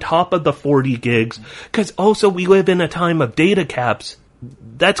 gigs on top of the 40 gigs. Because also we live in a time of data caps.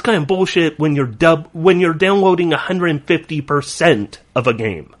 That's kind of bullshit when you're downloading 150% of a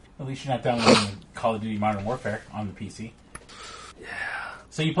game. At least you're not downloading Call of Duty Modern Warfare on the PC. Yeah.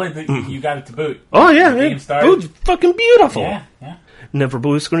 So you played you got it to boot. Oh yeah, the game started. It was fucking beautiful. Yeah. Never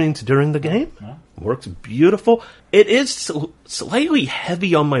blue screens during the game. No. Works beautiful. It is slightly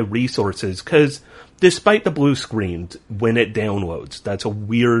heavy on my resources because despite the blue screens when it downloads, that's a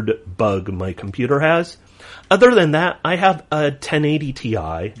weird bug my computer has. Other than that, I have a 1080 Ti.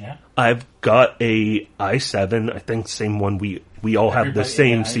 Yeah. I've got a i7. I think same one. We all have the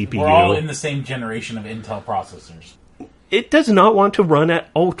same CPU. We're all in the same generation of Intel processors. It does not want to run at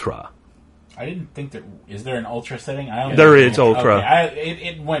Ultra. I didn't think that. Is there an ultra setting? I don't. There is ultra. Okay.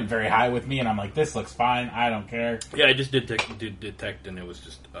 It went very high with me, and I'm like, this looks fine. I don't care. Yeah, I just did detect, and it was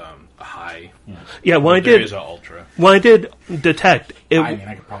just a high. Yeah, there is an ultra. When I did detect, I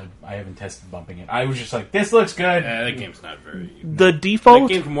haven't tested bumping it. I was just like, this looks good. That game's not very. The default.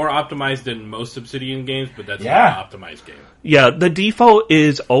 That game's more optimized than most Obsidian games, but that's not an optimized game. Yeah, the default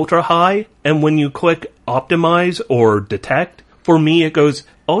is ultra high, and when you click optimize or detect, for me it goes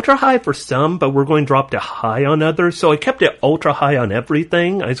ultra high for some, but we're going to drop to high on others. So I kept it ultra high on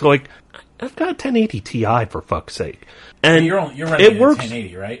everything. I was like, I've got a 1080 Ti for fuck's sake, and you're running it works.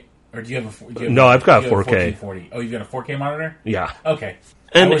 1080, right? Or do you have a? No, I've got a 4K. 1440. Oh, you've got a 4K monitor? Yeah. Okay.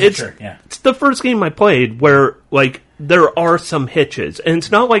 And it's the first game I played where like there are some hitches, and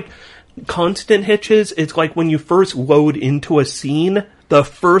it's not like constant hitches. It's like when you first load into a scene, the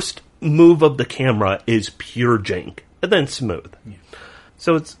first move of the camera is pure jank, and then smooth. Yeah.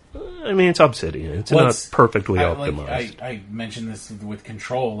 So it's Obsidian. It's not perfectly optimized. I mentioned this with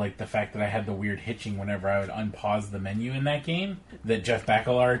Control, like the fact that I had the weird hitching whenever I would unpause the menu in that game that Jeff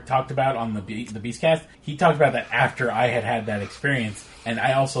Bakalar talked about on the Beastcast. He talked about that after I had that experience, and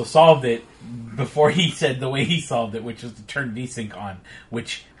I also solved it before he said the way he solved it, which was to turn VSync on,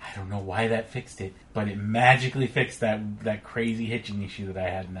 which I don't know why that fixed it, but it magically fixed that crazy hitching issue that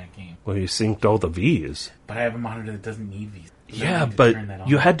I had in that game. Well, you synced all the Vs. But I have a monitor that doesn't need Vs. Yeah, but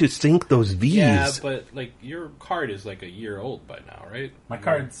you had to sync those Vs. Yeah, but like your card is like a year old by now, right? My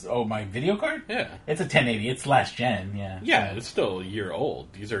card's my video card? Yeah. It's a 1080. It's last gen, yeah. Yeah, it's still a year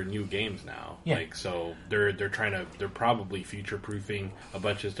old. These are new games now. Yeah. Like so they're probably future proofing a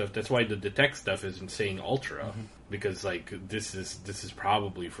bunch of stuff. That's why the detect stuff isn't saying ultra. Because like this is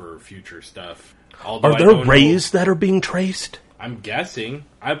probably for future stuff. Although are there rays that are being traced? I'm guessing.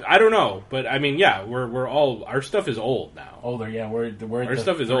 I don't know, but I mean, yeah, we're all our stuff is old now. Older, yeah. Our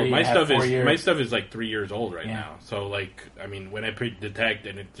stuff is old. My stuff is like 3 years old right now. So like, I mean, when I put detect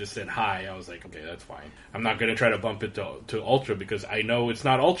and it just said high, I was like, okay, that's fine. I'm not gonna try to bump it to ultra because I know it's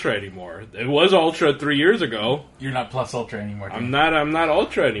not ultra anymore. It was ultra 3 years ago. You're not plus ultra anymore. I'm not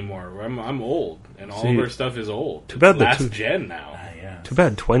ultra anymore. I'm old, and all of our stuff is old. Too bad last gen now. Too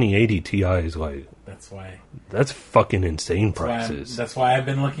bad 2080 Ti is like. That's why. That's fucking insane prices. That's why I've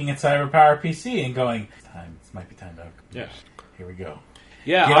been looking at CyberPower PC and going, this might be time to upgrade. Yeah. Here we go.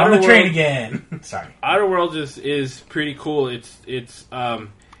 Yeah, get on the train again. Sorry. Outer Worlds is pretty cool. It's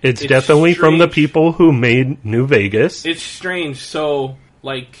definitely strange. From the people who made New Vegas. It's strange. So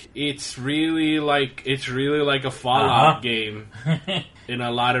like it's really like a Fallout game in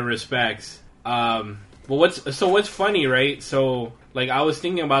a lot of respects. But what's funny, right? So like I was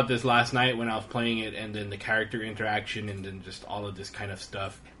thinking about this last night when I was playing it, and then the character interaction, and then just all of this kind of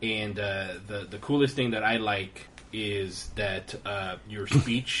stuff. And the coolest thing that I like is that your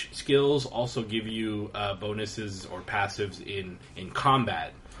speech skills also give you bonuses or passives in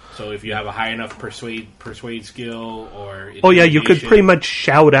combat. So if you have a high enough persuade skill or you could pretty much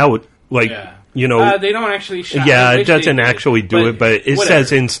shout out they don't actually shout. Yeah, it doesn't actually do it, but it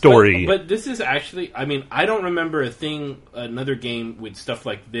says in story. But this is actually, I mean, I don't remember another game with stuff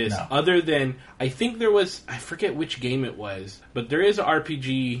like this, other than, I think there was, I forget which game it was, but there is an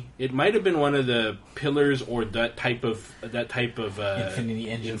RPG, it might have been one of the Pillars or that type of Infinity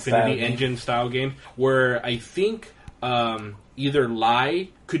Engine style game, where I think either lie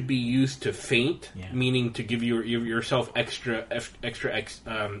could be used to feint, meaning to give yourself extra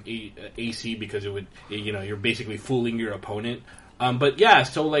AC because it would, you're basically fooling your opponent. But yeah,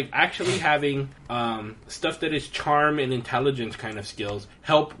 so like actually having stuff that is charm and intelligence kind of skills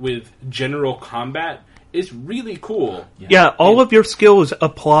help with general combat is really cool. Yeah, all of your skills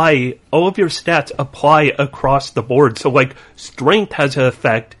apply, all of your stats apply across the board. So like strength has an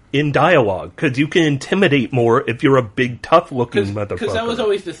effect in dialogue, because you can intimidate more if you're a big, tough-looking motherfucker. Because that was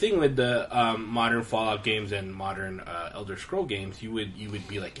always the thing with the modern Fallout games and modern Elder Scroll games. You would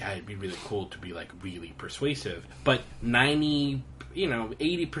be like, yeah, it'd be really cool to be like really persuasive. But 80%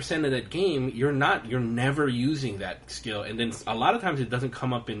 of that game, you're never using that skill, and then a lot of times it doesn't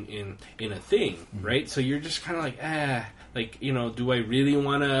come up in a thing, right? So you're just kind of like, do I really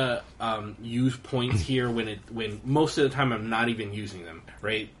want to use points here when most of the time I'm not even using them,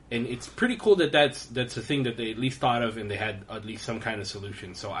 right? And it's pretty cool that's a thing that they at least thought of, and they had at least some kind of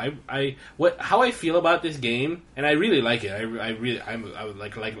solution. So how I feel about this game, and I really like it. I was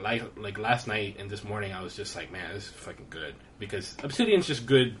like last night and this morning, I was just like, man, this is fucking good, because Obsidian's just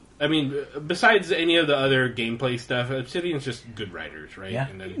good. I mean, besides any of the other gameplay stuff, Obsidian's just good writers, right? Yeah.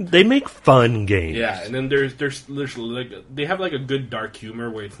 And then, they make fun games. Yeah, and then there's like, they have like a good dark humor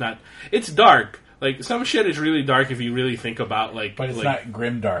where it's dark. Like, some shit is really dark if you really think about, like... But it's not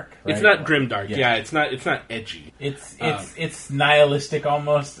grimdark, right? It's not grimdark, yeah. It's not edgy. It's nihilistic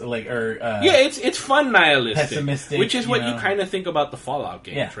almost, like, or... it's fun nihilistic. Pessimistic, which is what you kind of think about the Fallout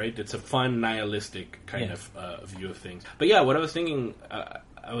games, right? It's a fun nihilistic kind of view of things. But yeah, what I was thinking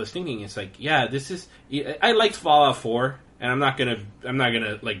is like, yeah, this is... I liked Fallout 4, and I'm not gonna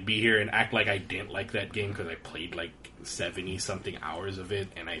like be here and act like I didn't like that game, because I played like 70-something hours of it,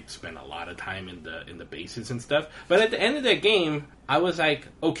 and I spent a lot of time in the bases and stuff. But at the end of that game, I was like,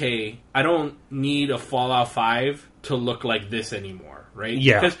 okay, I don't need a Fallout 5 to look like this anymore, right?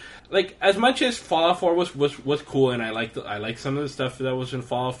 Yeah. Because like, as much as Fallout 4 was cool, and I liked some of the stuff that was in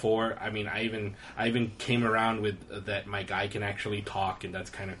Fallout 4. I mean, I even came around with that my guy can actually talk, and that's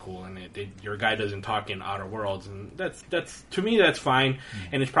kind of cool. And your guy doesn't talk in Outer Worlds, and that's to me that's fine.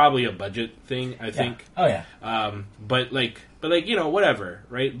 And it's probably a budget thing, I think. Oh yeah. But whatever,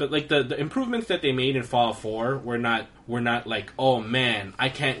 right? But like the improvements that they made in Fallout 4 were not like, oh man, I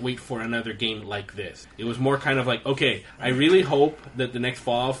can't wait for another game like this. It was more kind of like, okay, I really hope that the next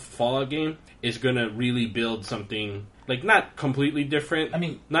Fallout game is gonna really build something like not completely different. I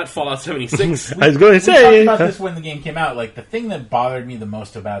mean, not Fallout 76. I was going to say, we talked about this when the game came out. Like, the thing that bothered me the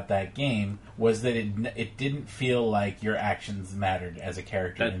most about that game was that it didn't feel like your actions mattered as a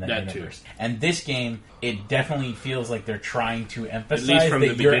character in that universe. Too. And this game, it definitely feels like they're trying to emphasize, at least from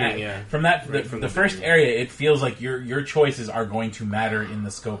the beginning, from the first area, it feels like your choices are going to matter in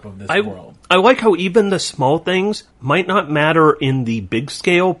the scope of this world. I like how even the small things might not matter in the big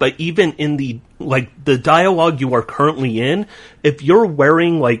scale, but even in the dialogue you are currently in, if you're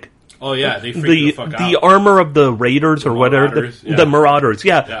wearing like they freak the fuck out. The armor of the Raiders or whatever, the Marauders,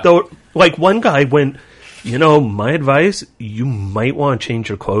 Though, like, one guy went, my advice, you might want to change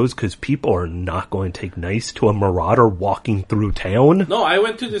your clothes, because people are not going to take nice to a Marauder walking through town. No, I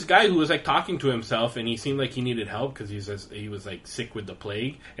went to this guy who was like talking to himself, and he seemed like he needed help because he was like sick with the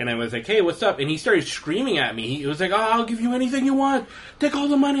plague. And I was like, hey, what's up? And he started screaming at me. He was like, I'll give you anything you want. Take all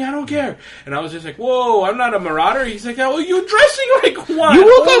the money. I don't care. And I was just like, whoa, I'm not a Marauder. He's like, oh, you're dressing like one. You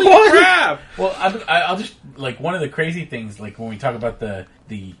look like one. Crap. Well, I'll just, like, one of the crazy things, like, when we talk about the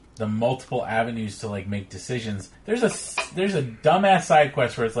multiple avenues to like make decisions, there's a dumbass side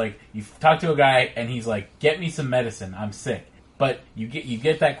quest where it's like you talk to a guy and he's like, get me some medicine, I'm sick. But you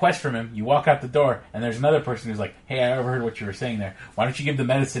get that quest from him, you walk out the door, and there's another person who's like, hey, I overheard what you were saying there. Why don't you give the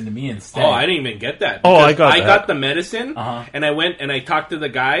medicine to me instead? Oh, I didn't even get that. Oh, I got the medicine, and I went and I talked to the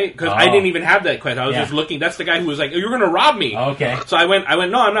guy, because I didn't even have that quest. I was just looking. That's the guy who was like, oh, you're going to rob me. Oh, okay. So I went,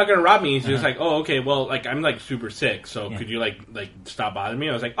 no, I'm not going to rob me. He's just like, oh, okay, well, like, I'm like super sick, so could you like stop bothering me?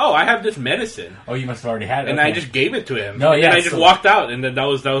 I was like, oh, I have this medicine. Oh, you must have already had it. And I just gave it to him. No, and yeah, I just walked out, and then that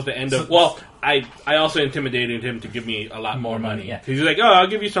was the end of. Well, I also intimidated him to give me a lot more money. Yeah. He's like, oh, I'll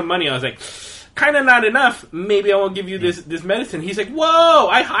give you some money. I was like, kind of not enough. Maybe I won't give you this medicine. He's like, whoa,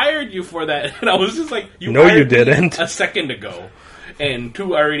 I hired you for that. And I was just like, you didn't. A second ago. And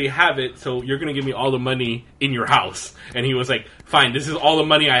 2, I already have it, so you're going to give me all the money in your house. And he was like, fine, this is all the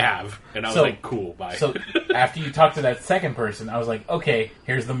money I have. And I was like, cool, bye. So after you talk to that second person, I was like, okay,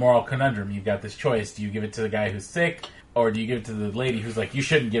 here's the moral conundrum. You've got this choice. Do you give it to the guy who's sick? Or do you give it to the lady who's like, you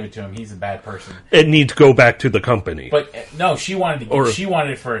shouldn't give it to him, he's a bad person? It needs to go back to the company. But no, she wanted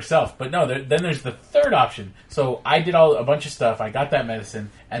it for herself. But no, then there's the third option. So I did a bunch of stuff. I got that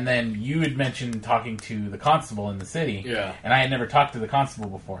medicine, and then you had mentioned talking to the constable in the city. Yeah. And I had never talked to the constable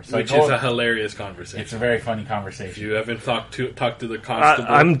before. So Which is a hilarious conversation. It's a very funny conversation. If you haven't talked to the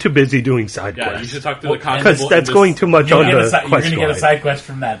constable, I'm too busy doing side quests. Yeah, you should talk to the constable because that's going too much on the quest line. You're going to get a side quest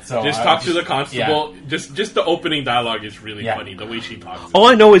from that. So just talk to the constable. Yeah. Just the opening dialogue is really funny. The way she talks. All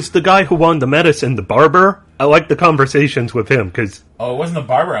I know is the guy who won the medicine, the barber. I like the conversations with him because. Oh, it wasn't the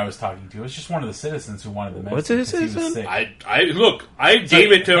barber I was talking to. It was just one of the citizens who wanted the medicine. What's it, citizen? I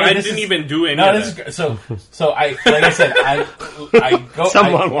gave it to him. I didn't even do any of that. So like I said, I go.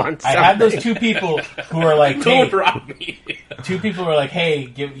 Someone wants. I had those 2 people who are like, hey, don't rob me. 2 people were like, hey,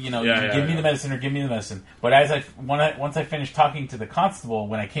 give me the medicine or give me the medicine. But once I finished talking to the constable,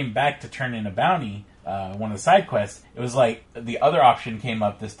 when I came back to turn in a bounty. One of the side quests, it was like the other option came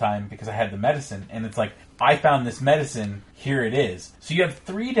up this time because I had the medicine, and it's like, I found this medicine, here it is. So you have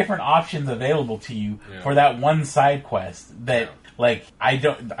 3 different options available to you for that one side quest that, like,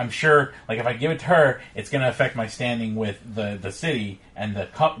 I'm sure, like, if I give it to her, it's going to affect my standing with the city and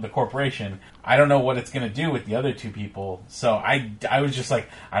the corporation. I don't know what it's going to do with the other 2 people, so I was just like,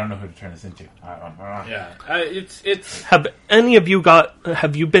 I don't know who to turn this into. Yeah, it's.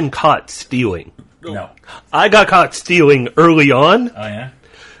 Have you been caught stealing? No. I got caught stealing early on. Oh, yeah?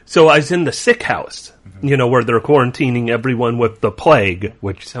 So I was in the sick house, where they're quarantining everyone with the plague,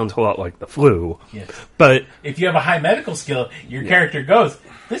 which sounds a lot like the flu. Yes. But if you have a high medical skill, your character goes,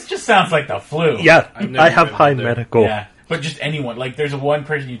 this just sounds like the flu. Yeah, I have high medical. Yeah. But just anyone, like there's one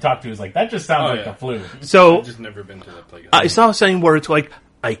person you talk to who's like, that just sounds like the flu. So I've just never been to that plague. I saw something where it's like,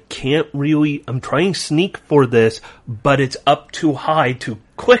 I'm trying sneak for this, but it's up too high to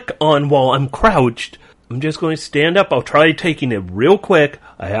click on while I'm crouched. I'm just going to stand up. I'll try taking it real quick.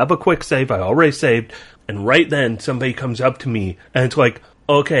 I have a quick save. I already saved. And right then, somebody comes up to me, and it's like,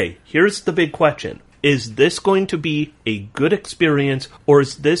 okay, here's the big question. Is this going to be a good experience, or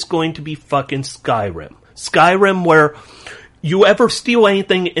is this going to be fucking Skyrim? Skyrim, where you ever steal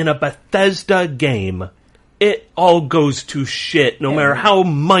anything in a Bethesda game, it all goes to shit, no matter how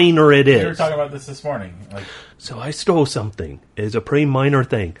minor it is. We were talking about this morning. So I stole something. It's a pretty minor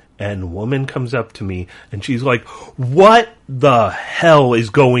thing. And a woman comes up to me, and she's like, what the hell is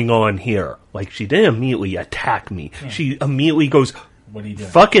going on here? Like, she didn't immediately attack me. Yeah. She immediately goes, what are you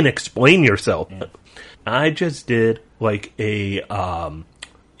doing? Fucking explain yourself. Yeah. I just did, like, a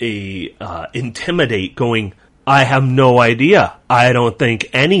intimidate going, I have no idea. I don't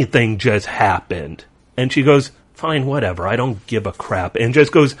think anything just happened. And she goes, fine, whatever, I don't give a crap. And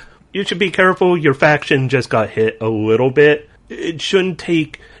just goes, you should be careful, your faction just got hit a little bit. It shouldn't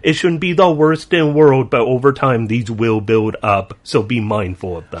be the worst in the world, but over time these will build up, so be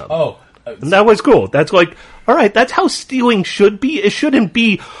mindful of them. And that was cool. That's like, alright, that's how stealing should be. It shouldn't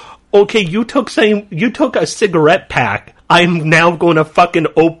be, okay, you took a cigarette pack, I'm now going to fucking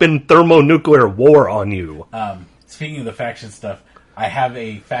open thermonuclear war on you. Speaking of the faction stuff, I have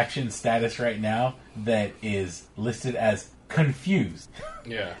a faction status right now that is listed as confused.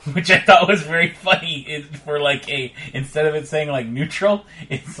 Yeah. Which I thought was very funny. For like instead of it saying like neutral,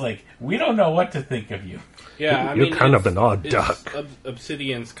 it's like, we don't know what to think of you. Yeah, You're kind of an odd duck.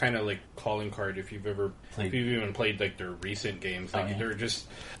 Obsidian's kind of like calling card if you've even played like their recent games. Like they're just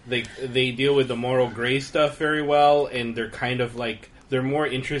they deal with the moral gray stuff very well, and they're kind of like they're more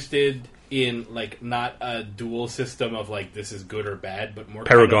interested in like not a dual system of like this is good or bad, but more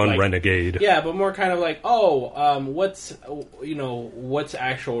Paragon kind of like, Renegade. Yeah, but more kind of like what's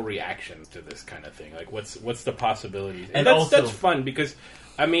actual reactions to this kind of thing? Like what's the possibilities? And that's fun because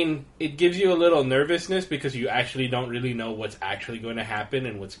I mean, it gives you a little nervousness because you actually don't really know what's actually going to happen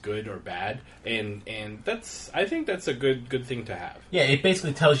and what's good or bad, and I think that's a good thing to have. Yeah, it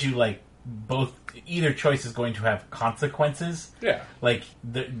basically tells you like either choice is going to have consequences. Yeah, like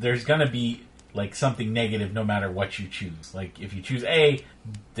there's going to be like something negative no matter what you choose. Like if you choose A,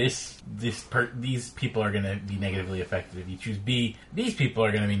 these people are going to be negatively affected. If you choose B, these people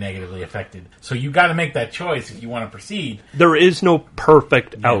are going to be negatively affected. So you got to make that choice if you want to proceed. There is no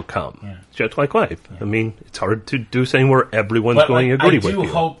perfect outcome. Yeah. It's just like life. Yeah. I mean, it's hard to do something where everyone's going to agree with you. I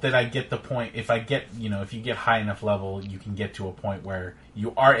do hope that I get the point. If you get high enough level, you can get to a point where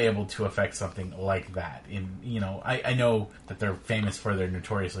you are able to affect something like that. I know that they're famous for their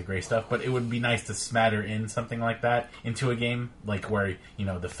notoriously great stuff, but it would be nice to smatter in something like that into a game, like where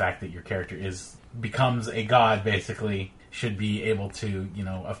the fact that your character becomes a god basically should be able to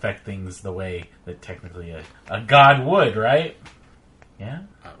affect things the way that technically a god would, right? Yeah?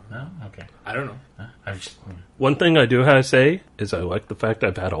 No? Okay. I don't know. One thing I do have to say is I like the fact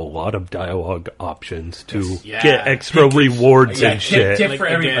I've had a lot of dialogue options to get extra rewards and shit. Tip for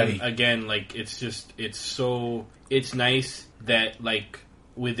everybody. Again, like, it's nice that, like,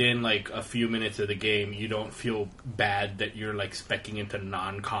 within, like, a few minutes of the game, you don't feel bad that you're, like, speccing into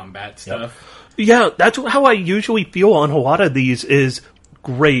non-combat stuff. Yeah, that's how I usually feel on a lot of these is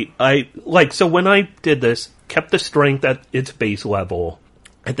great. So when I did this, kept the strength at its base level.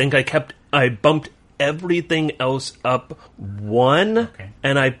 I think I bumped everything else up 1,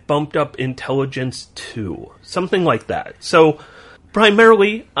 and I bumped up intelligence 2. Something like that. So,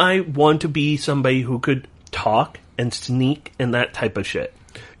 primarily, I want to be somebody who could talk and sneak and that type of shit.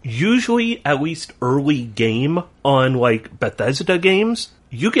 Usually, at least early game on, like, Bethesda games,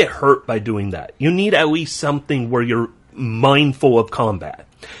 you get hurt by doing that. You need at least something where you're mindful of combat.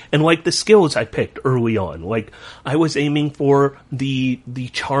 And like the skills I picked early on, like I was aiming for the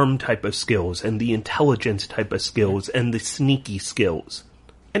charm type of skills and the intelligence type of skills and the sneaky skills.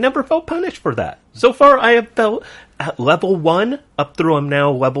 I never felt punished for that. So far I have felt at level 1 up through I'm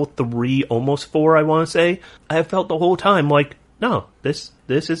now level 3, almost 4 I want to say, I have felt the whole time like, no, this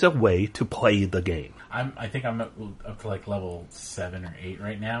is a way to play the game. I think I'm up to like level 7 or 8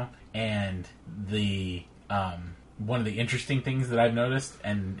 right now, and the one of the interesting things that I've noticed,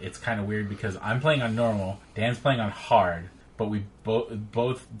 and it's kind of weird because I'm playing on normal, Dan's playing on hard, but we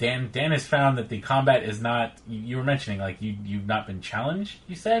both Dan has found that the combat is not. You were mentioning like you've not been challenged.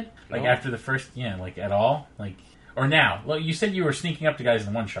 You said like after the first like at all like. Or now. Well, you said you were sneaking up to guys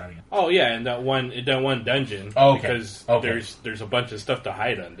in one-shotting. Oh, yeah, in that one dungeon. Oh, okay. Because there's a bunch of stuff to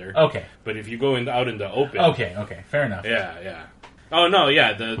hide under. Okay. But if you go out in the open... Okay, fair enough. Yeah. Oh, no,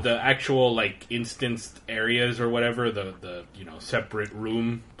 yeah, the actual, like, instanced areas or whatever, the separate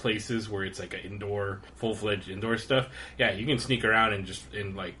room places where it's, like, full-fledged indoor stuff, yeah, you can sneak around and just,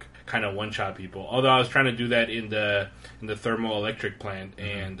 like... kind of one-shot people. Although I was trying to do that in the thermoelectric plant,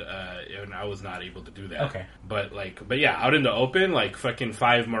 and I was not able to do that. Okay. But yeah, out in the open, like fucking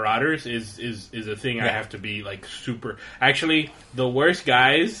 5 marauders is a thing. Yeah. I have to be like super. Actually, the worst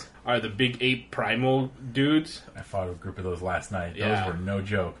guys are the big ape primal dudes. I fought a group of those last night. Yeah. Those were no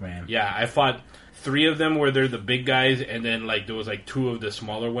joke, man. Yeah, I fought 3 of them where they're the big guys, and then like there was like 2 of the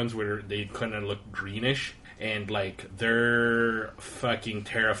smaller ones where they kind of look greenish. And, like, they're fucking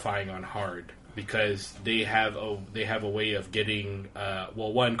terrifying on hard because they have a way of getting,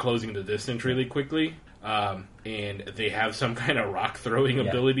 one, closing the distance really quickly, and they have some kind of rock-throwing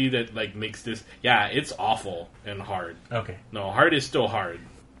ability that, like, makes this... Yeah, it's awful and hard. Okay. No, hard is still hard.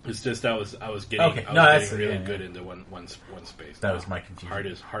 It's just I was getting really good into one space. That was my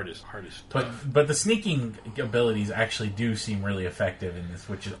confusion. Hard is tough. But the sneaking abilities actually do seem really effective in this,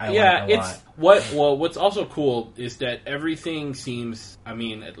 which is I like a lot. What's also cool is that everything seems, I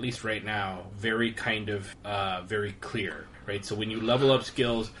mean, at least right now, very kind of very clear. Right, so when you level up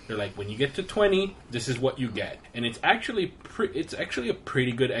skills, they're like, when you get to 20, this is what you get, and it's actually a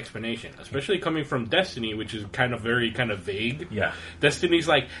pretty good explanation, especially coming from Destiny, which is kind of vague. Yeah, Destiny's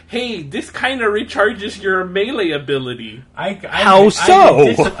like, hey, this kind of recharges your melee ability. How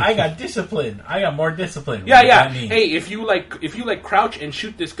so? I got discipline. I got more discipline. Yeah. Hey, if you crouch and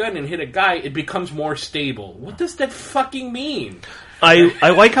shoot this gun and hit a guy, it becomes more stable. What does that fucking mean?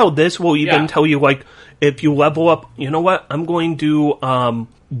 I like how this will even tell you, like, if you level up, you know what, I'm going to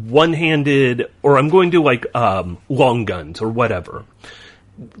one-handed, or I'm going to, like, long guns, or whatever.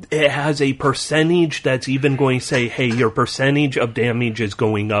 It has a percentage that's even going to say, hey, your percentage of damage is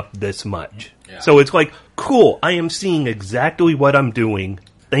going up this much. Yeah. So it's like, cool, I am seeing exactly what I'm doing.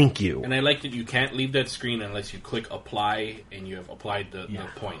 Thank you. And I like that you can't leave that screen unless you click apply and you have applied the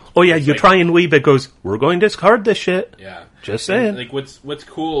points. Oh yeah, It's you like, try and leave, it goes, we're going to discard this shit. Yeah. Just saying. And, like what's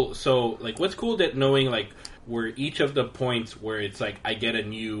cool, so like what's cool that knowing like where each of the points where it's like I get a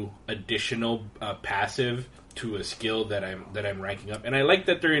new additional passive to a skill that I'm ranking up, and I like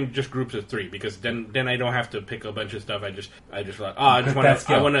that they're in just groups of 3 because then I don't have to pick a bunch of stuff. I just like I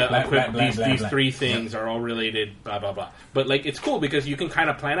want to equip these 3 things are all related, blah blah blah. But like it's cool because you can kind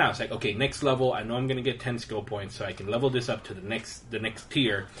of plan out. It's like, okay, next level, I know I'm going to get 10 skill points, so I can level this up to the next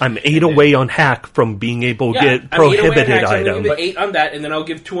tier. I'm 8 away on hack from being able to get prohibited items. I'm 8 on that, and then I'll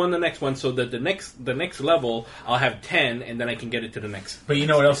give 2 on the next one, so that the next level I'll have 10, and then I can get it to the next. But you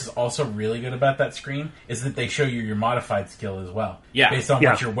know what else is also really good about that screen is that they show you your modified skill as well. Yeah. Based on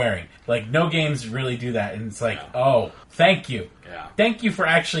what you're wearing. Like, no games really do that. And it's like, oh, thank you. Yeah. Thank you for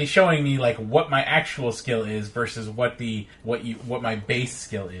actually showing me, like, what my actual skill is versus what my base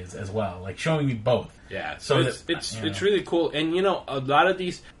skill is as well. Like, showing me both. Yeah. So it's really cool. And, you know, a lot of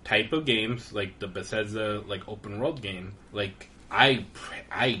these type of games, like the Bethesda, like, open world game, like, I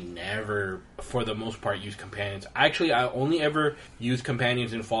never, for the most part, use companions. Actually, I only ever used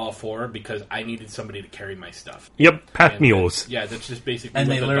companions in Fallout 4 because I needed somebody to carry my stuff. Yep, pack mules. Yeah, that's just basically. And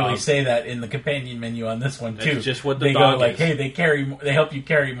what they the literally dog, say that in the companion menu on this one too. That's just what the they dog go like, is. hey, they help you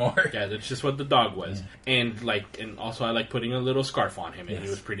carry more. Yeah, that's just what the dog was. Yeah. And also I like putting a little scarf on him, and he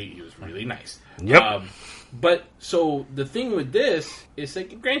was really nice. Yep. But so the thing with this is,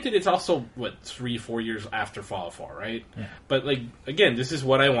 like, granted, it's also 3-4 years after Fallout 4, right? Yeah. But like again, this is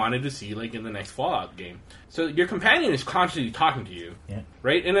what I wanted to see, like in the next Fallout game. So your companion is constantly talking to you,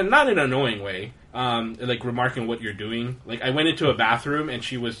 right? And not in an annoying way, like remarking what you're doing. Like I went into a bathroom and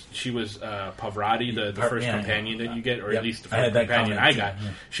she was Pavarotti, the first companion that you get, or at least the first companion I got.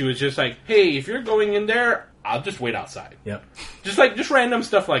 Yeah. She was just like, hey, if you're going in there, I'll just wait outside. Yep. Just random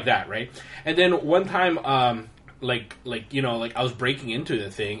stuff like that, right? And then one time, like I was breaking into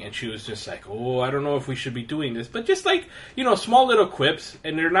the thing, and she was just like, "Oh, I don't know if we should be doing this," but just like, small little quips,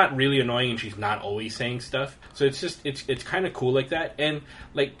 and they're not really annoying, and she's not always saying stuff. So it's just it's kind of cool like that, and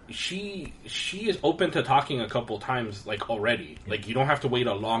like she is open to talking a couple times, like already. Like you don't have to wait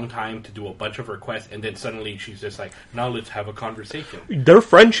a long time to do a bunch of requests, and then suddenly she's just like, "Now let's have a conversation." Their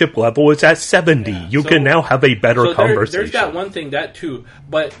friendship level is at 70. Yeah. You can now have a better conversation. There's that one thing, that too,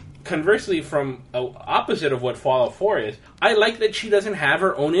 but. Conversely, from opposite of what Fallout 4 is, I like that she doesn't have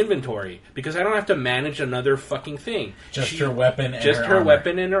her own inventory because I don't have to manage another fucking thing. Just her weapon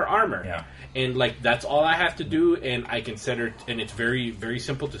and her armor. Yeah. And like that's all I have to do, and I can set her. And it's very, very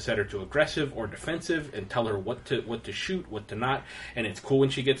simple to set her to aggressive or defensive, and tell her what to shoot, what to not. And it's cool when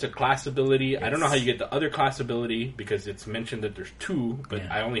she gets a class ability. I don't know how you get the other class ability because it's mentioned that there's 2, but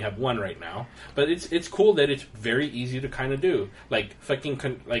I only have 1 right now. But it's cool that it's very easy to kind of do. Like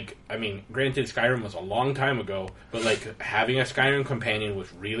granted, Skyrim was a long time ago, but like having a Skyrim companion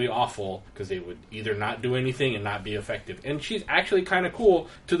was really awful because they would either not do anything and not be effective. And she's actually kind of cool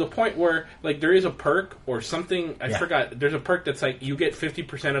to the point where. Like, there is a perk or something, I forgot, there's a perk that's like, you get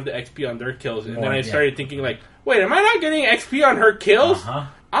 50% of the XP on their kills, and then I started thinking like, wait, am I not getting XP on her kills? Uh-huh.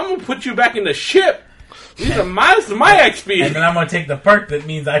 I'm gonna put you back in the ship! These are my XP! And then I'm gonna take the perk that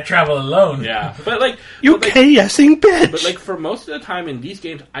means I travel alone. Yeah, but like... You KSing bitch! But like, for most of the time in these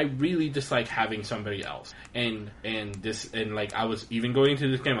games, I really dislike having somebody else. And like, I was even going into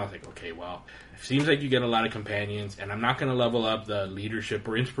this game, I was like, okay, well... Seems like you get a lot of companions, and I'm not going to level up the leadership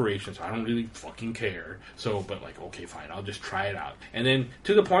or inspiration, so I don't really fucking care. So, but like, okay, fine, I'll just try it out. And then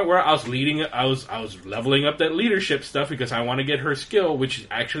to the point where I was leveling up that leadership stuff because I want to get her skill, which is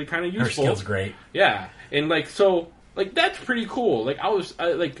actually kind of useful. Her skill's great. Yeah, and like so, like that's pretty cool. Like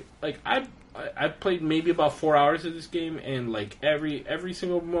I played maybe about 4 hours of this game, and like every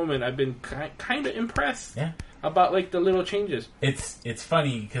single moment I've been kind of impressed. Yeah. About like the little changes. It's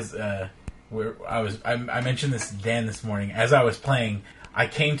funny because. I mentioned this to Dan this morning. As I was playing, I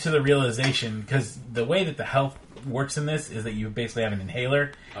came to the realization, because the way that the health works in this is that you basically have an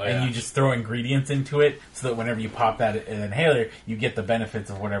inhaler, and you just throw ingredients into it, so that whenever you pop that inhaler, you get the benefits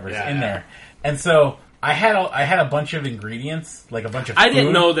of whatever's in there. And so... I had a bunch of ingredients, like a bunch of food. I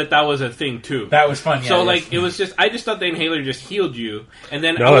didn't know that was a thing too. That was fun. Yeah, so like it was just I just thought the inhaler just healed you, and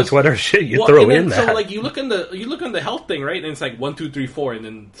then it's whatever shit you throw in that. So like you look on the health thing, right? And it's like 1, 2, 3, 4, and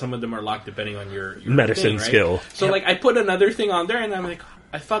then some of them are locked depending on your medicine thing, right? skill. So like I put another thing on there, and I'm like,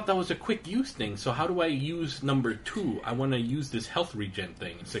 I thought that was a quick use thing. So how do I use number 2? I want to use this health regen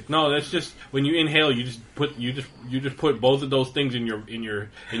thing. It's like, no, that's just when you inhale, you just put both of those things in your body.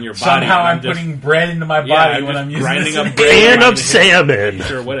 Somehow I'm putting bread into my body when I'm using grinding this up bread, can of salmon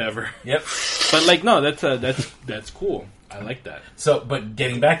or whatever. Yep. But like, no, that's cool. I like that. So, but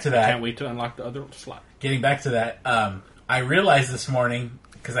getting back to that, Can't wait to unlock the other slot. getting back to that, I realized this morning,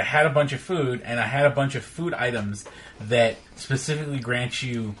 because I had a bunch of food, and I had a bunch of food items that specifically grant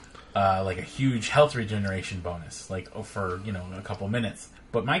you like a huge health regeneration bonus, like for a couple minutes.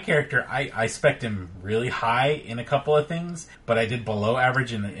 But my character, I spec'd him really high in a couple of things, but I did below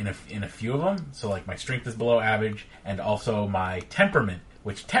average in a few of them. So like my strength is below average, and also my temperament,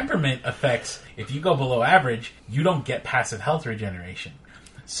 which temperament affects, if you go below average, you don't get passive health regeneration.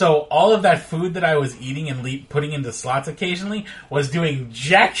 So all of that food that I was eating and putting into slots occasionally was doing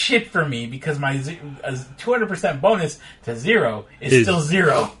jack shit for me, because my 200% bonus to 0 is still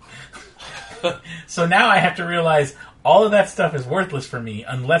 0. So now I have to realize all of that stuff is worthless for me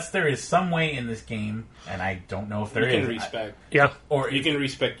unless there is some way in this game, and I don't know if there is. You can respect. Yeah. Or you can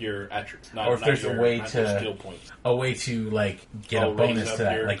respect your attributes. Or if there's a way skill points. Like get a bonus to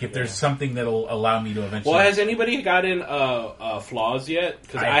that. Like if there's something that'll allow me to eventually. Well, has anybody gotten flaws yet?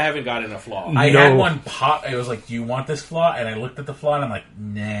 Because I haven't gotten a flaw. I had one pop. It was like, "Do you want this flaw?" And I looked at the flaw and I'm like,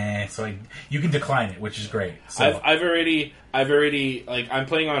 "Nah." So you can decline it, which is great. So I've already like, I'm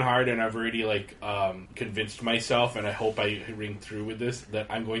playing on hard, and I've already like convinced myself, and I hope I ring through with this, that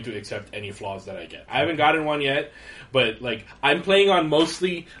I'm going to accept any flaws that I get. I haven't gotten one yet, but like I'm playing on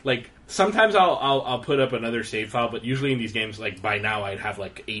mostly like. Sometimes I'll put up another save file, but usually in these games, like by now I'd have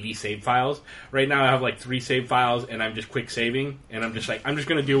like 80 save files. Right now I have like 3 save files, and I'm just quick saving, and I'm just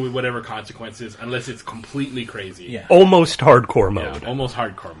going to deal with whatever consequences, unless it's completely crazy. Yeah. Almost hardcore mode. Yeah, almost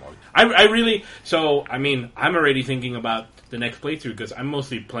hardcore mode. I really, so I mean, I'm already thinking about the next playthrough, because I'm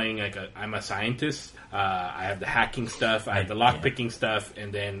mostly playing like I'm a scientist. I have the hacking stuff, I have the lockpicking stuff,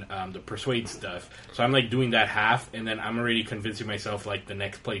 and then the persuade stuff. So I'm like doing that half, and then I'm already convincing myself like the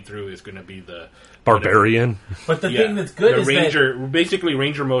next playthrough is going to be the barbarian. But the thing that's good is Ranger, basically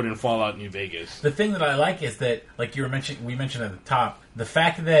Ranger mode in Fallout New Vegas. The thing that I like is that, like we mentioned at the top, the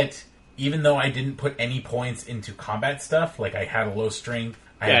fact that even though I didn't put any points into combat stuff, like I had a low strength,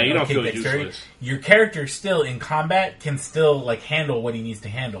 you don't feel useless. Your character still in combat can still like handle what he needs to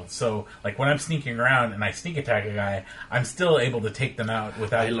handle. So like when I'm sneaking around and I sneak attack a guy, I'm still able to take them out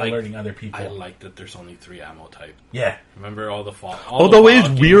without alerting other people. I like that there's only 3 ammo type. Yeah. Remember all the Fallout. Although it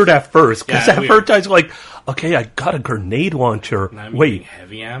is weird at first, because at first I was like, okay, I got a grenade launcher. Wait,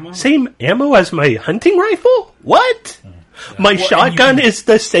 heavy ammo? Same ammo as my hunting rifle? What? My shotgun is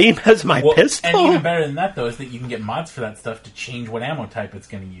the same as my pistol? And even better than that, though, is that you can get mods for that stuff to change what ammo type it's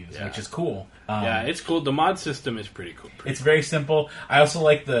going to use, which is cool. It's cool. The mod system is pretty cool. It's very simple. I also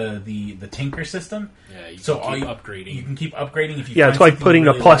like the tinker system. Yeah, you can keep upgrading. You can keep upgrading if you. Yeah, it's like putting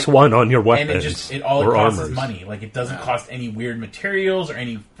a +1 on your weapons. And all it costs is money. Like it doesn't cost any weird materials or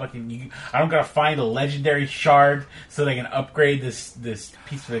any fucking. I don't gotta find a legendary shard so that I can upgrade this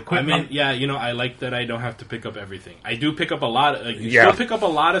piece of equipment. I mean, I like that I don't have to pick up everything. I do pick up a lot. Still pick up a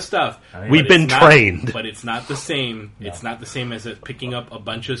lot of stuff. We've been trained, but it's not the same. No. It's not the same as picking up a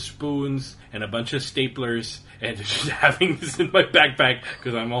bunch of spoons and a bunch of staplers and just having this in my backpack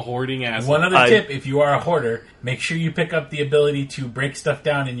because I'm a hoarding asshole. One other tip, if you are a hoarder, make sure you pick up the ability to break stuff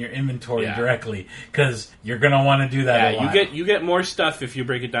down in your inventory directly, because you're going to want to do that a lot. You get more stuff if you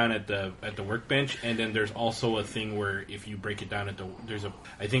break it down at the workbench, and then there's also a thing where if you break it down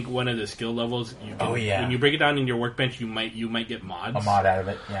I think one of the skill levels, when you break it down in your workbench, you might get mods. A mod out of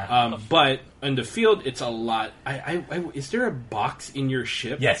it, yeah. But in the field, it's a lot. Is there a box in your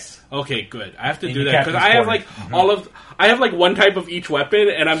ship? Yes. Okay, good. I have to do that because I have like I have like one type of each weapon,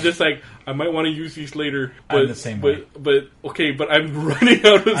 and I'm just like, I might want to use these later. But, I'm the same way. But I'm running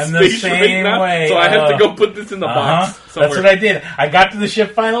out of space right now, way. So I have to go put this in the box somewhere. That's what I did. I got to the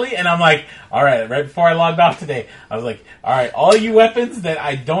ship finally, and I'm like, all right, right before I logged off today, I was like, all right, all you weapons that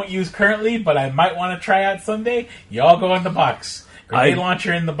I don't use currently, but I might want to try out someday, y'all go in the box. Grenade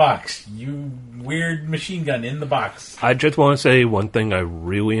launcher in the box. You weird machine gun in the box. I just want to say one thing I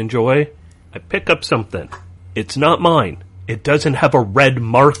really enjoy. I pick up something. It's not mine. It doesn't have a red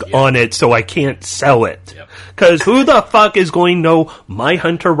mark on it, so I can't sell it. Because who the fuck is going to know my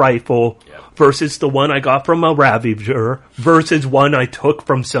hunter rifle versus the one I got from a Ravager versus one I took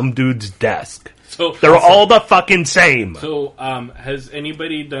from some dude's desk? So they're all the fucking same. So, has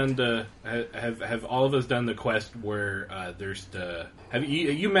anybody done have all of us done the quest where there's have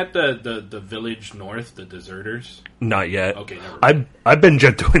you met the village north, the deserters? Not yet. Okay, never mind. I've been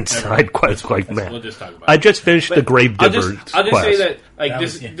just doing side quests like mad. We'll just talk about it. I just finished the Grave Diggers I'll just say that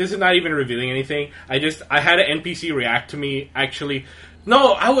this is not even revealing anything. I had an NPC react to me actually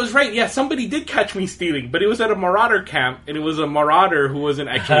No, I was right. Yeah, somebody did catch me stealing, but it was at a marauder camp, and it was a marauder who wasn't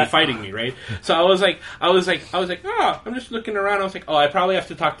actually fighting me, right? So I was like, oh, I'm just looking around. I was like, oh, I probably have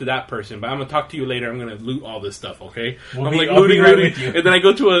to talk to that person, but I'm gonna talk to you later. I'm gonna loot all this stuff, okay? I'm like looting, and then I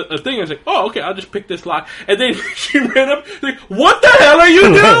go to a thing. I was like, oh, okay, I'll just pick this lock. And then she ran up, like, what the hell are you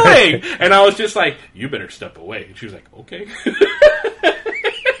doing? And I was just like, you better step away. And she was like, okay.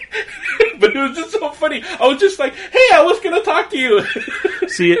 But it was just so funny. I was just like, hey, I was going to talk to you.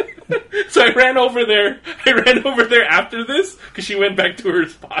 See it? So I ran over there. After this because she went back to her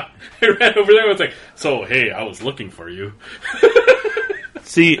spot. I ran over there and was like, so, hey, I was looking for you.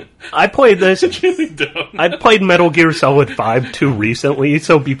 See, I played this. It's really dumb. I played Metal Gear Solid 5 too recently,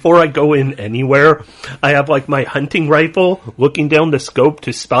 so before I go in anywhere, I have like my hunting rifle looking down the scope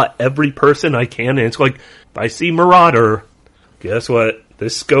to spot every person I can, and it's like, if I see Marauder, guess what?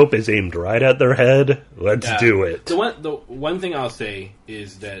 This scope is aimed right at their head. Let's do it. The one thing I'll say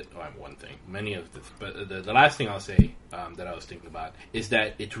is that... one thing. Many of this. But the last thing I'll say that I was thinking about is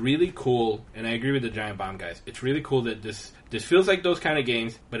that it's really cool, and I agree with the Giant Bomb guys, it's really cool that this feels like those kind of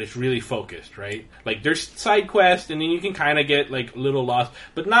games, but it's really focused, right? Like, there's side quests, and then you can kind of get, like, a little lost,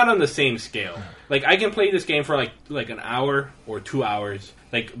 but not on the same scale. Like, I can play this game for, like an hour or 2 hours.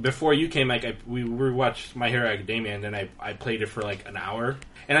 Like, before you came, like, we watched My Hero Academia, and then I played it for, like, an hour.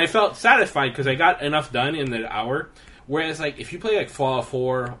 And I felt satisfied because I got enough done in that hour. Whereas, like, if you play, like, Fallout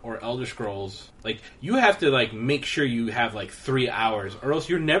 4 or Elder Scrolls, like, you have to, like, make sure you have, like, 3 hours, or else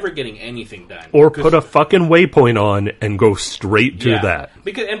you're never getting anything done. Or put a fucking waypoint on and go straight to that.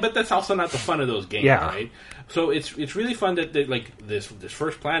 But that's also not the fun of those games, right? So it's really fun that like, this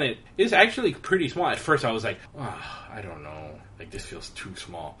first planet is actually pretty small. At first I was like, oh, I don't know. Like, this feels too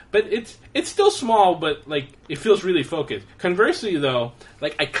small. But it's still small, but, like, it feels really focused. Conversely, though,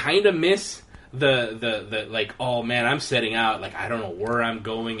 like, I kind of miss the like, oh man, I'm setting out, like, I don't know where I'm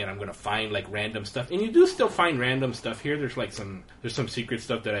going, and I'm gonna find, like, random stuff. And you do still find random stuff here. There's like some secret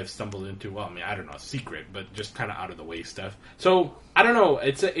stuff that I've stumbled into. Well, I mean, I don't know, secret, but just kind of out of the way stuff. So I don't know.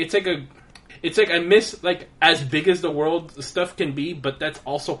 It's like I miss, like, as big as the world stuff can be, but that's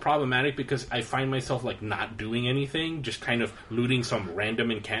also problematic because I find myself, like, not doing anything, just kind of looting some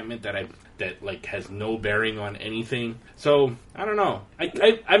random encampment that like has no bearing on anything. So I don't know. I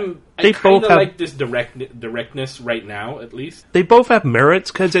kind of like this directness right now, at least. They both have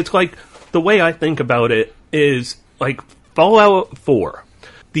merits because it's like, the way I think about it is like Fallout 4,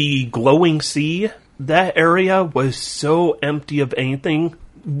 the glowing sea. That area was so empty of anything.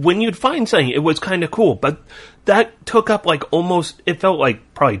 When you'd find something, it was kind of cool, but that took up like almost, it felt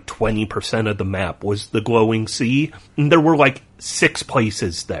like probably 20% of the map was the glowing sea, and there were like 6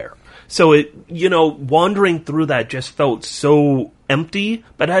 places there. So it, wandering through that just felt so empty,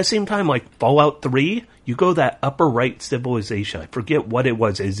 but at the same time, like Fallout 3, you go that upper right civilization, I forget what it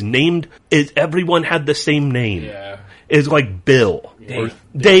was, everyone had the same name. Yeah. It's like Bill.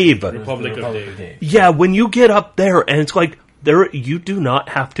 Dave. Republic of Dave. Yeah, when you get up there, and it's like, you do not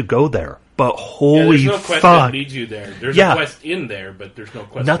have to go there, but holy there's no quest fuck. that leads you there. There's a quest in there, but there's no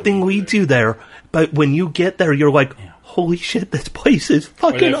quest. Nothing leads you there, but when you get there, you're like, holy shit, this place is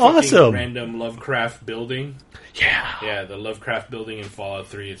fucking awesome. Random Lovecraft building. Yeah. Yeah, the Lovecraft building in Fallout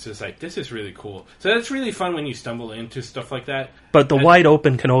 3. It's just like, this is really cool. So that's really fun when you stumble into stuff like that. But the wide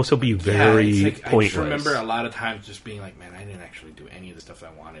open can also be very pointless. I just remember a lot of times just being like, man, I didn't actually do any of the stuff I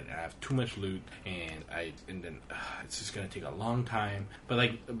wanted, and I have too much loot, and then it's just going to take a long time. But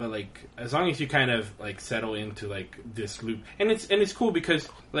like, as long as you kind of like settle into like this loop, and it's cool because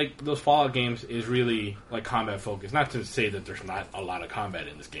like those Fallout games is really like combat focused. Not to say that there's not a lot of combat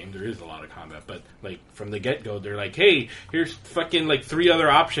in this game. There is a lot of combat, but like from the get-go, they're like, hey, here's fucking like 3 other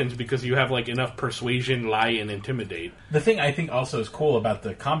options because you have like enough persuasion, lie, and intimidate. The thing I think also is cool about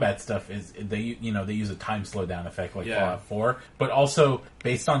the combat stuff is they use a time slowdown effect like Fallout 4, but also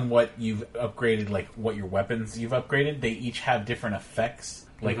based on what you've upgraded, like what your weapons you've upgraded, they each have different effects.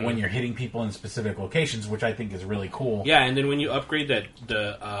 Like when you're hitting people in specific locations, which I think is really cool. Yeah, and then when you upgrade that,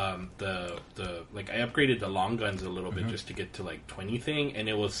 like I upgraded the long guns a little bit just to get to like 20 thing, and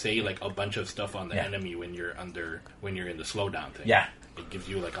it will say like a bunch of stuff on the enemy when you're in the slowdown thing. Yeah. It gives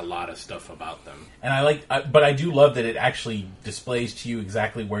you like a lot of stuff about them. And but I do love that it actually displays to you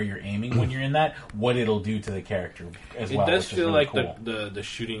exactly where you're aiming when you're in that, what it'll do to the character as well. It does feel really like cool. the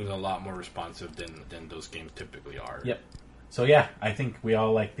shooting is a lot more responsive than those games typically are. Yep. So yeah, I think we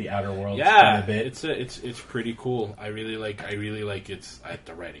all like the Outer Worlds quite a bit. It's pretty cool. I really like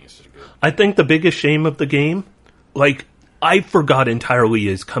the writing is just good. I think the biggest shame of the game, like, I forgot entirely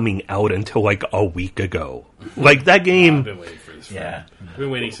is coming out until like a week ago. Like that game. I've been waiting for this. Yeah, I've been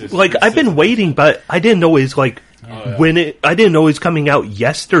waiting since. Like I've been waiting, but I didn't know it's like I didn't know it was coming out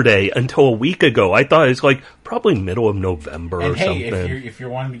yesterday until a week ago. I thought it was like probably middle of November and or something. If you're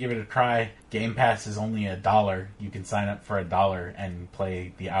wanting to give it a try, Game Pass is only $1. You can sign up for $1 and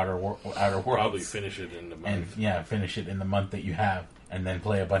play the Outer Worlds. Probably finish it in the month. And finish it in the month that you have, and then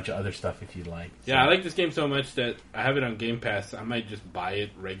play a bunch of other stuff if you'd like. Yeah, so. I like this game so much that I have it on Game Pass. I might just buy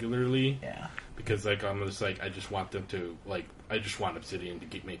it regularly. Yeah. Because I'm just I just want them to I just want Obsidian to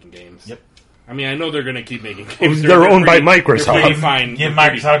keep making games. Yep. I mean, I know they're going to keep making games. They're owned by Microsoft. They're pretty fine. Give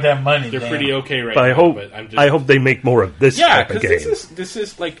Microsoft that money. They're pretty okay right now. I hope they make more of this type of game. This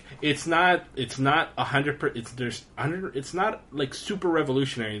is like it's not 100%. It's not like super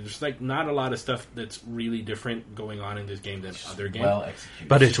revolutionary. There's like not a lot of stuff that's really different going on in this game than other games. Well executed,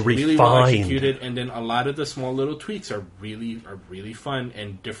 but it's refined. Really well executed, and then a lot of the small little tweaks are really fun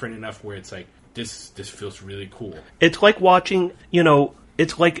and different enough where it's like this feels really cool. It's like watching,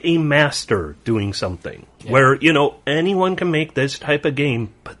 it's like a master doing something where, anyone can make this type of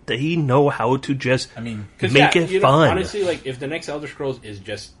game, but they know how to just make it fun. Honestly, like, if the next Elder Scrolls is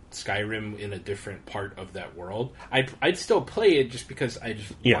just Skyrim in a different part of that world, I'd still play it just because I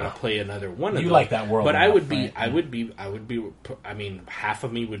just want to play another one of them. You like that world. But I would be, half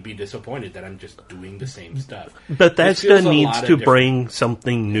of me would be disappointed that I'm just doing the same stuff. Bethesda needs to bring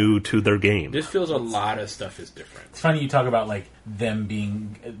something new to their game. This feels a lot of stuff is different. It's funny you talk about, like, them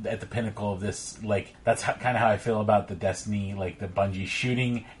being at the pinnacle of this. Like, that's kind of how I feel about the Destiny, like, the Bungie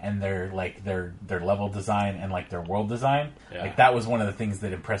shooting and their level design and, like, their world design. Yeah. Like, that was one of the things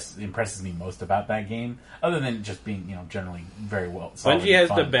that impresses me most about that game, other than just being, generally very well. Bungie has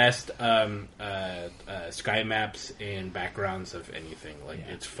the best sky maps and backgrounds of anything. Like,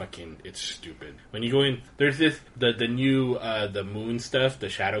 it's stupid. When you go in, there's the new the moon stuff, the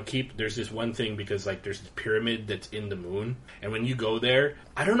Shadow Keep. There's this one thing because, like, there's this pyramid that's in the moon, and when you go there,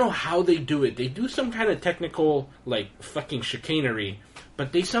 I don't know how they do it. They do some kind of technical, like, fucking chicanery,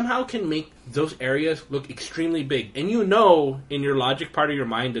 but they somehow can make those areas look extremely big. And in your logic part of your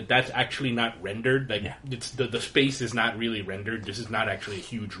mind that that's actually not rendered. Like, it's the space is not really rendered. This is not actually a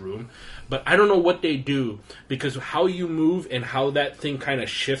huge room. But I don't know what they do, because how you move and how that thing kind of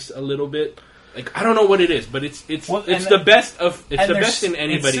shifts a little bit. Like, I don't know what it is, but it's the best of the best in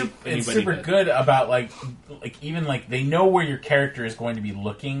anybody. It's super good about like even like they know where your character is going to be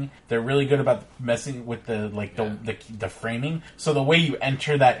looking. They're really good about messing with the framing. So the way you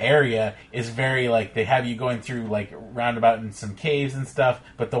enter that area is very like they have you going through like roundabout in some caves and stuff.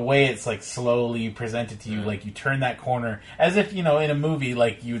 But the way it's like slowly presented to you, like you turn that corner as if in a movie,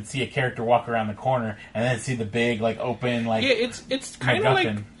 like you would see a character walk around the corner and then see the big like open like it's kind of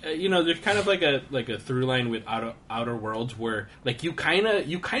like. There's kind of like a through line with Outer Worlds where like you kind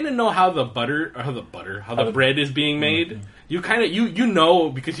of know how the bread is being made. Mm-hmm. You kind of you know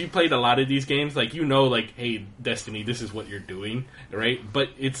because you played a lot of these games, like like, hey, Destiny, this is what you're doing, right? But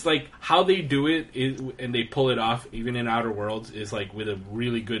it's like how they do it is, and they pull it off even in Outer Worlds is like with a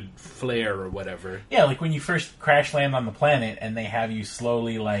really good flair or whatever. Yeah, like when you first crash land on the planet and they have you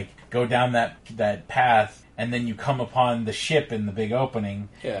slowly like go down that path. And then you come upon the ship in the big opening.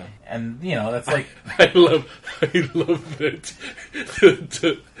 Yeah. And, that's like... I love that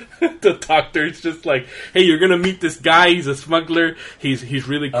the doctor's just like, hey, you're going to meet this guy. He's a smuggler. He's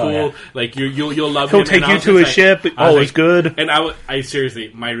really cool. Oh, yeah. Like, you'll love him. He'll take you to his ship. All is good. And I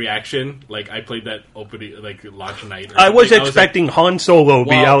seriously, my reaction, like, I played that opening, like, launch night. I was expecting Han Solo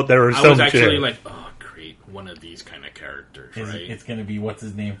be out there or something. I was actually like, oh, great. One of these kind of characters, right? It's going to be, what's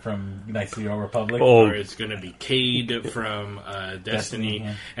his name from Knights of the Old Republic? Or it's going to be Cade from Destiny.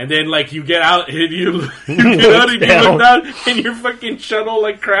 Yeah. And then, like, you get out and you look down and your fucking shuttle,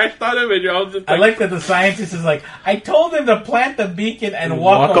 like, crashed on him and you're all just like... I like that the scientist is like, I told him to plant the beacon and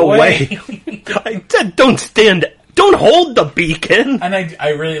walk away. I said, don't hold the beacon. And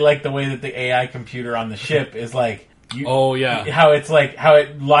I really like the way that the AI computer on the ship is like, how it's like how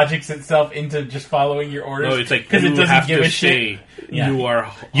it logics itself into just following your orders. No, it's like because it doesn't give a shit.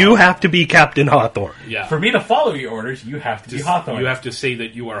 You have to be Captain Hawthorne. Yeah. For me to follow your orders, you have to be Hawthorne. You have to say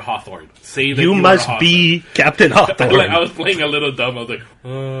that you are Hawthorne. Say that you must be Captain Hawthorne. I was playing a little dumb. I was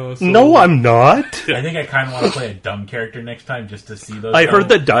like, no, I'm not. I think I kind of want to play a dumb character next time just to see those. I heard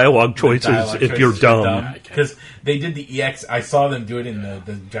the dialogue choices if you're dumb. Because they did the EX. I saw them do it in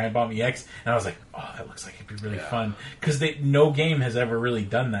the Giant Bomb EX, and I was like, oh, that looks like it'd be really fun. Because no game has ever really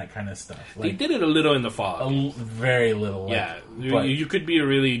done that kind of stuff. Like, they did it a little in the Fallout. Very little. Yeah, You could be a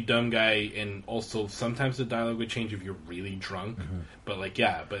really dumb guy, and also sometimes the dialogue would change if you're really drunk. But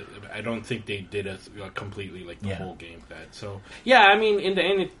but I don't think they did a completely the whole game that. So I mean, in the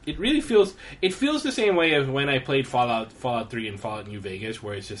end, it really feels the same way as when I played Fallout 3 and Fallout New Vegas,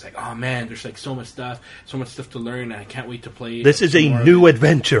 where it's just like, oh man, there's so much stuff to learn, and I can't wait to play. This is a new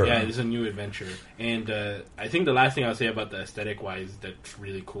adventure. Yeah, it's a new adventure, and I think the last thing I'll say about the aesthetic wise that's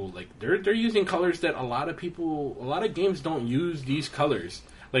really cool. Like they're using colors that a lot of games don't use these colors,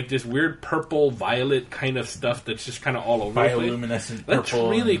 like this weird purple violet kind of stuff that's just kind of all over the place. Bioluminescent That's purple.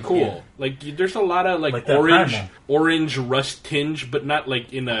 really cool. Yeah. Like there's a lot of orange rust tinge, but not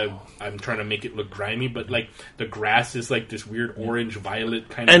like in a. I'm trying to make it look grimy, but like the grass is like this weird orange violet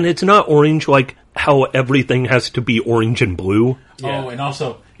kind of. And it's not orange like how everything has to be orange and blue. Yeah. Oh, and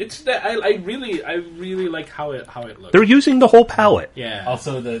also it's that I really like how it looks. They're using the whole palette. Yeah.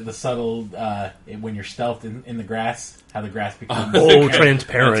 Also the subtle when you're stealthed in the grass, how the grass becomes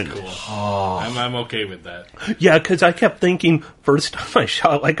transparent. That's cool. Oh, I'm okay with that. Yeah, because I kept thinking first time I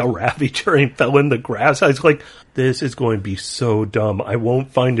shot like a Ravager and fell in the grass, I was like, this is going to be so dumb. I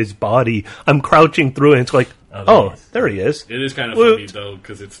won't find his body. I'm crouching through it, and it's like, there he is. It is kind of funny though,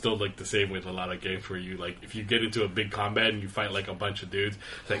 because it's still like the same with a lot of games where you like if you get into a big combat and you fight like a bunch of dudes,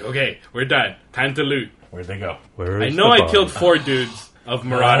 it's like, okay, we're done, time to loot. Where'd they go? Where I is know the I body? killed 4 dudes of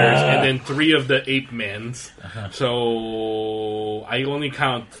Marauders and then 3 of the ape mans, so I only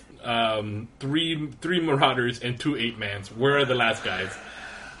count 3 Marauders and 2 ape mans. Where are the last guys?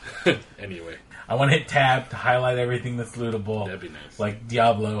 Anyway, I want to hit tab to highlight everything that's lootable. That'd be nice. Like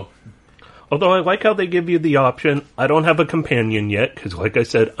Diablo. Although I like how they give you the option. I don't have a companion yet, because like I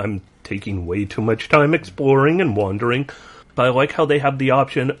said, I'm taking way too much time exploring and wandering. But I like how they have the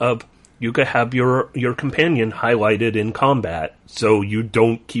option of you could have your companion highlighted in combat, so you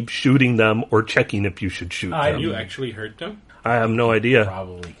don't keep shooting them or checking if you should shoot them. You actually hurt them? I have no idea.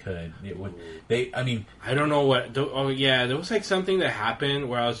 Probably could. It would. I don't know what. Oh yeah, there was like something that happened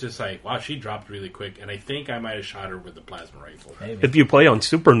where I was just like, wow, she dropped really quick, and I think I might have shot her with the plasma rifle. Maybe. If you play on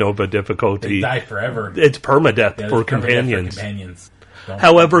Supernova difficulty, They die forever. it's permadeath Yeah, for there's permadeath companions. Don't-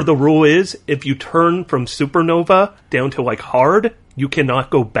 However, the rule is, if you turn from Supernova down to like hard, you cannot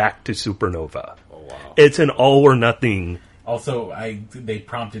go back to Supernova. Oh wow. It's an all or nothing. Also, they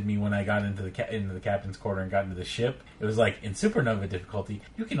prompted me when I got into the captain's quarter and got into the ship. It was like, in supernova difficulty,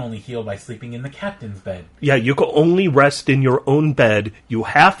 you can only heal by sleeping in the captain's bed. Yeah, you can only rest in your own bed. You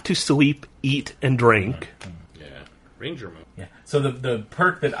have to sleep, eat, and drink. Yeah, Ranger mode. Yeah. So the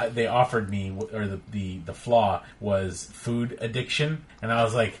perk that they offered me, or the flaw, was food addiction, and I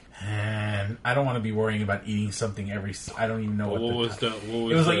was like, man, I don't want to be worrying about eating something I don't even know what was the it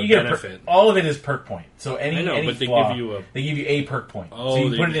was the like you get benefit? all of it is perk point. So I know, but flaw, they give you a perk point. Oh, so you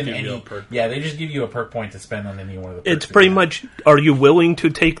they put it just in give you any a perk yeah, they just give you a perk point to spend on any one of the perks. It's pretty much, are you willing to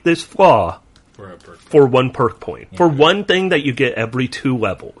take this flaw for a perk. for 1 perk point? Yeah. For one thing that you get every 2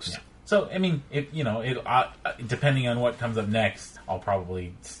 levels. Yeah. So I mean, depending on what comes up next, I'll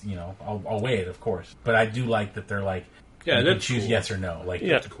probably I'll weigh it, of course. But I do like that they're like, yeah, you can that's choose cool. yes or no. Like,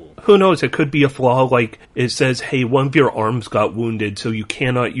 Yeah. That's cool. Who knows? It could be a flaw like it says, hey, one of your arms got wounded, so you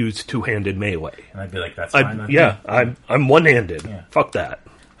cannot use 2-handed melee. and I'd be like, that's fine. with me. I'm one-handed. Yeah. Fuck that.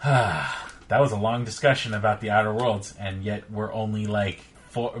 That was a long discussion about the Outer Worlds, and yet we're only like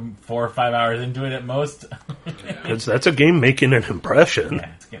 4 or 5 hours into it at most. Because that's a game making an impression.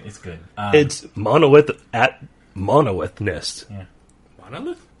 Yeah, it's good. It's monolith at monolithness. Yeah.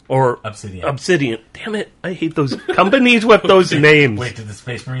 Monolith? Or Obsidian. Damn it. I hate those companies with those names. Wait, did the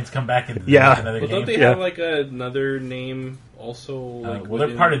Space Marines come back and Yeah. make another Well, game? don't they have like another name also? Like well,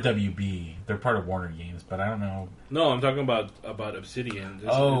 they're part of WB. They're part of Warner Games, but I don't know. No, I'm talking about Obsidian.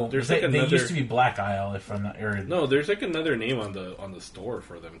 There's they used to be Black Isle, if I'm not. No, there's like another name on the store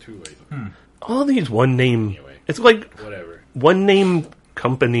for them too. I think. All these one name. Anyway. It's like Whatever. one name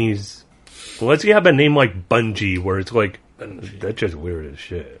companies. Unless you have a name like Bungie, where it's like, that's just weird as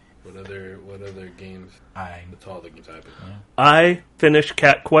shit. What other games? That's all the games I've been playing. I finished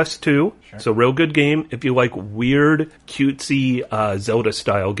Cat Quest 2. Sure. It's a real good game. If you like weird, cutesy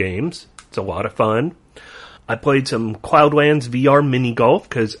Zelda-style games, it's a lot of fun. I played some Cloudlands VR mini golf,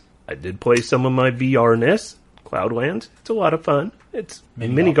 because I did play some of my VR-ness. Cloudlands, it's a lot of fun. It's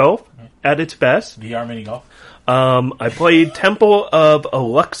mini golf at its best. VR mini golf. I played Temple of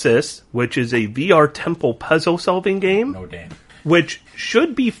Aluxis, which is a VR temple puzzle-solving game. No damn. Which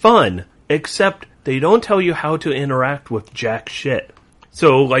should be fun, except they don't tell you how to interact with jack shit.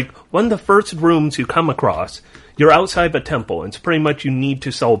 So, like, one of the first rooms you come across, you're outside a temple, and it's pretty much you need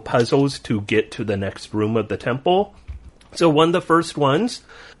to solve puzzles to get to the next room of the temple. So one of the first ones,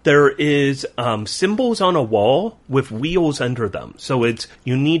 there is symbols on a wall with wheels under them. So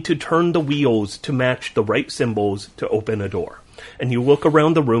you need to turn the wheels to match the right symbols to open a door. And you look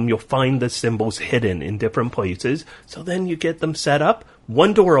around the room, you'll find the symbols hidden in different places. So then you get them set up.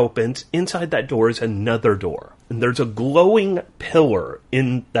 One door opens. Inside that door is another door. And there's a glowing pillar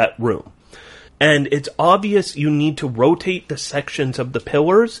in that room. And it's obvious you need to rotate the sections of the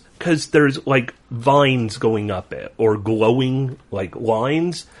pillars because there's like vines going up it or glowing like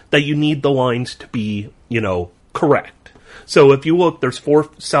lines that you need the lines to be, correct. So if you look, there's 4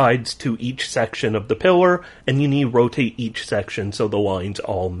 sides to each section of the pillar and you need to rotate each section so the lines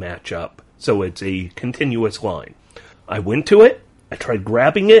all match up. So it's a continuous line. I went to it. I tried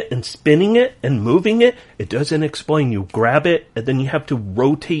grabbing it and spinning it and moving it. It doesn't explain. You grab it and then you have to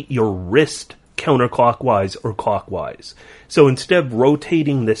rotate your wrist counterclockwise or clockwise. So instead of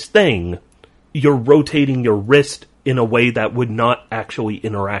rotating this thing, you're rotating your wrist in a way that would not actually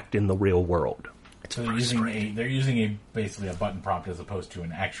interact in the real world. So they're using basically a button prompt as opposed to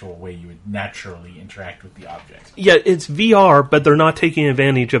an actual way you would naturally interact with the object. Yeah, it's VR, but they're not taking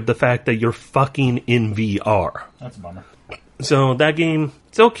advantage of the fact that you're fucking in VR. That's a bummer. So that game,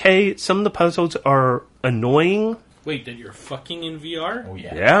 it's okay. Some of the puzzles are annoying. Wait, that you're fucking in VR? Oh,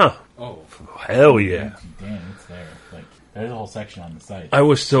 yeah. Yeah. Oh. Hell yeah. Damn, it's there. Like, there's a whole section on the site. I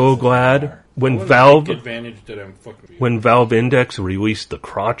was so glad when Valve Index released the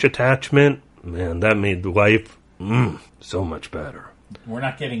crotch attachment. Man, that made life so much better. We're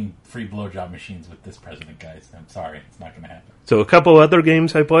not getting free blowjob machines with this president, guys. I'm sorry. It's not going to happen. So a couple other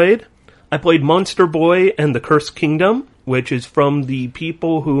games I played. I played Monster Boy and the Cursed Kingdom, which is from the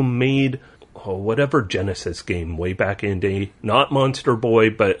people who made whatever Genesis game way back in the day. Not Monster Boy,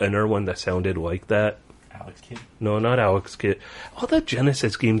 but another one that sounded like that. Alex Kidd? No, not Alex Kidd. All the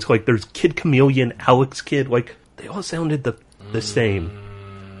Genesis games, like there's Kid Chameleon, Alex Kidd, like they all sounded the same.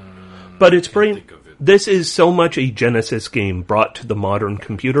 But it's pretty... This is so much a Genesis game brought to the modern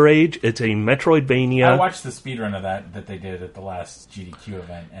computer age. It's a Metroidvania. I watched the speedrun of that they did at the last GDQ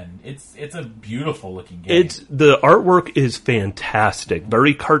event, and it's a beautiful looking game. The artwork is fantastic,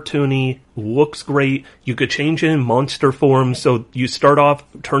 very cartoony, looks great. You could change it in monster form, so you start off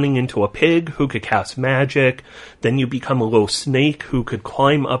turning into a pig who could cast magic, then you become a little snake who could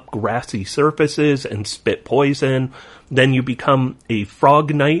climb up grassy surfaces and spit poison. Then you become a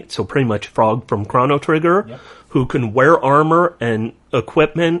frog knight, so pretty much Frog from Chrono Trigger, who can wear armor and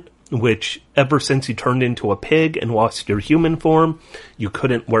equipment, which ever since you turned into a pig and lost your human form, you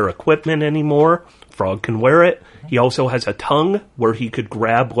couldn't wear equipment anymore. Frog can wear it. He also has a tongue where he could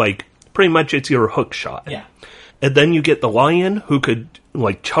grab, like, pretty much it's your hook shot. Yeah. And then you get the lion who could,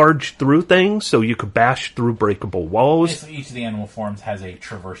 like, charge through things, so you could bash through breakable walls. Basically, each of the animal forms has a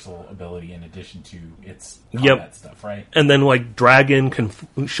traversal ability in addition to its combat stuff, right? And then, like, dragon can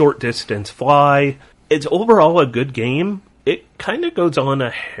short distance fly. It's overall a good game. It kind of goes on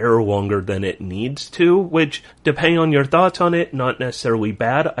a hair longer than it needs to, which, depending on your thoughts on it, not necessarily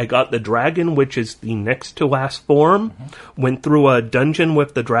bad. I got the dragon, which is the next to last form, went through a dungeon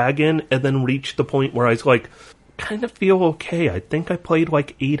with the dragon, and then reached the point where I was like, kind of feel okay. I think I played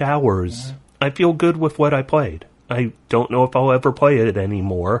like 8 hours. I feel good with what I played. I don't know if I'll ever play it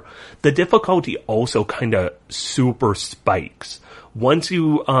anymore. The difficulty also kind of super spikes. Once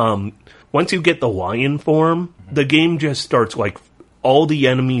you get the lion form, the game just starts like all the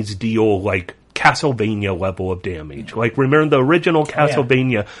enemies deal like Castlevania level of damage. Like remember the original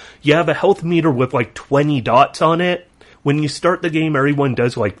Castlevania, you have a health meter with like 20 dots on it. When you start the game, everyone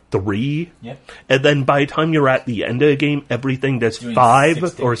does like 3. Yep. And then by the time you're at the end of the game, everything does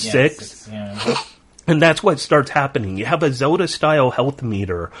 5 or 6. And that's what starts happening. You have a Zelda-style health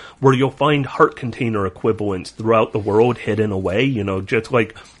meter where you'll find heart container equivalents throughout the world hidden away. Just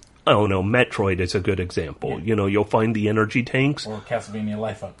like, I don't know, Metroid is a good example. Yeah. You'll find the energy tanks. Or Castlevania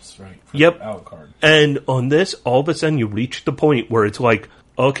life ups, right? Yep. Alucard. And on this, all of a sudden you reach the point where it's like,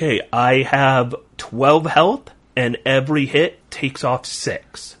 okay, I have 12 health. And every hit takes off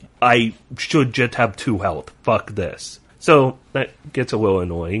 6. I should just have 2 health. Fuck this. So that gets a little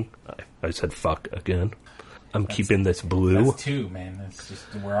annoying. I said fuck again. That's keeping this blue. That's 2, man. That's just,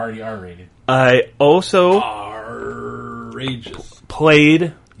 we're already R-rated. I also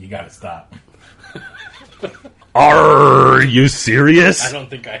played... You gotta stop. Are you serious? I don't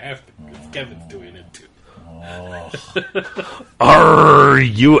think I have to. Kevin's doing it too. Are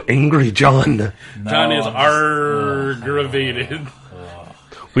you angry, John? No, John is aggravated.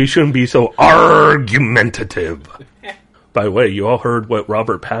 We shouldn't be so argumentative. By the way, you all heard what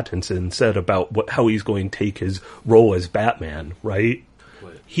Robert Pattinson said about how he's going to take his role as Batman, right?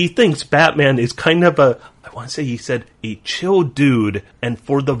 What? he thinks Batman is kind of I want to say he said, a chill dude, and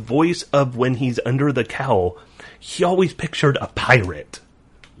for the voice of when he's under the cowl, he always pictured a pirate.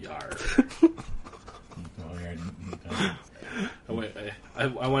 Yar.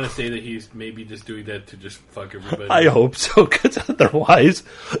 I want to say that he's maybe just doing that to just fuck everybody. I hope so, because otherwise,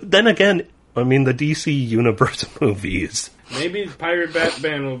 then again, I mean, the DC Universe movies. Maybe Pirate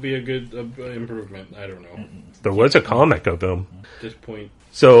Batman will be a good improvement. I don't know. There was a comic of him. At this point.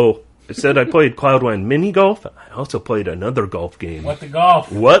 So, I said I played Cloud One Mini Golf. I also played another golf game. What the Golf?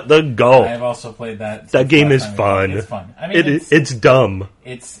 What the Golf? I've also played that. That game is fun. It's fun. I mean, it's dumb.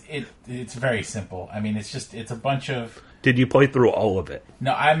 It's very simple. I mean, it's a bunch of... Did you play through all of it?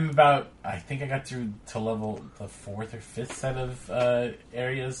 No, I think I got through to level the 4th or 5th set of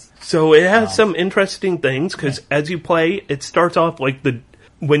areas. So it has some interesting things, because as you play, it starts off like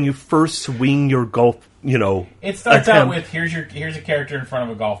when you first swing your golf, It starts out with, here's a character in front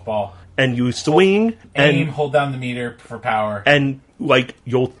of a golf ball. And you swing, aim, hold down the meter for power. And,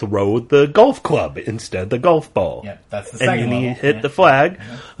 you'll throw the golf club instead of the golf ball. Yep, that's the second level. And you hit the flag.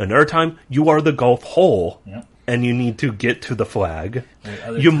 Mm-hmm. Another time, you are the golf hole. Yep. And you need to get to the flag.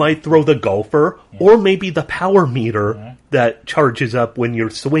 You might throw the golfer, or maybe the power meter that charges up when you're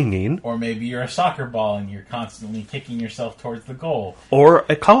swinging. Or maybe you're a soccer ball and you're constantly kicking yourself towards the goal. Or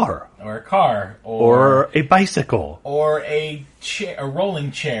a car. Or a bicycle. Or a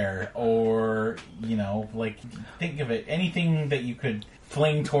rolling chair. Or, think of it. Anything that you could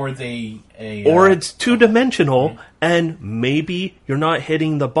fling towards or it's two-dimensional, and maybe you're not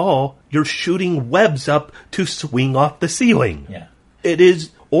hitting the ball, you're shooting webs up to swing off the ceiling. Yeah. It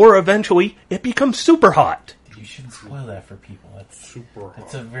is, or eventually, it becomes super hot. You shouldn't spoil that for people. Super hot.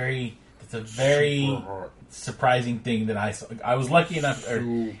 It's a very surprising thing that I was lucky enough,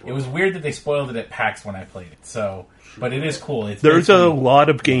 it was weird that they spoiled it at PAX when I played it, so, but it is cool. There's a lot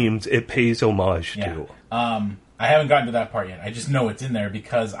of games it pays homage to. I haven't gotten to that part yet. I just know it's in there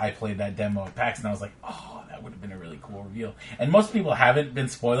because I played that demo at PAX, and I was like, oh, that would have been a really cool reveal. And most people haven't been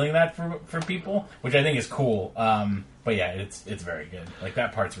spoiling that for people, which I think is cool. But yeah, it's very good.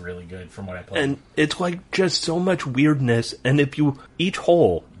 That part's really good from what I played. And it's just so much weirdness, and each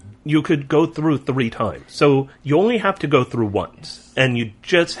hole, you could go through 3 times. So you only have to go through once, and you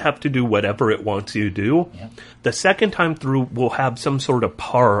just have to do whatever it wants you to do. Yeah. The second time through will have some sort of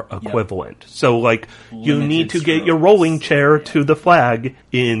par equivalent. Yep. So, you need to get your rolling chair to the flag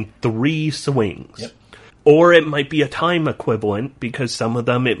in 3 swings. Yep. Or it might be a time equivalent, because some of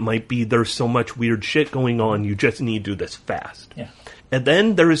them, it might be there's so much weird shit going on, you just need to do this fast. Yeah. And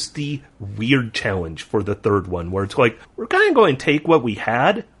then there's the weird challenge for the third one, where it's we're kind of going to take what we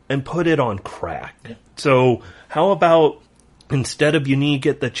had and put it on crack. Yeah. So how about, instead of you need to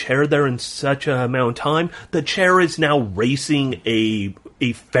get the chair there in such an amount of time, the chair is now racing a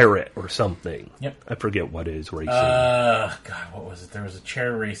ferret or something. Yep. I forget what it is racing. God, what was it? There was a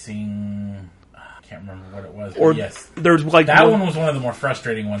chair racing... I can't remember what it was. Or yes. There's that one was one of the more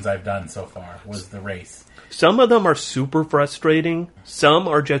frustrating ones I've done so far, was the race. Some of them are super frustrating. Some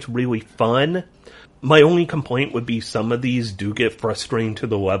are just really fun. My only complaint would be some of these do get frustrating to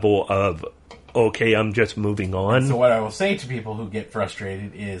the level of, okay, I'm just moving on. So what I will say to people who get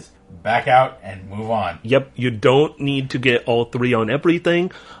frustrated is back out and move on. Yep, you don't need to get all 3 on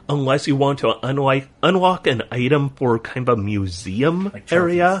everything unless you want to unlock an item for kind of a museum trophies,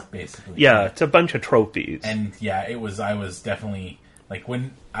 area. Basically. Yeah, it's a bunch of trophies. And yeah, I was definitely...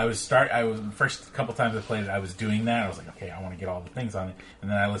 when I was first couple times I played it, I was doing that. I was like, okay, I want to get all the things on it. And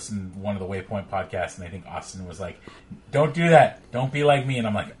then I listened to one of the Waypoint podcasts, and I think Austin was like, don't do that. Don't be like me. And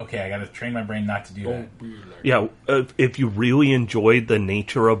I'm like, okay, I got to train my brain not to do that. Yeah, if you really enjoyed the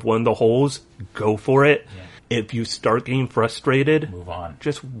nature of one of the holes, go for it. Yeah. If you start getting frustrated, move on.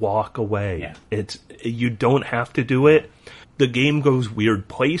 Just walk away. Yeah. You don't have to do it. The game goes weird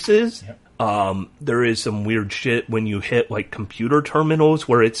places. Yep. There is some weird shit when you hit computer terminals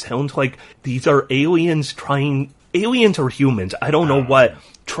where it sounds like these are aliens or humans, I don't know what,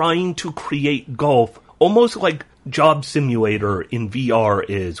 trying to create golf, almost like Job Simulator in VR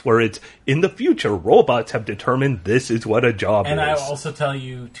is, where it's in the future, robots have determined this is what a job is. And I will also tell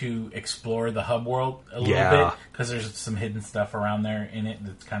you to explore the hub world a little bit, because there's some hidden stuff around there in it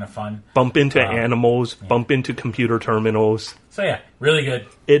that's kind of fun. Bump into animals, bump into computer terminals. So yeah, really good.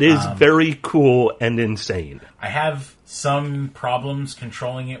 It is very cool and insane. I have some problems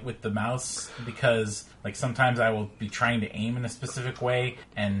controlling it with the mouse because sometimes I will be trying to aim in a specific way,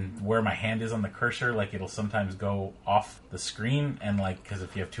 and where my hand is on the cursor, it'll sometimes go off the screen, and because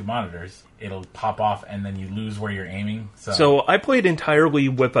if you have 2 monitors, it'll pop off and then you lose where you're aiming. So I played entirely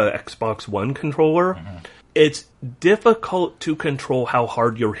with a Xbox One controller. Mm-hmm. it's difficult to control how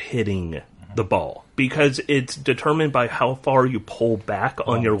hard you're hitting the ball because it's determined by how far you pull back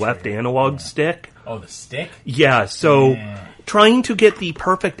on your left analog stick. Oh, the stick? Yeah, so trying to get the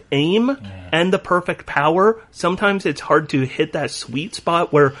perfect aim and the perfect power, sometimes it's hard to hit that sweet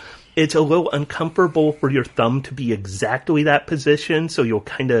spot where it's a little uncomfortable for your thumb to be exactly that position, so you'll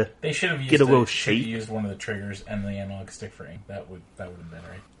kind of get a little shape. They should have used one of the triggers and the analog stick for aim. That would have been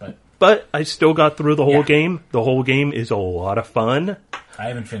right. But I still got through the whole game. The whole game is a lot of fun. I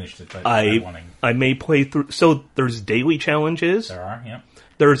haven't finished it, but I may play through. So there's daily challenges. There are, yeah.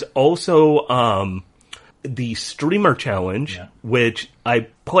 There's also the streamer challenge, which I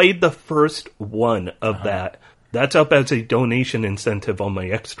played the first one of that. That's up as a donation incentive on my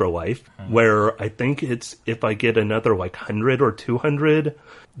Extra Life, where I think it's if I get another like 100 or 200,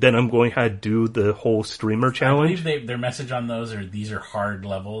 then I'm going to do the whole streamer challenge. I believe their message on those are these are hard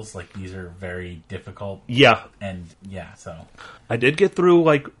levels, like these are very difficult. Yeah. And so. I did get through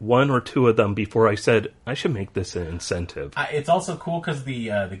like 1 or 2 of them before I said, I should make this an incentive. It's also cool because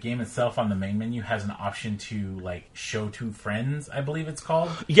the game itself on the main menu has an option to like show to friends, I believe it's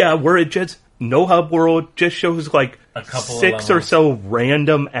called. Yeah, where it just, no hub world, just shows like a couple 6 or so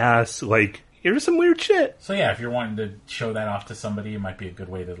random ass, like, here's some weird shit. So yeah, if you're wanting to show that off to somebody, it might be a good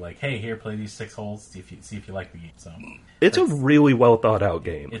way to like, hey, here, play these 6 holes, see if you like the game. So it's a really well thought out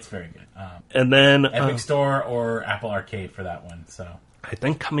game. It's very good. And then Epic Store or Apple Arcade for that one. So I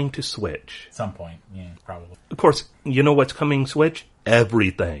think coming to Switch at some point. Yeah, probably. Of course, you know what's coming Switch?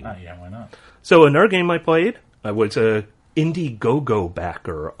 Everything. Yeah, why not? So another game I played, I was a Indiegogo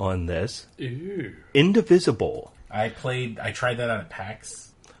backer on this. Ew. Indivisible. I tried that out at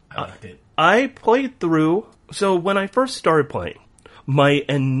PAX. I liked it. I played through, so when I first started playing,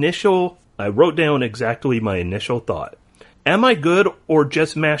 I wrote down exactly my initial thought. Am I good or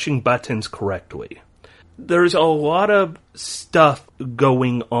just mashing buttons correctly? There's a lot of stuff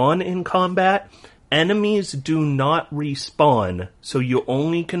going on in combat. Enemies do not respawn, so you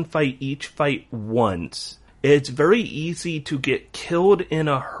only can fight each fight once. It's very easy to get killed in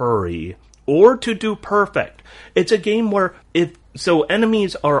a hurry or to do perfect. It's a game where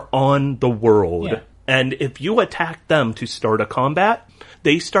enemies are on the world, and if you attack them to start a combat,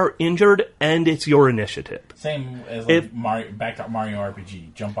 they start injured, and it's your initiative. Same as back to Mario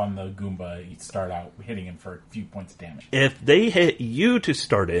RPG. Jump on the Goomba, you start out hitting him for a few points of damage. If they hit you to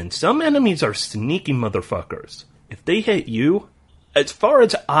start in, some enemies are sneaky motherfuckers. If they hit you, as far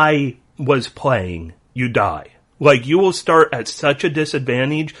as I was playing, you die. Like, you will start at such a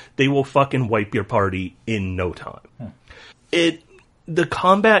disadvantage, they will fucking wipe your party in no time. The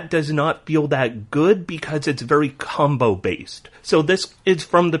combat does not feel that good because it's very combo-based. So this is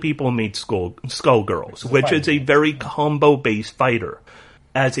from the people who made Skullgirls, which is a very combo-based fighter.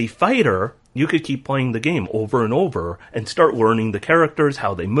 As a fighter, you could keep playing the game over and over and start learning the characters,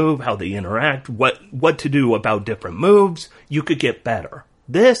 how they move, how they interact, what to do about different moves. You could get better.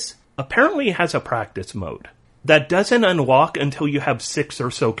 This apparently has a practice mode that doesn't unlock until you have 6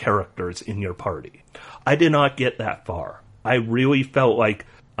 or so characters in your party. I did not get that far. I really felt like,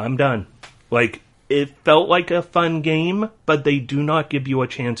 I'm done. Like, it felt like a fun game, but they do not give you a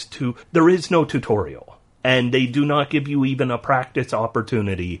chance to... There is no tutorial. And they do not give you even a practice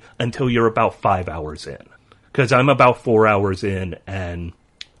opportunity until you're about 5 hours in. Because I'm about 4 hours in, and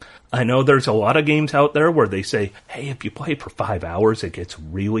I know there's a lot of games out there where they say, hey, if you play for 5 hours, it gets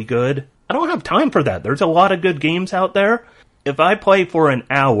really good. I don't have time for that. There's a lot of good games out there. If I play for an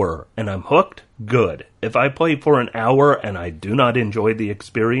hour and I'm hooked, good. If I play for an hour and I do not enjoy the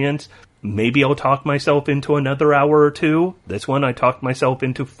experience, maybe I'll talk myself into another hour or 2. This one I talked myself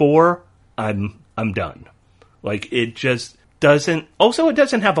into 4. I'm done. Like, it just doesn't... Also, it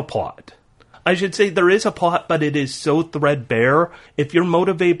doesn't have a plot. I should say there is a plot, but it is so threadbare. If you're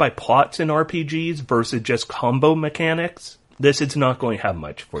motivated by plots in RPGs versus just combo mechanics, this is not going to have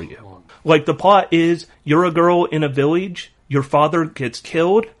much for you. Like, the plot is, you're a girl in a village, your father gets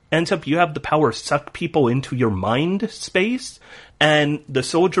killed, ends up you have the power to suck people into your mind space, and the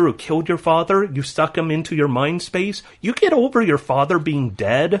soldier who killed your father, you suck him into your mind space. You get over your father being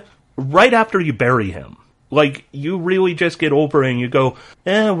dead right after you bury him. Like, you really just get over it and you go,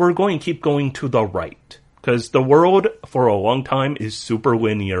 we're going to keep going to the right. Because the world, for a long time, is super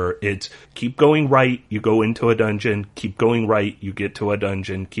linear. It's keep going right, you go into a dungeon, keep going right, you get to a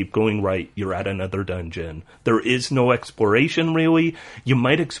dungeon, keep going right, you're at another dungeon. There is no exploration, really. You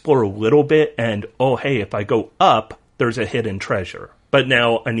might explore a little bit, and, oh, hey, if I go up, there's a hidden treasure. But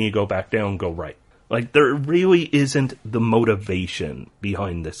now I need to go back down and go right. Like, there really isn't the motivation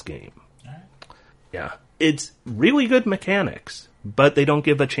behind this game. Yeah. It's really good mechanics, but they don't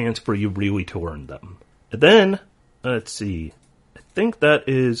give a chance for you really to earn them. And then, let's see. I think that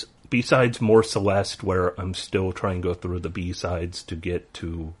is, besides More Celeste, where I'm still trying to go through the B-sides to get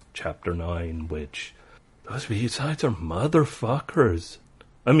to Chapter 9, which, those B-sides are motherfuckers.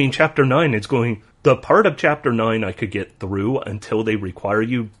 I mean, Chapter 9 is going... The part of Chapter 9 I could get through until they require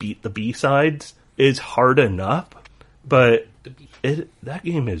you beat the B-sides is hard enough, but that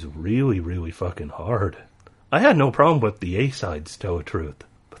game is really, really fucking hard. I had no problem with the A-sides, to tell the truth.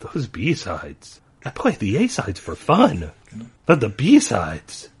 But those B-sides... I play the A-sides for fun. But the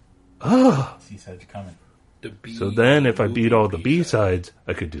B-sides... Oh. C-sides are coming. So then, if I beat all the B-sides,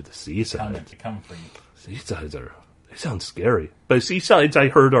 I could do the C-sides. They're coming for you. C-sides are... They sound scary. But C-sides, I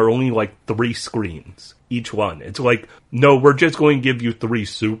heard, are only like 3 screens. Each one. It's like, no, we're just going to give you 3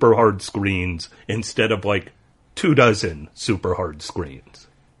 super hard screens instead of like 24 super hard screens.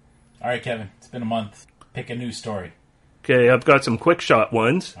 All right, Kevin. It's been a month. Pick a new story. Okay, I've got some quick shot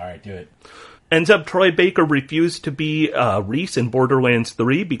ones. All right, do it. Ends up Troy Baker refused to be Reese in Borderlands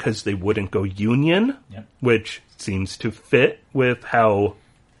 3 because they wouldn't go Union, which seems to fit with how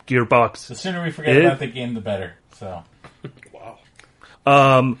Gearbox The sooner we forget about the game, the better. So, wow.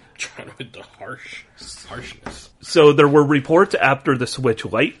 Trying to hit the harshness. So there were reports after the Switch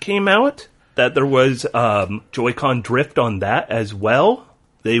Lite came out that there was Joy-Con drift on that as well.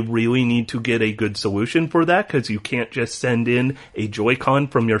 They really need to get a good solution for that because you can't just send in a Joy-Con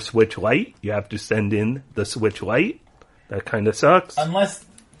from your Switch Lite. You have to send in the Switch Lite. That kind of sucks. Unless,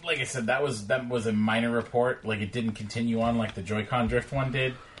 like I said, that was a minor report. Like it didn't continue on like the Joy-Con drift one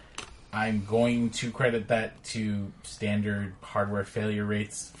did. I'm going to credit that to standard hardware failure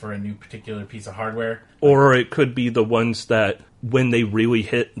rates for a new particular piece of hardware. Or it could be the ones that when they really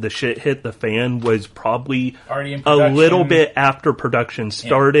hit the fan was probably already in a little bit after production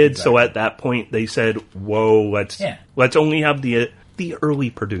started. Yeah, exactly. So at that point they said, "Whoa, let's only have the early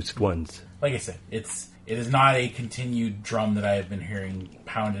produced ones." Like I said, it is not a continued drum that I have been hearing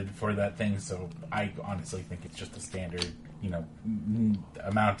pounded for that thing. So I honestly think it's just a standard,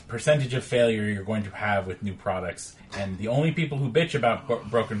 percentage of failure you're going to have with new products. And the only people who bitch about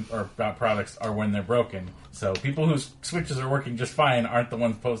broken or about products are when they're broken. So people whose Switches are working just fine aren't the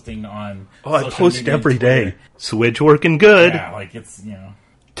ones posting on I post every day. Switch working good. Yeah, like it's,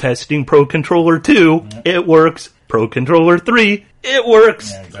 Testing Pro Controller 2, it works. Pro Controller 3, it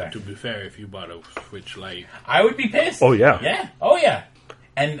works. Yeah, exactly. To be fair, if you bought a Switch Lite, I would be pissed. Oh, yeah. Yeah. Oh, yeah.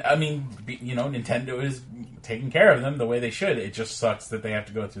 And, I mean, Nintendo is taking care of them the way they should. It just sucks that they have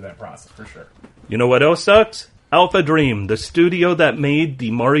to go through that process, for sure. You know what else sucks? Alpha Dream, the studio that made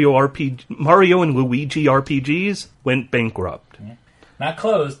the Mario and Luigi RPGs, went bankrupt. Yeah. Not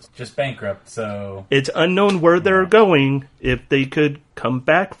closed, just bankrupt, so... It's unknown where they're going, if they could come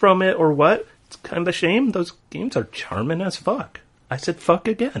back from it or what. It's kind of a shame. Those games are charming as fuck. I said fuck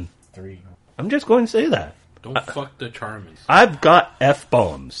again. 3. I'm just going to say that. Don't fuck the charming. I've got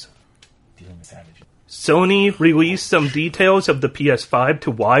F-bombs. Sony released some details of the PS5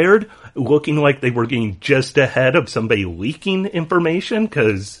 to Wired, looking like they were getting just ahead of somebody leaking information,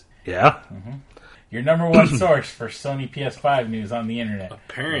 because, yeah. Mm-hmm. Your number one source for Sony PS5 news on the internet.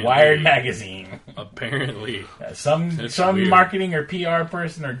 Apparently. Wired Magazine. Apparently. Some marketing or PR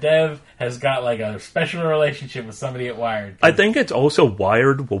person or dev has got like a special relationship with somebody at Wired. I think it's also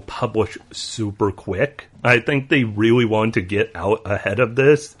Wired will publish super quick. I think they really want to get out ahead of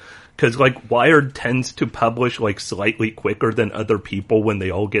this. Because, like, Wired tends to publish, like, slightly quicker than other people when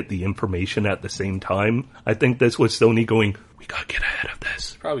they all get the information at the same time. I think this was Sony going, we gotta get ahead of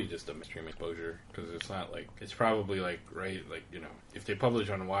this. It's probably just a mainstream exposure. Because it's not like, it's probably like, right, like, if they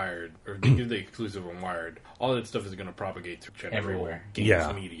publish on Wired, or if they give the exclusive on Wired, all that stuff is going to propagate through general everywhere.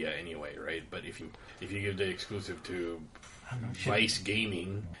 Games media anyway, right? But if you give the exclusive to Vice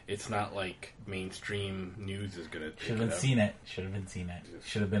Gaming, it's not like mainstream news is going to. Should have seen it. Should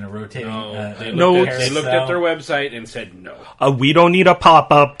have been a rotating. They looked at their website and said no. We don't need a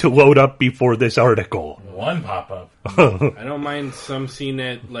pop-up to load up before this article. One pop-up. I don't mind some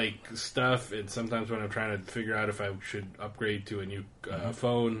CNET like stuff, and sometimes when I'm trying to figure out if I should upgrade to a new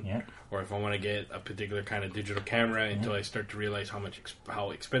phone, or if I want to get a particular kind of digital camera, until I start to realize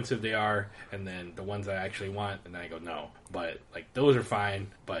how expensive they are, and then the ones I actually want, and then I go no. But like those are fine.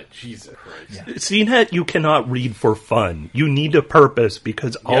 But Jesus Christ, CNET you cannot read for fun. You need a purpose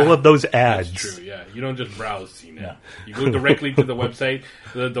because all of those ads. That's true. Yeah, you don't just browse CNET. Yeah. You go directly to the website,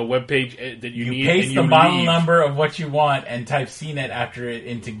 the web page that you need. Paste and you the model number of what you want and type CNET after it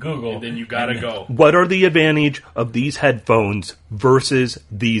into Google. And then you gotta go. What are the advantage of these headphones versus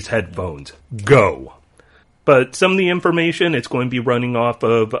these headphones? Go. But some of the information, it's going to be running off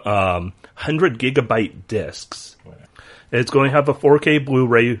of 100 gigabyte discs. It's going to have a 4K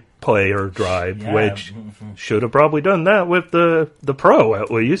Blu-ray player drive, which should have probably done that with the Pro,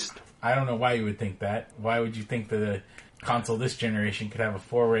 at least. I don't know why you would think that. Why would you think that a console this generation could have a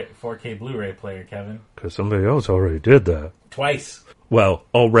 4K Blu-ray player, Kevin? Because somebody else already did that. Twice. Well,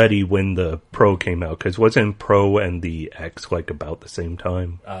 already when the Pro came out, because wasn't Pro and the X like about the same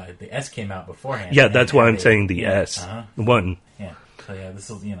time? The S came out beforehand. Yeah, that's why I'm saying the S. Uh-huh. One. Yeah, so yeah, this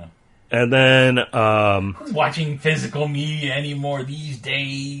is, And then, who's watching physical media anymore these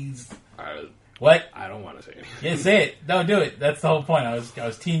days? What? I don't want to say anything. Yeah, say it. Don't do it. That's the whole point. I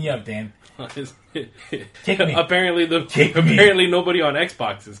was teeing you up, Dan. Kick me. Apparently nobody on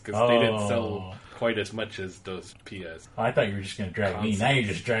Xboxes because they didn't sell quite as much as those PS. Oh, I thought you were just going to drag me. Now you're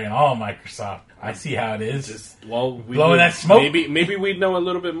just dragging all Microsoft. I see how it is. Blowing that smoke. Maybe we'd know a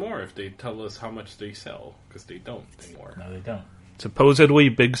little bit more if they tell us how much they sell because they don't anymore. No, they don't. Supposedly,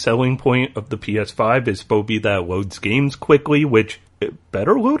 big selling point of the PS5 is supposed to be that it loads games quickly, which it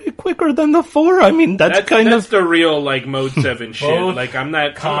better load it quicker than the 4. I mean, that's the real Mode 7 shit. Like, I'm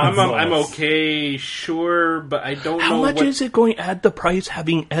okay, sure, but I don't know how much is it going to add the price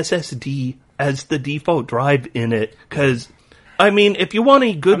having SSD as the default drive in it? Because, I mean, if you want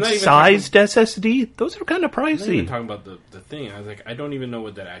a good-sized SSD, those are kind of pricey. I'm not even talking about the thing. I was like, I don't even know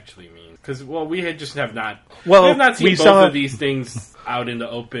what that actually means. Because, we have not seen both of these things out in the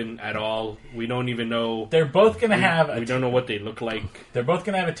open at all. We don't even know. They're both going to have... We don't know what they look like. They're both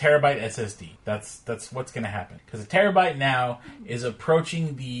going to have a terabyte SSD. That's what's going to happen. Because a terabyte now is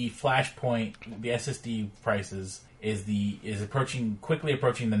approaching the flashpoint, the SSD prices... is quickly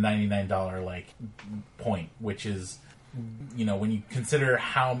approaching the $99 point, which is, when you consider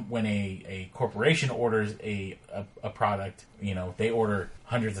when a corporation orders a product, they order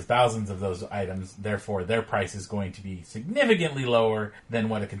hundreds of thousands of those items, therefore their price is going to be significantly lower than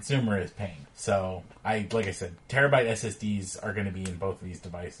what a consumer is paying. So like I said, terabyte SSDs are going to be in both of these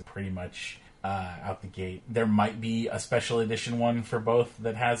devices pretty much out the gate. There might be a special edition one for both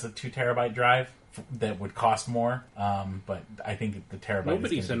that has a 2 terabyte drive that would cost more, but I think the terabyte.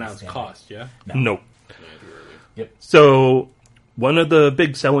 Nobody's announced cost, yeah? No. Yep. So one of the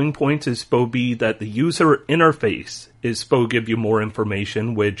big selling points is supposed to be that the user interface is supposed to give you more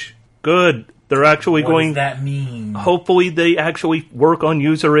information, which good. They're actually What does that mean? Hopefully they actually work on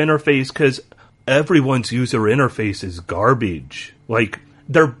user interface, because everyone's user interface is garbage. Like,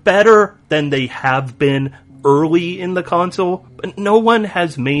 they're better than they have been early in the console, but no one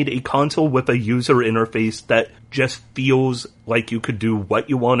has made a console with a user interface that just feels like you could do what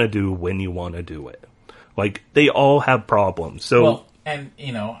you want to do when you want to do it. Like, they all have problems. So,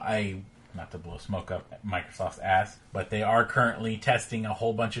 not to blow smoke up Microsoft's ass, but they are currently testing a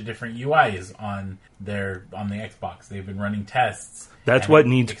whole bunch of different UIs on the Xbox. They've been running tests. That's what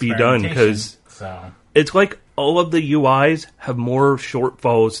needs to be done, because it's like all of the UIs have more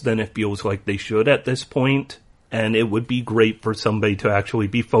shortfalls than it feels like they should at this point, and it would be great for somebody to actually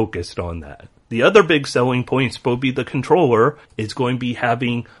be focused on that. The other big selling point is supposed to be the controller. It's going to be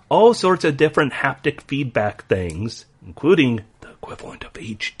having all sorts of different haptic feedback things, including the equivalent of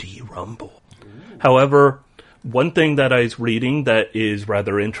HD Rumble. However, one thing that I was reading that is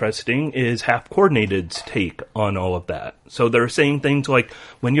rather interesting is Half Coordinated's take on all of that. So they're saying things like,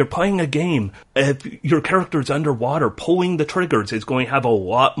 when you're playing a game, if your character's underwater, pulling the triggers is going to have a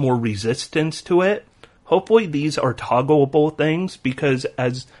lot more resistance to it. Hopefully these are toggleable things, because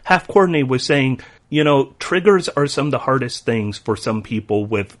as Half Coordinated was saying, triggers are some of the hardest things for some people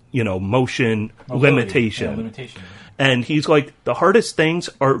with, motion limitation. And he's like, the hardest things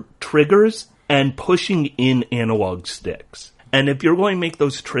are triggers and pushing in analog sticks. And if you're going to make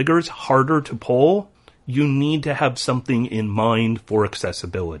those triggers harder to pull, you need to have something in mind for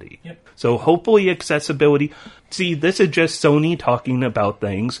accessibility. Yep. So hopefully accessibility... See, this is just Sony talking about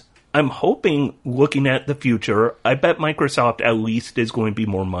things. I'm hoping, looking at the future, I bet Microsoft at least is going to be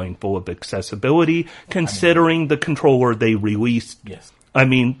more mindful of accessibility, considering the controller they released. Yes. I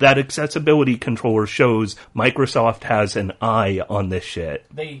mean, that accessibility controller shows Microsoft has an eye on this shit.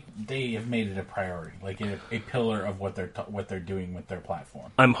 They have made it a priority, like a pillar of what they're doing with their platform.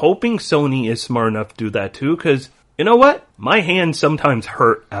 I'm hoping Sony is smart enough to do that too, because, you know what? My hands sometimes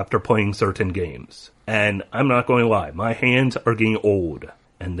hurt after playing certain games. And I'm not going to lie, my hands are getting old.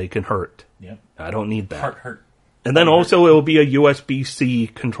 And they can hurt. Yep. I don't need that. Hurt. And then also it will be a USB-C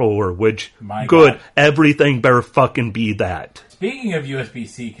controller, which, God. Everything better fucking be that. Speaking of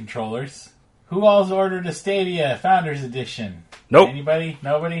USB-C controllers, who all's ordered a Stadia Founders Edition? Nope. Anybody?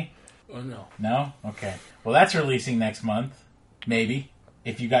 Nobody? Oh, no. No? Okay. Well, that's releasing next month. Maybe.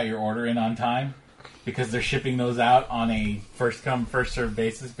 If you got your order in on time. because they're shipping those out on a first come, first served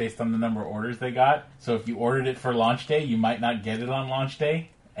basis based on the number of orders they got. So if you ordered it for launch day, you might not get it on launch day.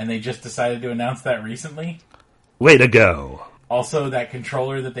 And they just decided to announce that recently. Way to go. Also, that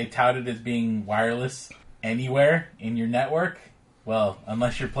controller that they touted as being wireless anywhere in your network, well,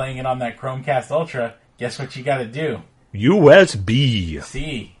 unless you're playing it on that Chromecast Ultra, guess what you gotta do? USB.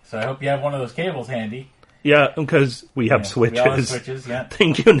 See. So I hope you have one of those cables handy. Yeah, because we have switches. We all have switches, yeah.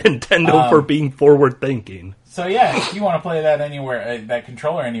 Thank you, Nintendo, for being forward-thinking. So yeah, if you want to play that anywhere, that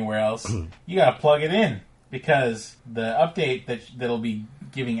controller anywhere else, you gotta plug it in. Because the update that'll be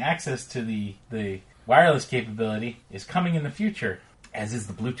giving access to the wireless capability is coming in the future, as is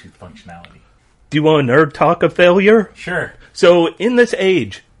the Bluetooth functionality. Do you want a nerd talk of failure? Sure. So, in this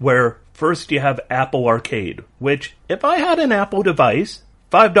age where first you have Apple Arcade, which, if I had an Apple device,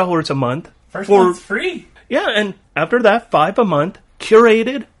 $5 a month. First month's free. Yeah, and after that, $5 a month,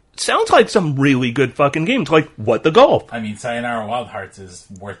 curated. Sounds like some really good fucking games, like What the Golf. I mean, Sayonara Wild Hearts is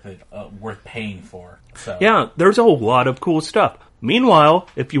worth paying for. So. Yeah, there's a lot of cool stuff. Meanwhile,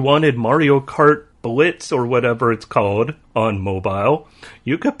 if you wanted Mario Kart Blitz or whatever it's called on mobile,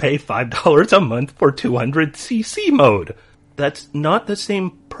 you could pay $5 a month for 200cc mode. That's not the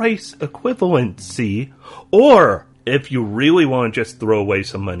same price equivalency. Or, if you really want to just throw away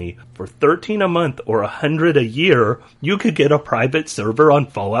some money, for $13 a month or $100 a year, you could get a private server on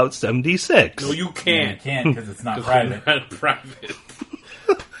Fallout 76. No, you can't. No, you can't because it's not private. Not private.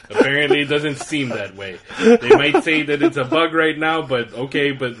 Apparently, it doesn't seem that way. They might say that it's a bug right now, but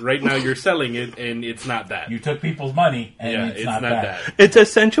okay, but right now you're selling it, and it's not that. You took people's money, and it's not that. It's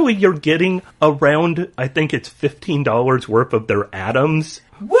essentially you're getting around, I think it's $15 worth of their atoms.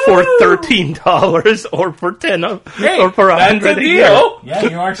 Woo! For $13 or for $10 or for $100 a year. Yeah,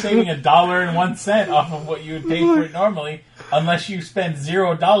 you are saving $1.01 off of what you would pay for it normally, unless you spend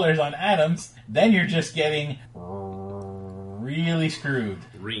 $0 on atoms. Then you're just getting really screwed.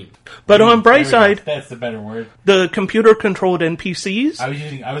 But on bright side, that's the better word. The computer-controlled NPCs.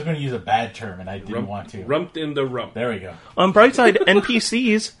 I was going to use a bad term, and I didn't want to. Rumped in the rump. There we go. On bright side,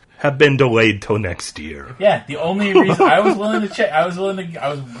 NPCs have been delayed till next year. Yeah, the only reason I was willing to check, I was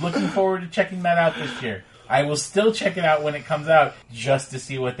looking forward to checking that out this year. I will still check it out when it comes out just to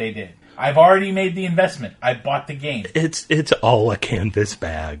see what they did. I've already made the investment. I bought the game. It's all a canvas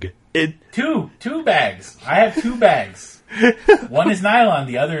bag. Two bags. I have 2 bags. One is nylon,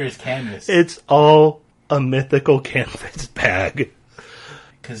 the other is canvas. It's all a mythical canvas bag.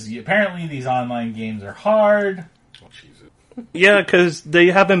 Because apparently these online games are hard. Yeah, because they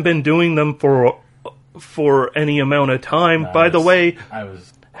haven't been doing them for any amount of time. By the way, I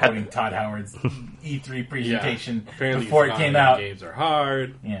was quoting Todd Howard's E3 presentation apparently before it came out. Games are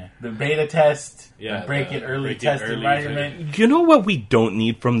hard. Yeah, the beta test, the break it early test environment. You know what we don't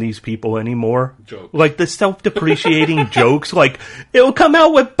need from these people anymore? Jokes. Like the self-depreciating jokes. Like, it'll come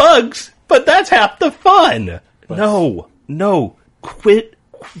out with bugs, but that's half the fun. No. Quit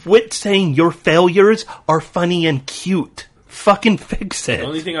saying your failures are funny and cute. Fucking fix it. The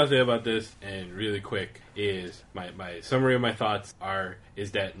only thing I'll say about this, and really quick, is my summary of my thoughts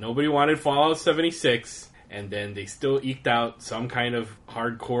is that nobody wanted Fallout 76, and then they still eked out some kind of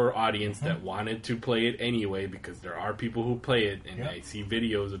hardcore audience that wanted to play it anyway, because there are people who play it, and I see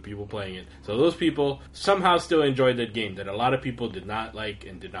videos of people playing it. So those people somehow still enjoyed that game that a lot of people did not like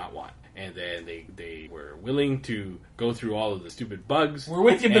and did not want. And then they were willing to go through all of the stupid bugs. We're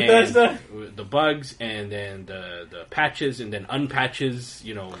with you, Bethesda. The bugs, and then the patches, and then unpatches.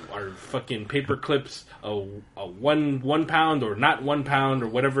 Our fucking paper clips, a 1 pound or not 1 pound or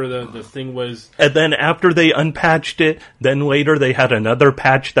whatever the thing was. And then after they unpatched it, then later they had another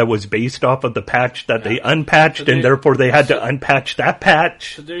patch that was based off of the patch that they unpatched, and therefore they had to unpatch that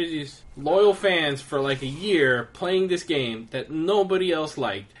patch. So there's these loyal fans for like a year playing this game that nobody else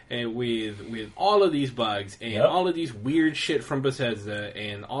liked. And with all of these bugs and all of these weird shit from Bethesda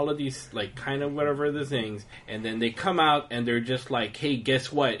and all of these like kind of whatever the things, and then they come out and they're just like, hey,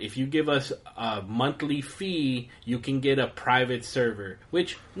 guess what? If you give us a monthly fee, you can get a private server.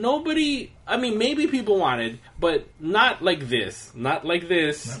 Which nobody, I mean, maybe people wanted, but not like this. Not like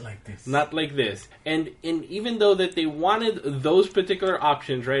this. And even though that they wanted those particular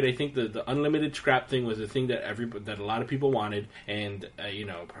options, right? I think the unlimited scrap thing was the thing that a lot of people wanted, and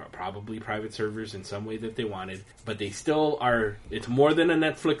probably private servers in some way that they wanted, but they still are. It's more than a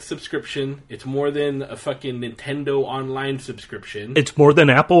Netflix subscription. It's more than a fucking Nintendo Online subscription. It's more than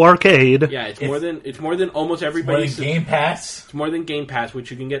Apple Arcade. Yeah, it's more than almost everybody's. It's more than Game Pass. It's more than Game Pass,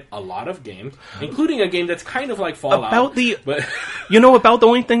 which you can get a lot of games, including a game that's kind of like Fallout. But about the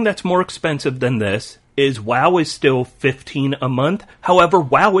only thing that's more expensive than this is WoW is still $15 a month. However,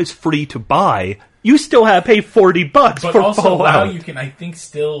 WoW is free to buy you still have to pay $40 But for also, Fallout. WoW, you can, I think,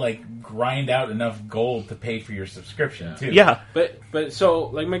 still like grind out enough gold to pay for your subscription too. Yeah. But so,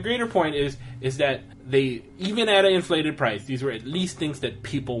 like, my greater point is that they, even at an inflated price, these were at least things that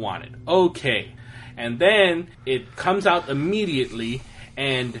people wanted. Okay. And then it comes out immediately,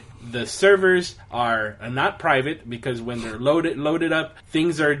 and the servers are not private, because when they're loaded up,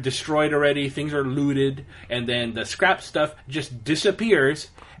 things are destroyed already, things are looted, and then the scrap stuff just disappears,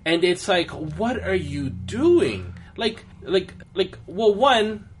 and it's like, what are you doing? Like, well,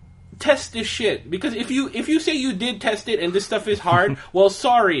 one, test this shit, because if you say you did test it and this stuff is hard, well,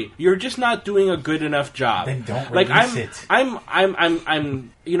 sorry, you're just not doing a good enough job. Then don't release it.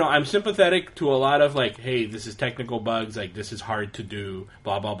 I'm sympathetic to a lot of, like, hey, this is technical bugs, like, this is hard to do,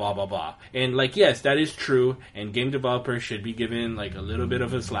 blah, blah, blah, blah, blah. And, like, yes, that is true, and game developers should be given, like, a little bit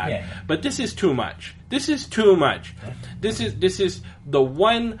of a slack. Yeah. But this is too much. This is too much. This is the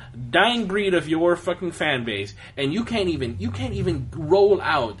one dying breed of your fucking fan base, and you can't even roll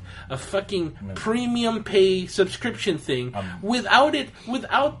out a fucking premium pay subscription thing without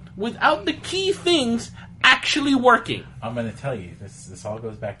the key things actually working. I'm going to tell you, this all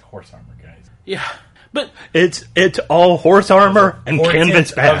goes back to horse armor, guys. Yeah, but It's all horse armor and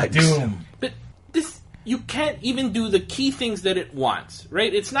canvas bags. Of doom. but this, you can't even do the key things that it wants,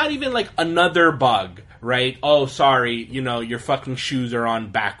 right? It's not even like another bug, right? Oh, sorry, your fucking shoes are on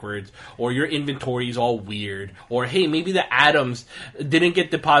backwards, or your inventory is all weird, or hey, maybe the atoms didn't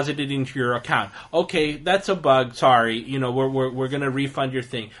get deposited into your account. Okay, that's a bug. Sorry, we're gonna refund your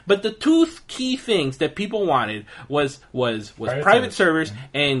thing. But the two key things that people wanted was private servers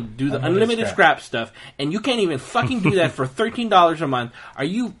and do the unlimited scrap stuff, and you can't even fucking do that for $13 a month. Are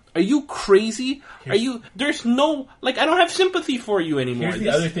you crazy? There's no, like, I don't have sympathy for you anymore. Here's the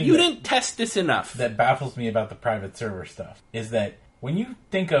other thing you didn't test this enough. That baffles me about the private server stuff is that when you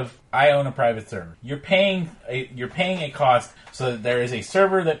think of, I own a private server, you're paying a cost so that there is a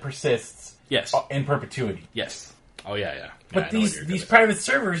server that persists in perpetuity. Yes. Oh, yeah. But these private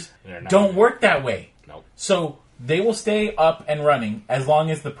servers don't work that way. Nope. So they will stay up and running as long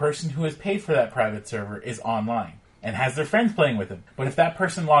as the person who has paid for that private server is online and has their friends playing with them. But if that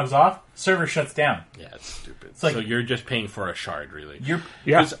person logs off, server shuts down. Yeah, it's stupid. It's like, so you're just paying for a shard, really. And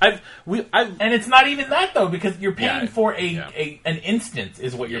it's not even that, though, because you're paying for an instance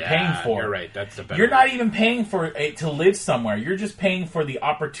is what you're paying for. You're right. That's the better. You're not even paying for to live somewhere. You're just paying for the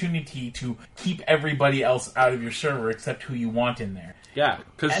opportunity to keep everybody else out of your server except who you want in there. Yeah,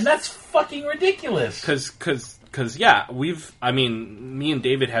 and that's fucking ridiculous. Because me and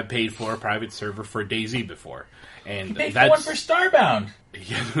David have paid for a private server for DayZ before. And you paid for one for Starbound.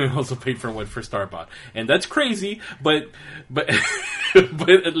 Yeah, we also paid for one for Starbound. And that's crazy, but but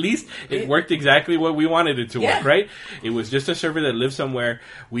at least it worked exactly what we wanted it to work, right? It was just a server that lived somewhere.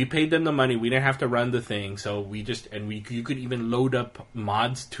 We paid them the money. We didn't have to run the thing, so you could even load up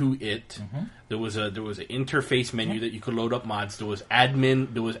mods to it. Mm-hmm. There was an interface menu that you could load up mods. There was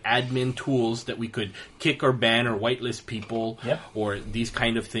admin tools that we could kick or ban or whitelist people, or these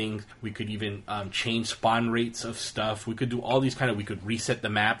kind of things. We could even change spawn rates of stuff. We could do all these we could reset the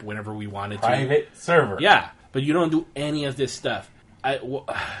map whenever we wanted to. Private server. Yeah, but you don't do any of this stuff.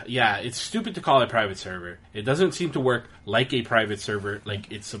 It's stupid to call it a private server. It doesn't seem to work like a private server,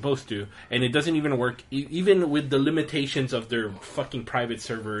 like it's supposed to, and it doesn't even work even with the limitations of their fucking private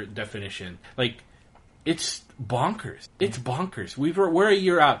server definition. Like, it's bonkers. It's bonkers. We're a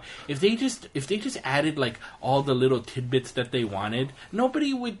year out. If they just added like all the little tidbits that they wanted,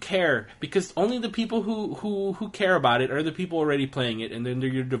 nobody would care, because only the people who care about it are the people already playing it, and then they're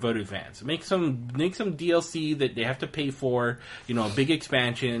your devoted fans. Make some DLC that they have to pay for, a big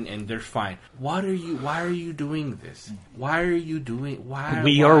expansion, and they're fine. Why are you doing this? Why are you doing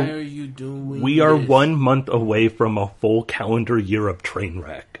We are 1 month away from a full calendar year of train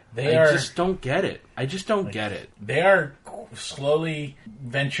wreck. I just don't get it. They are slowly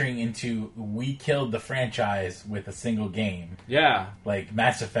venturing into, we killed the franchise with a single game. Yeah. Like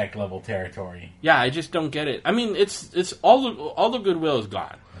Mass Effect level territory. Yeah, I just don't get it. I mean, it's all the goodwill is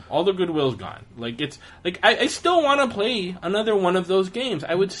gone. All the goodwill's gone. I still want to play another one of those games.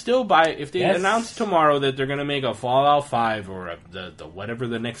 I would still buy it if they announce tomorrow that they're going to make a Fallout 5 or the whatever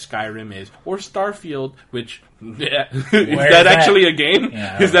the next Skyrim is, or Starfield, which is that actually a game?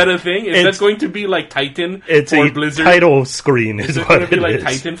 Yeah, is that a thing? Is that going to be like Titan for Blizzard? Title screen is what going to it be like is.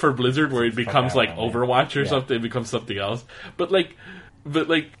 Titan for Blizzard, where it becomes like Overwatch or something. It becomes something else. But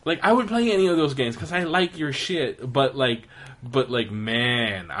I would play any of those games because I like your shit. But But like,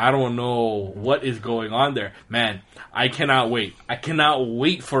 man, I don't know what is going on there. Man, I cannot wait. I cannot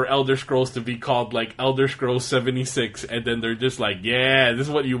wait for Elder Scrolls to be called like Elder Scrolls 76, and then they're just like, yeah, this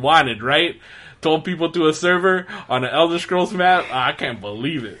is what you wanted, right? Told people to a server on an Elder Scrolls map. I can't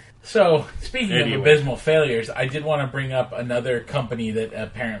believe it. So, speaking of abysmal failures, I did want to bring up another company that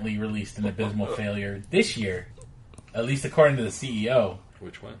apparently released an abysmal failure this year, at least according to the CEO.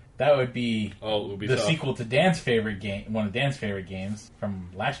 Which one? That would be Ubisoft. The sequel to Dan's favorite game, one of Dan's favorite games from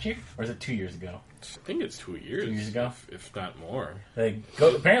last year, or is it 2 years ago? I think it's 2 years. 2 years ago, if not more.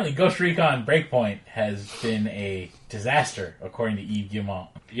 Apparently, Ghost Recon Breakpoint has been a disaster, according to Yves Guillemot.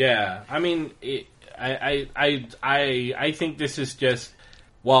 Yeah, I mean, I think this is just.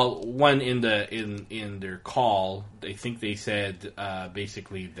 Well, one in their call, I think they said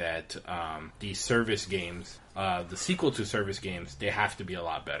basically that these service games, the sequel to service games, they have to be a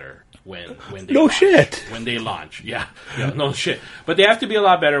lot better when they no launch. Shit when they launch. Yeah, no shit. But they have to be a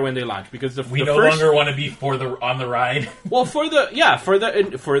lot better when they launch because we no longer want to be on the ride. Well, for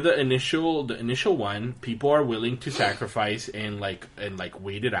the initial one, people are willing to sacrifice and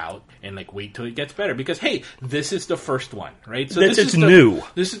wait it out and wait till it gets better because hey, this is the first one, right? So this is new.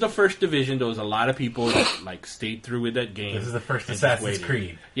 This is the first Division. There was a lot of people that stayed through with that game. This is the first Assassin's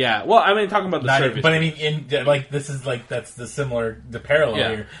Creed. Yeah, well, I mean, talking about the service, but I mean, that's the parallel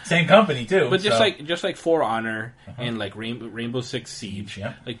here. Same company too. But just like For Honor and like Rainbow Six Siege,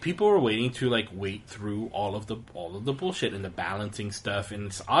 like people were waiting to wait through all of the bullshit and the balancing stuff, and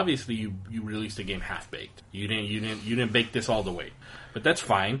it's obviously you released the game half baked. You didn't bake this all the way. But that's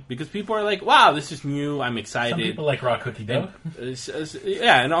fine, because people are like, wow, this is new, I'm excited. Some people like raw cookie dough.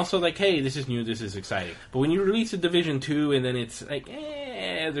 Yeah, and also like, hey, this is new, this is exciting. But when you release a Division 2, and then it's like,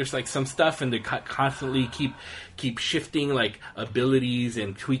 there's some stuff, and they constantly keep shifting abilities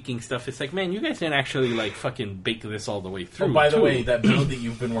and tweaking stuff. It's like, man, you guys didn't actually fucking bake this all the way through. Oh, by the way, that build that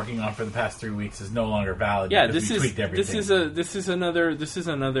you've been working on for the past 3 weeks is no longer valid. Yeah, this is another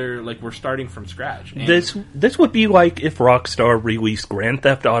we're starting from scratch. And this would be like if Rockstar released Grand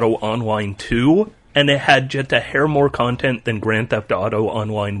Theft Auto Online 2 and it had just a hair more content than Grand Theft Auto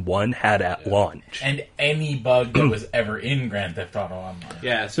Online 1 had at launch. And any bug that was ever in Grand Theft Auto Online.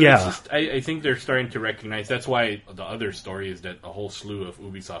 Yeah, so it's just, I think they're starting to recognize, that's why the other story is that a whole slew of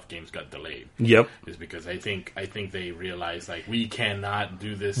Ubisoft games got delayed. Yep. Is because I think they realized, we cannot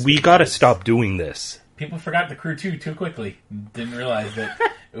do this. We gotta stop doing this. People forgot The Crew 2 too quickly. Didn't realize that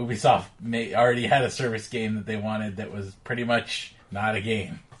Ubisoft already had a service game that they wanted that was pretty much not a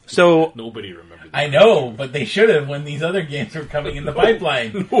game. So nobody remembered that. I know, but they should have when these other games were coming in the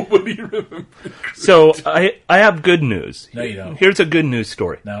pipeline. Nobody remembered. So I have good news. No, you don't. Here's a good news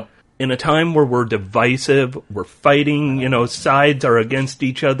story. No. In a time where we're divisive, we're fighting, sides are against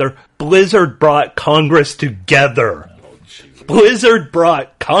each other, Blizzard brought Congress together. Oh, Blizzard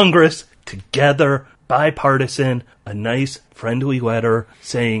brought Congress together, bipartisan, a nice friendly letter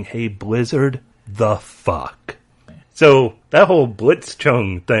saying, hey, Blizzard, the fuck. So that whole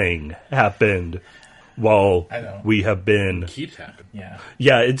Blitzchung thing happened while we have been... It keeps happening. Yeah.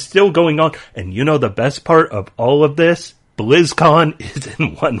 Yeah, it's still going on. And the best part of all of this? BlizzCon is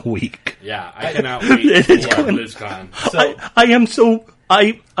in 1 week. Yeah, I cannot wait for BlizzCon. So,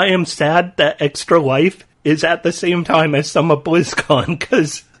 I am sad that Extra Life is at the same time as some of BlizzCon,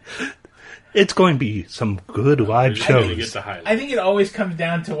 because... it's going to be some good live shows. I think it always comes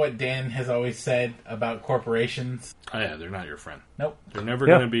down to what Dan has always said about corporations. Oh yeah, they're not your friend. Nope. They're never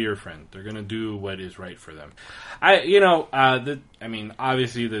going to be your friend. They're going to do what is right for them.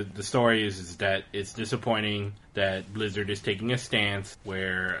 Obviously the story is that it's disappointing that Blizzard is taking a stance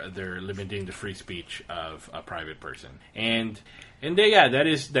where they're limiting the free speech of a private person. And that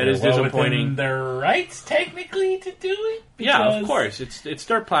is disappointing. Within their rights, technically, to do it. Yeah, of course, it's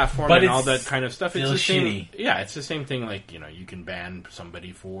their platform and all that kind of stuff. It's the same. Shitty. Yeah, it's the same thing. You can ban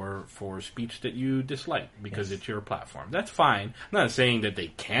somebody for speech that you dislike because it's your platform. That's fine. I'm not saying that they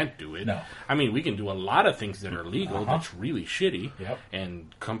can't do it. No. I mean, we can do a lot of things that are legal. That's really shitty. Yep.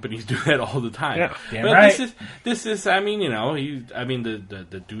 And companies do that all the time. Yeah. Damn right. This is.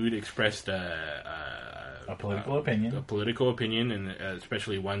 The dude expressed a political opinion. A political opinion, and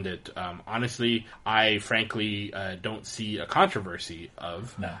especially one that, honestly, I frankly don't see a controversy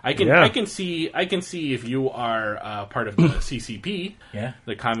of. No. I can see if you are part of the CCP,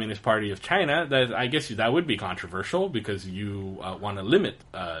 the Communist Party of China, that I guess that would be controversial because you want to limit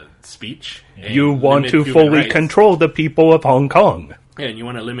speech. You want to fully control the people of Hong Kong. Yeah, and you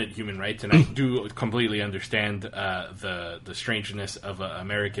want to limit human rights, and I do completely understand the strangeness of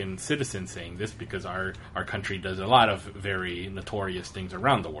American citizens saying this, because our country does a lot of very notorious things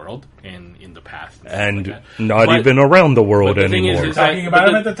around the world and in the past. And not even around the world anymore. We're talking about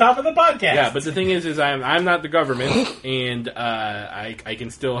them at the top of the podcast. Yeah, but the thing is I'm not the government, and I can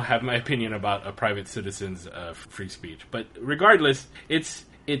still have my opinion about a private citizen's free speech. But regardless,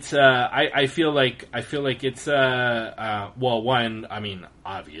 I feel like it's well, one, I mean,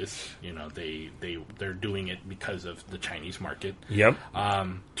 obvious, they're doing it because of the Chinese market. Yep.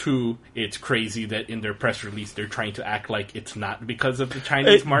 Two, it's crazy that in their press release they're trying to act like it's not because of the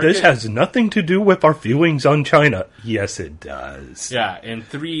Chinese market. This has nothing to do with our feelings on China. Yes, it does. Yeah, and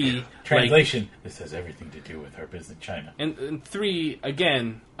three, translation, this has everything to do with our business in China. And three,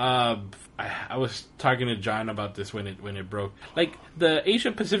 again, I was talking to John about this when it broke. Like, the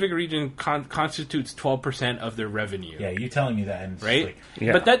Asia Pacific region constitutes 12% of their revenue. Yeah, you telling me that, and right?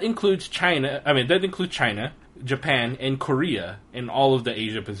 Yeah. But that includes China. I mean, that includes China, Japan, and Korea, and all of the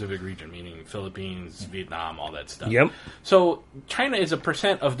Asia Pacific region, meaning Philippines, Vietnam, all that stuff. Yep. So China is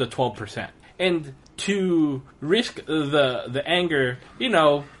 1% of the 12%, and to risk the anger,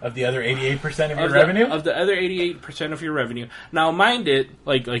 of the other 88% of your revenue? Of the other 88% of your revenue. Now, mind it,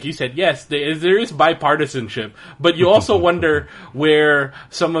 like you said, yes, there is bipartisanship, but you also wonder where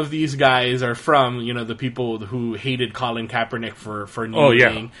some of these guys are from, the people who hated Colin Kaepernick for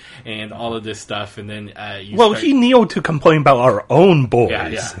kneeling and all of this stuff, and then he kneeled to complain about our own boys.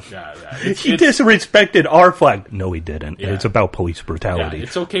 Yeah. He disrespected our flag. No, he didn't. Yeah. It's about police brutality. Yeah,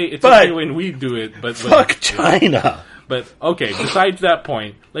 it's okay when we do it, but fuck China. But okay, besides that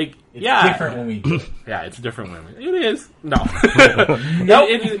point, it's different when we do it. Yeah, it's different when we. It is no. Nope.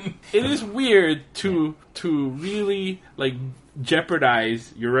 It is weird to really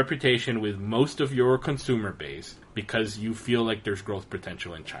jeopardize your reputation with most of your consumer base because you feel like there's growth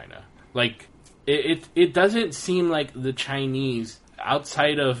potential in China. Like it doesn't seem like the Chinese,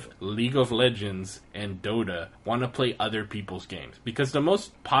 outside of League of Legends and Dota, want to play other people's games. Because the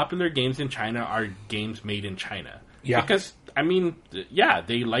most popular games in China are games made in China. Yeah. Because, I mean,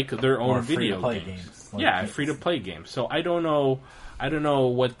 they like their own video games. Free-to-play games. So I don't know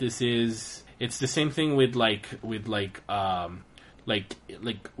what this is. It's the same thing with with the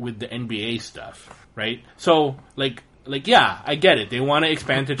NBA stuff, right? So, I get it. They want to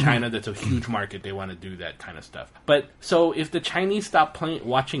expand to China. That's a huge market. They want to do that kind of stuff. But so if the Chinese stop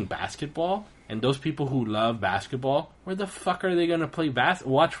watching basketball, and those people who love basketball, where the fuck are they going to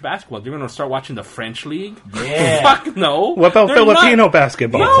watch basketball? They're going to start watching the French league? Yeah. Fuck no. What about Filipino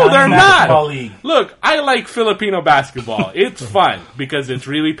basketball? No, they're not. League. Look, I like Filipino basketball. It's fun because it's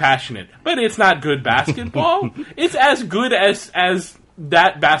really passionate. But it's not good basketball. It's as good as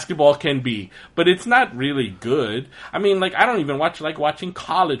that basketball can be, but it's not really good. I mean, I don't even watching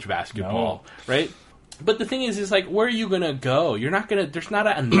college basketball, right? But the thing is where are you gonna go? You're not gonna. There's not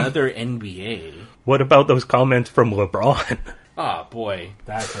another NBA. What about those comments from LeBron? Oh boy,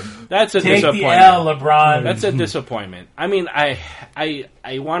 that's a disappointment. Take the L, LeBron. That's a disappointment. I mean, I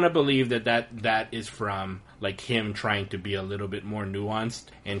want to believe that is from him trying to be a little bit more nuanced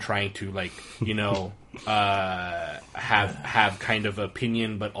and trying to have kind of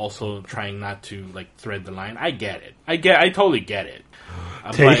opinion, but also trying not to thread the line. I get it. I totally get it.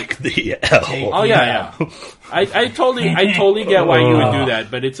 Take the L. Oh yeah. I totally get why you would do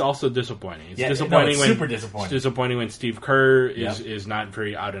that, but it's also disappointing. It's disappointing when super disappointing. It's disappointing when Steve Kerr is not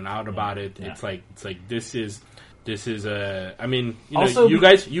very out and out about it. Yeah. It's like this is a. I mean, also, you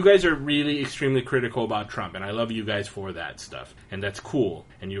guys are really extremely critical about Trump, and I love you guys for that stuff, and that's cool.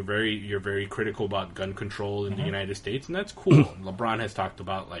 And you're very critical about gun control in the United States, and that's cool. LeBron has talked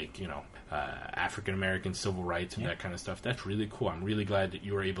about African American civil rights and that kind of stuff. That's really cool. I'm really glad that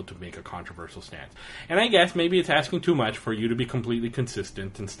you were able to make a controversial stance. And I guess maybe it's asking too much for you to be completely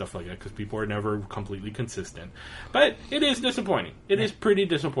consistent and stuff like that, because people are never completely consistent. But it is disappointing. It is pretty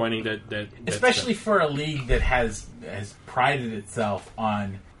disappointing that especially for a league that has prided itself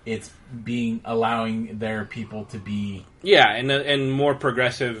on its allowing their people to be and more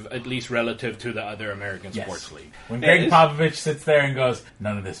progressive, at least relative to the other American sports league. When Greg Popovich sits there and goes,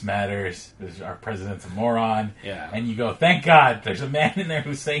 none of this matters, our president's a moron, and you go, thank God there's a man in there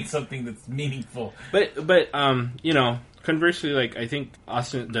who's saying something that's meaningful. But conversely, like I think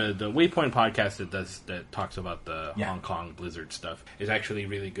Austin, the Waypoint podcast that talks about the Hong Kong Blizzard stuff is actually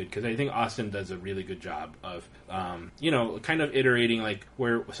really good, because I think Austin does a really good job of kind of iterating like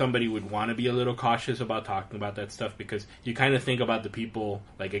where somebody would want to be a little cautious about talking about that stuff, because you kind of think about the people,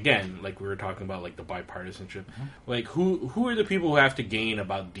 like again, like we were talking about, like the bipartisanship, like who are the people who have to gain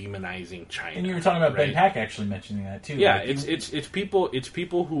about demonizing China? And you were talking about right? Ben Pack actually mentioning that too. Yeah, like, it's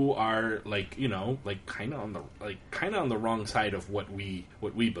people who are like like kind of on the wrong side of what we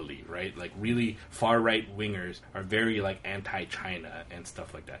believe, right? Like really far right wingers are very like anti-China and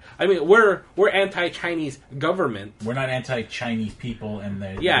stuff like that. I mean, we're anti-Chinese government. We're not anti-Chinese people, and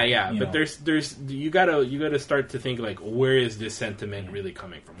but there's you gotta start to think like, where is this sentiment really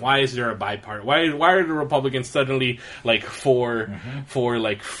coming from? Why is there a bipartisan? Why are the Republicans suddenly like for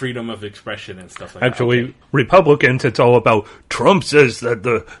like freedom of expression and stuff like Actually, that? Okay. Republicans, it's all about Trump says that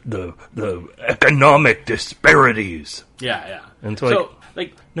the economic disparities. Yeah. And so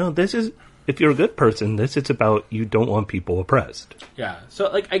no, this is, if you're a good person, this is about you don't want people oppressed. Yeah,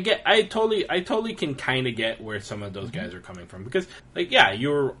 so like I totally can kind of get where some of those guys are coming from, because like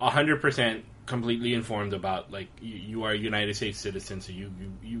you're 100% completely informed about, like, you are a United States citizen, so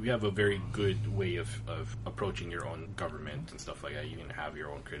you have a very good way of approaching your own government and stuff like that. You can have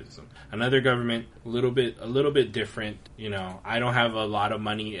your own criticism. Another government, a little bit different. I don't have a lot of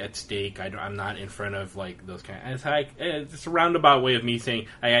money at stake. I'm not in front of like those kind. It's a roundabout way of me saying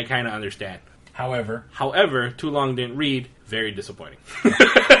I kind of understand. However, Too Long Didn't Read, very disappointing.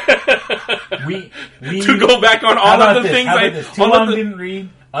 we to go back on all of the things Too Long Didn't Read,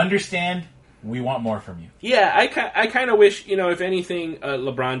 understand. We want more from you. Yeah, I kind of wish, if anything,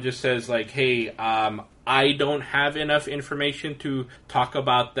 LeBron just says, like, hey, I don't have enough information to talk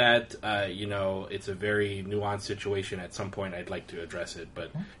about that. It's a very nuanced situation. At some point, I'd like to address it, but,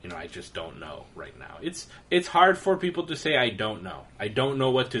 I just don't know right now. It's hard for people to say, I don't know. I don't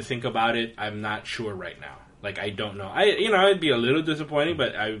know what to think about it. I'm not sure right now. Like, I don't know. I'd be a little disappointed,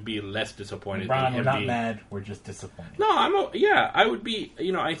 but I would be less disappointed. Brian, we're not mad. We're just disappointed. No, I would be.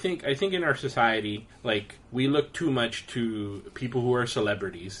 I think in our society, like, we look too much to people who are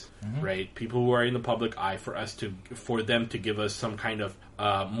celebrities, right? People who are in the public eye for them to give us some kind of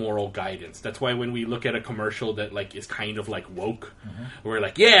moral guidance. That's why when we look at a commercial that like is kind of like woke, we're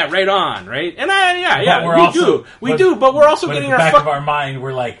like, yeah, right on, right? And we do, but we're also getting in the back of our mind,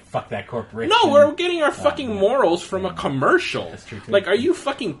 we're like, fuck that corporation. No, we're getting our fucking morals from a commercial. That's true too. Like, are you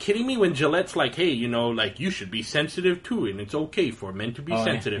fucking kidding me? When Gillette's like, hey, like you should be sensitive too, and it's okay for men to be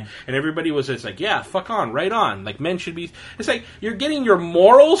sensitive, and everybody was just like, yeah, fuck on, right on. Like, men should be. It's like, you're getting your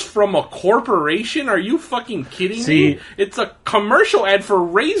morals from a corporation? Are you fucking kidding me? It's a commercial ad for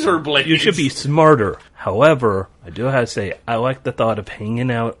razor blades. You should be smarter. However, I do have to say, I like the thought of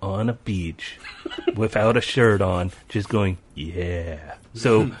hanging out on a beach without a shirt on, just going, yeah.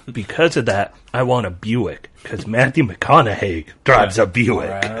 So, because of that, I want a Buick, because Matthew McConaughey drives a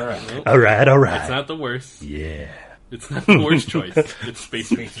Buick. All right. It's not the worst. Yeah. It's not the worst choice. It's Space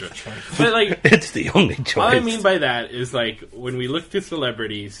choice. But, like, it's the only choice. All I mean by that is, like, when we look to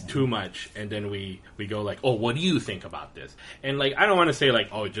celebrities too much, and then we go like, oh, what do you think about this? And, like, I don't want to say, like,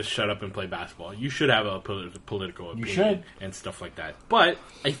 oh, just shut up and play basketball. You should have a political opinion and stuff like that. But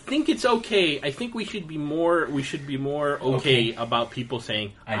I think it's okay. I think we should be more okay about people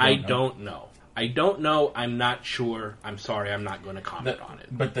saying, I don't know. I don't know. I'm not sure. I'm sorry. I'm not going to comment on it.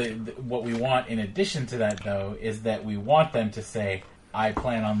 But what we want in addition to that, though, is that we want them to say, I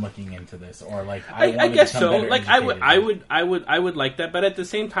plan on looking into this, or like I guess so. Like I would like that, but at the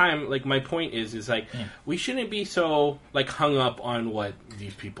same time, like my point is like we shouldn't be so like hung up on what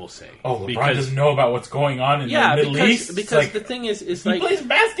these people say. Oh, LeBron doesn't know about what's going on in the Middle East because like, the thing is he plays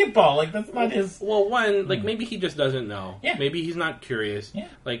basketball. Like that's not his. Well, one like maybe he just doesn't know. Yeah. Maybe he's not curious. Yeah.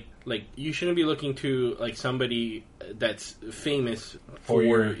 Like you shouldn't be looking to like somebody that's famous for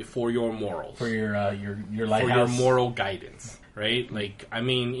your morals, for your lighthouse, for your moral guidance. Right? Like, I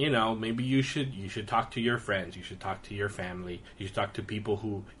mean, maybe you should talk to your friends, you should talk to your family, you should talk to people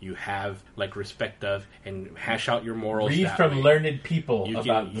who you have, like, respect of, and hash out your morals. Read from learned people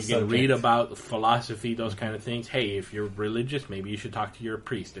about the subject. You can read about philosophy, those kind of things. Hey, if you're religious, maybe you should talk to your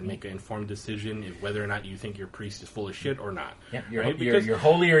priest and make an informed decision if whether or not you think your priest is full of shit or not. Yeah, you're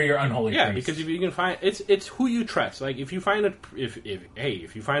holy or you're unholy priest. Yeah, because if you can find... It's who you trust. Like, if you find a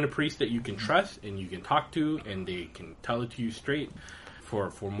priest that you can trust and you can talk to and they can tell it to you straight,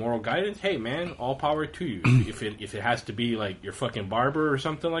 for moral guidance, hey man, all power to you. if it has to be like your fucking barber or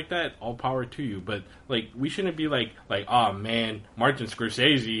something like that, all power to you. But like, we shouldn't be like, oh man, Martin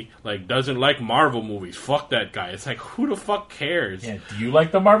Scorsese like doesn't like Marvel movies. Fuck that guy. It's like, who the fuck cares? Yeah, do you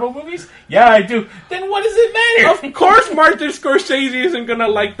like the Marvel movies? Yeah, I do. Then what does it matter? Of course, Martin Scorsese isn't gonna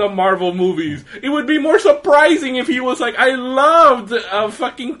like the Marvel movies. It would be more surprising if he was like, I loved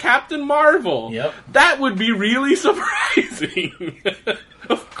fucking Captain Marvel. Yep. That would be really surprising.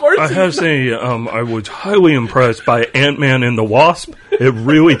 Of course. I have to say, I was highly impressed by Ant-Man and the Wasp. It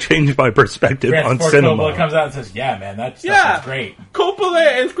really changed my perspective on cinema. Coppola comes out and says, yeah, man, that stuff is great.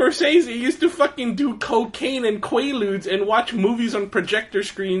 Coppola and Scorsese used to fucking do cocaine and quaaludes and watch movies on projector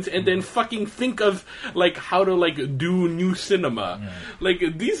screens and then fucking think of, like, how to, like, do new cinema. Yeah.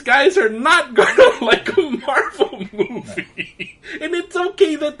 Like, these guys are not gonna like a Marvel movie. No. And it's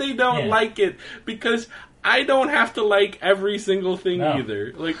okay that they don't like it, because I don't have to like every single thing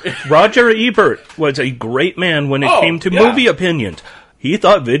either. Like Roger Ebert was a great man when it came to movie opinions. He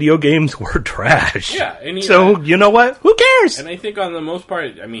thought video games were trash. Yeah, and so you know what? Who cares? And I think on the most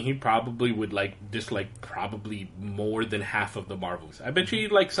part, I mean, he probably would dislike probably more than half of the Marvels. I bet you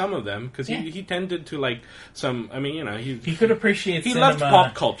he'd like some of them because he tended to like some. I mean, you know, he could appreciate. He cinema. loved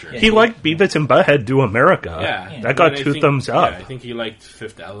pop culture. Yeah, he liked Beavis and Butthead Do America. Yeah, that got two thumbs up. Yeah, I think he liked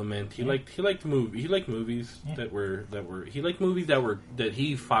Fifth Element. He liked movies that were he liked movies that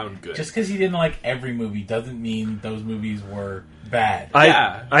he found good. Just because he didn't like every movie doesn't mean those movies were bad.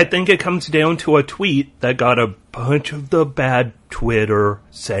 I think it comes down to a tweet that got a bunch of the bad Twitter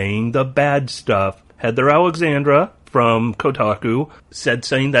saying the bad stuff. Heather Alexandra from Kotaku said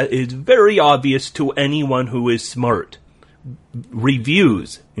saying that it's very obvious to anyone who is smart.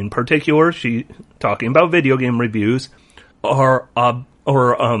 Reviews, in particular, she talking about video game reviews, are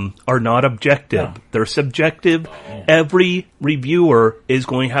not objective. No. They're subjective. Oh. Every reviewer is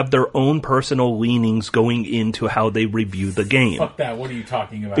going to have their own personal leanings going into how they review the game. Fuck that. What are you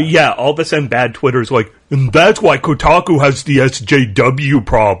talking about? Yeah, all of a sudden bad Twitter's like, and that's why Kotaku has the SJW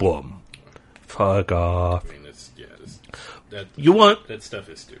problem. Fuck off. I mean, that stuff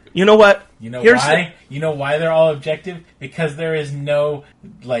is stupid. You know what? You know why? You know why they're all objective? Because there is no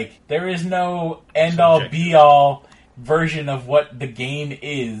end all be all version of what the game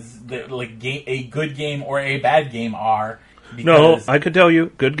is, that a good game or a bad game are. No, I could tell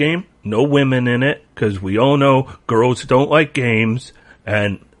you, good game, no women in it, because we all know girls don't like games,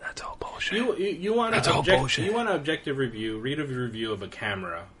 and that's all bullshit. You want an objective review? Read a review of a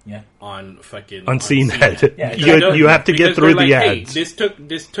camera. Yeah. On fucking on CNET. Yeah, you have to get through the ads. Hey, this took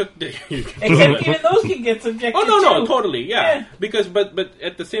even those can get subjective. Oh no, totally, yeah. Because but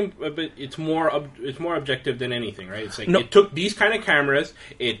at the same, but it's more objective than anything, right? It's like it took these kind of cameras.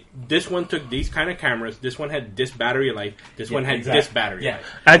 This one took these kind of cameras. This one had this battery life. This one had this battery life.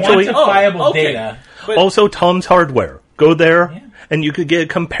 Actually, quantifiable data. But also, Tom's Hardware. Go there, and you could get a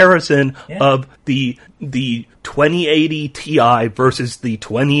comparison of the 2080 Ti versus the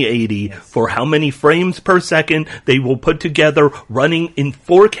 2080 for how many frames per second they will put together running in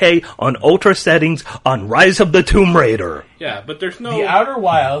 4K on ultra settings on Rise of the Tomb Raider. Yeah, but there's no... The Outer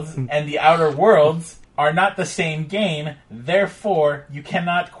Wilds and the Outer Worlds are not the same game, therefore you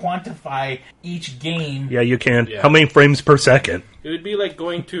cannot quantify each game. Yeah, you can. Yeah. How many frames per second? It would be like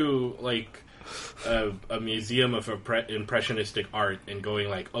going to, a museum of impressionistic art and going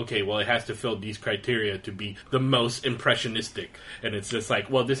like, okay, well, it has to fill these criteria to be the most impressionistic, and it's just like,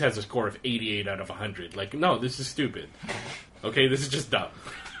 well, this has a score of 88 out of 100. Like, no, this is stupid. Okay, this is just dumb.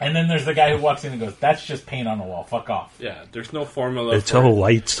 And then there's the guy who walks in and goes, that's just paint on the wall, fuck off. Yeah, there's no formula. It's a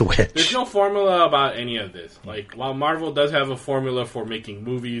light switch. There's no formula about any of this. Like, while Marvel does have a formula for making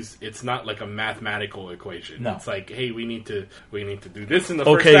movies, it's not like a mathematical equation. No. It's like, hey, we need to do this in the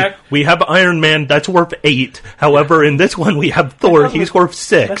first act. We have Iron Man, that's worth 8. However, in this one we have Thor, he's worth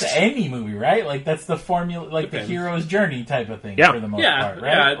 6. That's any movie, right? Like, that's the formula, like the hero's journey type of thing for the most part, right?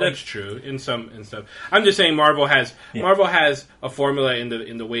 Yeah, that's true. In some stuff. I'm just saying Marvel has a formula in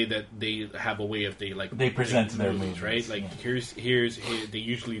the way that they have a way of they present their movies, right? Like here's they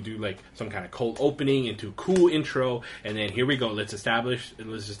usually do like some kind of cold opening into a cool intro, and then here we go. Let's establish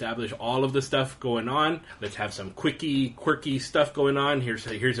all of the stuff going on. Let's have some quirky stuff going on. Here's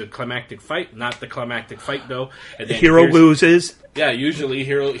a climactic fight, not the climactic fight though. And then hero loses. Yeah, usually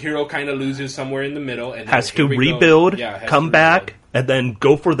hero kind of loses somewhere in the middle and has to rebuild, come back, and then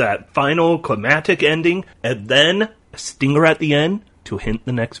go for that final climactic ending, and then a stinger at the end to hint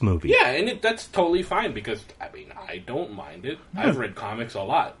the next movie. Yeah, and that's totally fine because, I mean, I don't mind it. I've read comics a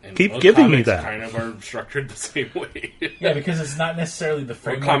lot. And Keep those giving me comics that. kind of are structured the same way. Yeah, because it's not necessarily the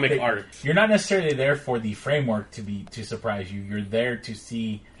framework. Or comic art. You're not necessarily there for the framework to surprise you. You're there to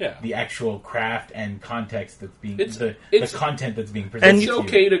see the actual craft and context that's being the content that's being presented. And it's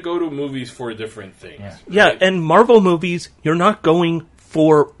okay to go to movies for different things. Yeah, right? and Marvel movies, you're not going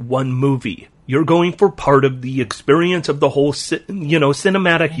for one movie. You're going for part of the experience of the whole,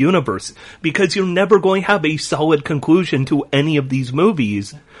 cinematic universe. Because you're never going to have a solid conclusion to any of these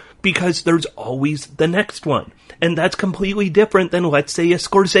movies. Because there's always the next one. And that's completely different than, let's say, a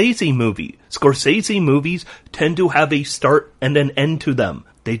Scorsese movie. Scorsese movies tend to have a start and an end to them.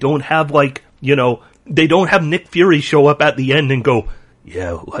 They don't have, they don't have Nick Fury show up at the end and go,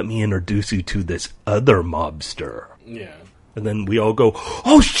 yeah, let me introduce you to this other mobster. Yeah. And then we all go,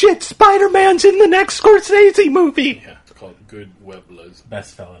 oh shit, Spider-Man's in the next Scorsese movie! Yeah, it's called Good Webless.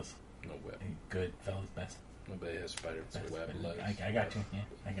 Best fellas. No web. Good fellas, best. Nobody has Spider-Man's webless. I got you. Yeah,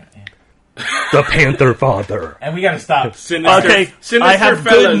 I got you. The Panther Father. And we gotta stop. Sinister I have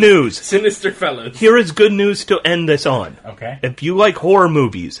fellas. good news. Sinister fellas. Here is good news to end this on. Okay. If you like horror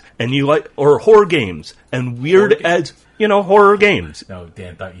movies, and you like, or horror games, and weird as, horror games. No,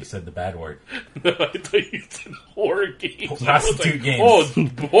 Dan thought you said the bad word. No, I thought you said horror games. Prostitute games.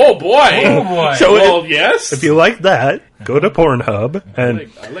 Oh boy. Oh boy. So yes. If you like that, go to Pornhub,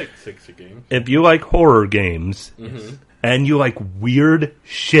 and I like sexy games. if you like horror games, and you like weird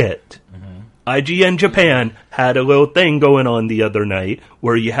shit, IGN Japan had a little thing going on the other night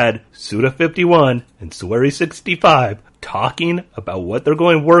where you had Suda51 and Swery65 talking about what they're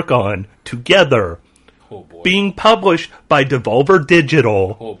going to work on together, being published by Devolver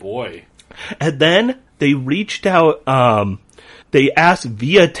Digital. Oh boy. And then they reached out, they asked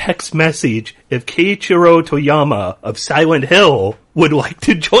via text message if Keiichiro Toyama of Silent Hill would like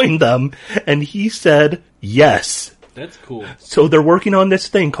to join them, and he said yes. That's cool. So they're working on this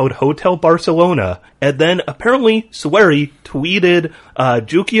thing called Hotel Barcelona, and then apparently Swery tweeted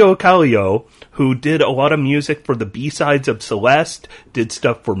Jukio Kallio, who did a lot of music for the B-sides of Celeste, did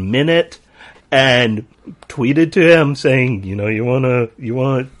stuff for Minute, and tweeted to him saying, you wanna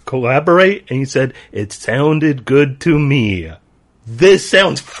collaborate? And he said, it sounded good to me. This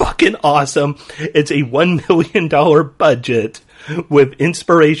sounds fucking awesome. It's a $1 million budget with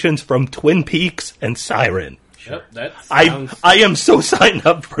inspirations from Twin Peaks and Siren. Yep, that sounds, I am so signed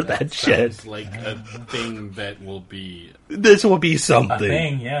up for that shit. Sounds like a thing that will be... This will be something. A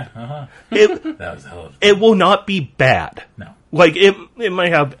thing, yeah. Uh-huh. That was hell of a thing. It will not be bad. No. Like, it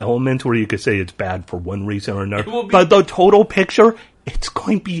might have elements where you could say it's bad for one reason or another. But the total picture, it's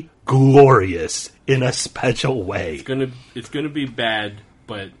going to be glorious in a special way. It's gonna be bad,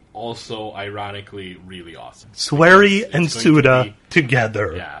 but also, ironically, really awesome. Swery and Suda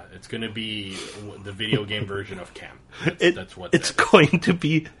together. Yeah, it's going to be the video game version of Cam. That's what it's going to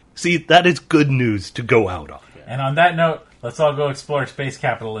be. See, that is good news to go out on. Yeah. And on that note, let's all go explore space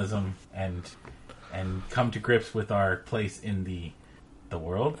capitalism and come to grips with our place in the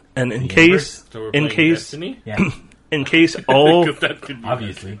world. And in universe. case, yeah. in case all,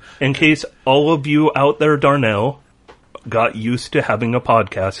 obviously, in case all of you out there, Darnell, got used to having a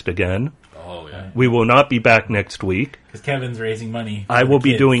podcast again. Oh, yeah. We will not be back next week. Because Kevin's raising money. I will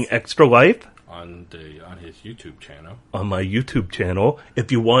be doing Extra Life on his YouTube channel. On my YouTube channel.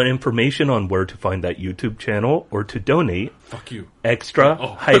 If you want information on where to find that YouTube channel or to donate, fuck you.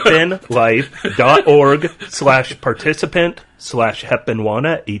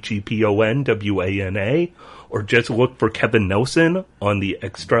 extra-life.org/participant/Heponwana, HEPONWANA, or just look for Kevin Nelson on the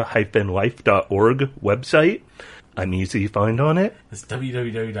extra-life.org website. I'm easy to find on it. It's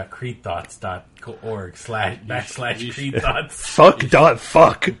www.creedthoughts.org/creedthoughts.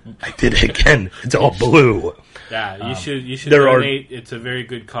 Fuck. I did it again. It's all blue. Yeah, you should donate. It's a very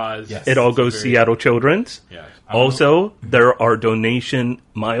good cause. Yes. It all goes Seattle Children's. Yeah. Also, there are donation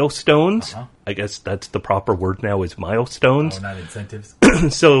milestones. I guess that's the proper word now, is milestones. Oh, not incentives.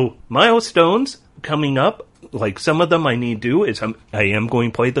 So, milestones coming up. Like, some of them I need to do is I am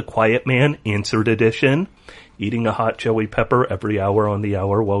going to play the Quiet Man Answered Edition. Eating a hot chili pepper every hour on the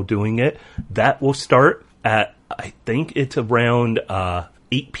hour while doing it. That will start at, I think it's around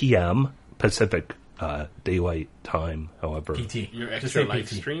 8 p.m. Pacific Daylight Time, however. PT. Your Extra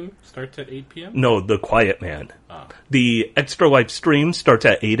Life stream starts at 8 p.m.? No, the Quiet Man. The Extra Life stream starts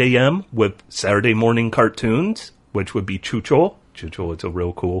at 8 a.m. with Saturday morning cartoons, which would be Chucho. Chucho is a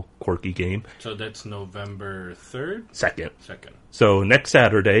real cool, quirky game. So that's November 3rd? 2nd. Second. So next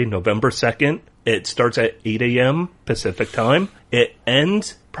Saturday, November 2nd, it starts at 8 a.m. Pacific time. It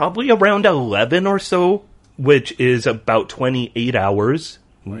ends probably around 11 or so which is about 28 hours.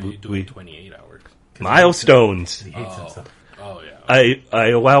 Why are you doing 28 hours? Milestones. He hates himself. Oh, yeah. I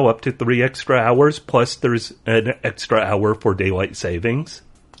allow up to 3 extra hours, plus there's an extra hour for daylight savings.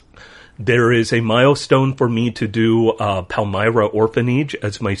 There is a milestone for me to do Palmyra Orphanage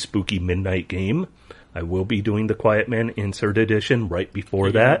as my spooky midnight game. I will be doing the Quiet Man Insert Edition right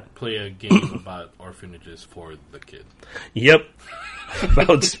before that. Play a game about orphanages for the kids. Yep.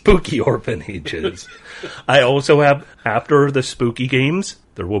 About spooky orphanages. I also have, after the spooky games,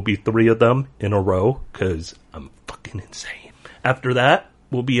 there will be 3 of them in a row, because I'm fucking insane. After that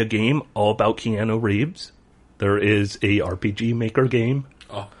will be a game all about Keanu Reeves. There is a RPG Maker game.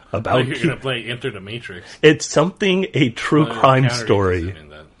 Oh, about you're going to play Enter the Matrix. It's something a true crime Keanu story. Reeves is in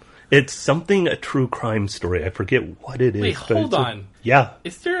that. It's something a true crime story. I forget what it is. Wait, but hold on. Yeah.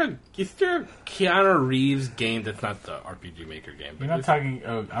 Is there a Keanu Reeves game that's not the RPG Maker game? You're not talking...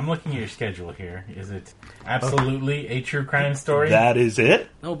 Oh, I'm looking at your schedule here. Is it absolutely a true crime story? That is it?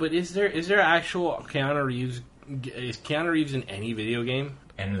 No, but is there actual Keanu Reeves? Is Keanu Reeves in any video game?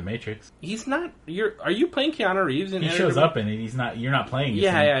 Enter the Matrix. He's not. Are you playing Keanu Reeves in? He shows up in it. He's not. You're not playing. As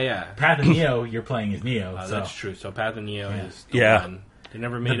him. Yeah. Path of Neo. You're playing as Neo. So That's true. So Path of Neo is the Yeah. one. They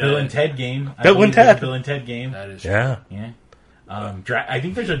never made the Bill and Ted game. Bill and Ted. Bill and Ted game. That is true. Yeah. Yeah. I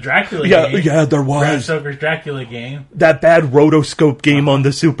think there's a Dracula game. Yeah, there Bram was. Stoker's Dracula game. That bad rotoscope game on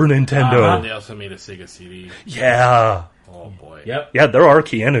the Super Nintendo. And they also made a Sega CD. Yeah. Oh boy. Yep. Yeah, there are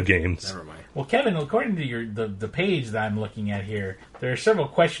Keanu games. Never mind. Well, Kevin, according to the page that I'm looking at here, there are several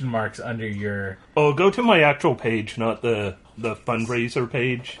question marks under your... Oh, go to my actual page, not the fundraiser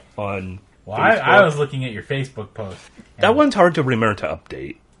page on Well, Facebook. I was looking at your Facebook post. That one's hard to remember to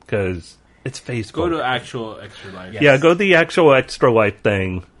update, because it's Facebook. Go to actual Extra Life. Yeah. Yeah, go to the actual Extra Life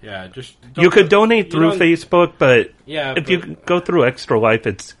thing. Yeah, just You could donate through Facebook, but Yeah, if you go through Extra Life,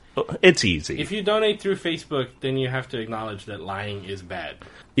 it's easy. If you donate through Facebook, then you have to acknowledge that lying is bad.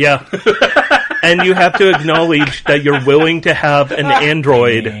 Yeah. And you have to acknowledge that you're willing to have an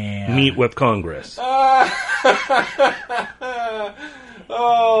android Man. meet with Congress.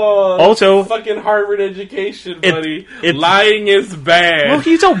 Oh, Also, fucking Harvard education, It- buddy. it- Lying is bad. well,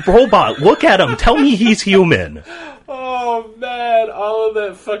 he's a robot. Look at him. Tell me he's human. Oh man, all of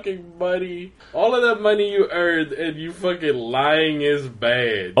that fucking money, all of that money you earned, and you fucking lying is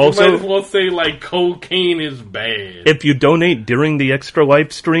bad. Also- you might as well say like cocaine is bad. If you donate during the Extra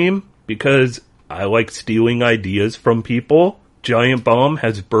Life stream, because I like stealing ideas from people, Giant Bomb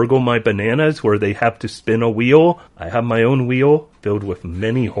has Burgle My Bananas, where they have to spin a wheel. I have my own wheel filled with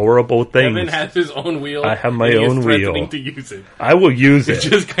many horrible things. Kevin has his own wheel. I have my and he is own threatening wheel. to use it. I will use It's it.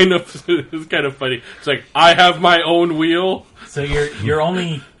 just kind of funny. It's like I have my own wheel. So you're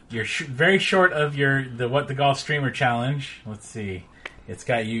only very short of the What the Golf Streamer challenge. Let's see, it's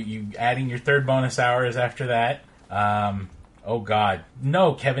got you adding your 3rd bonus hours after that. Oh God,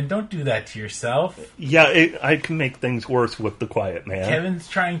 no, Kevin, don't do that to yourself. Yeah, I can make things worse with the Quiet Man. Kevin's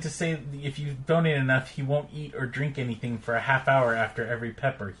trying to say that if you donate enough, he won't eat or drink anything for a half hour after every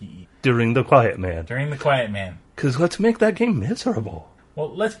pepper he eats During the Quiet Man. during the Quiet Man. Because let's make that game miserable. Well,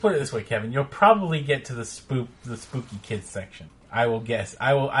 let's put it this way, Kevin. You'll probably get to the spooky kids section. I will guess.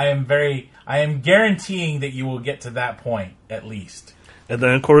 I am guaranteeing that you will get to that point at least. And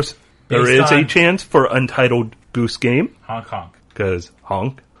then, of course, there Based is a on- chance for Untitled Goose Game. Honk honk Because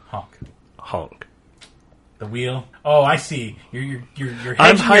honk, honk. honk. The wheel. Oh, I see. You're hedging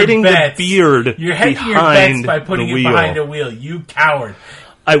I'm hiding your bets. the beard You're hedging your behind bets by putting the it wheel. behind a wheel. You coward.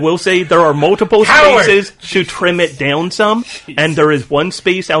 I will say there are multiple Coward! spaces to trim it down some, and there is one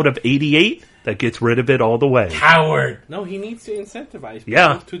space out of 88 that gets rid of it all the way. Coward. No, he needs to incentivize people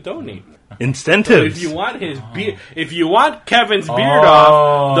Yeah. to donate. Incentives. If you want his beard, if you want Kevin's beard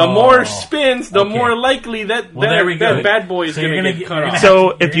off, the more spins, the Okay. more likely that there we go. that bad boy is So going you're to gonna get get- cut you're off. gonna So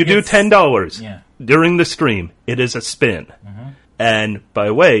You're if you gonna do get- $10 Yeah. during the stream, it is a spin. And by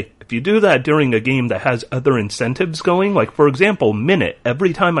the way, if you do that during a game that has other incentives going, like for example, Minute,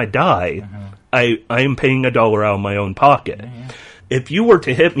 every time I die, I am paying $1 out of my own pocket. If you were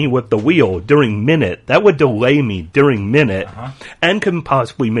to hit me with the wheel during Minute, that would delay me during Minute and can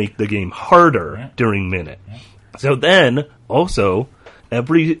possibly make the game harder during Minute. So then, also,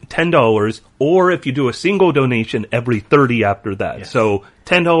 every $10, or if you do a single donation, every 30 after that. Yes. So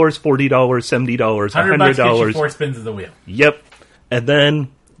 $10, $40, $70, $100 gets you $100. 4 spins of the wheel. Yep. And then,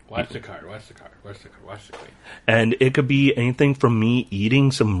 Watch the card. Watch the card. Watch the card. Watch the queen. and it could be anything from me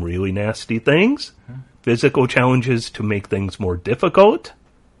eating some really nasty things, physical challenges to make things more difficult,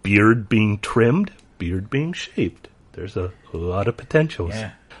 beard being trimmed, beard being shaved. There's a lot of potentials.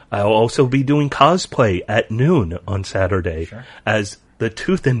 Yeah. I'll also be doing cosplay at noon on Saturday Sure. as the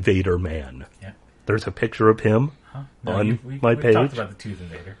Tooth Invader Man. Yeah. There's a picture of him on my page. We talked about the Tooth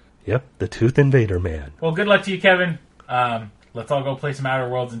Invader. Yep, the Tooth Invader man. Well, good luck to you, Kevin. Let's all go play some Outer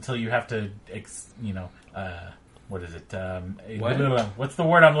Worlds until you have to, what is it? What's the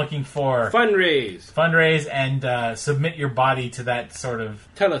word I'm looking for? Fundraise and submit your body to that sort of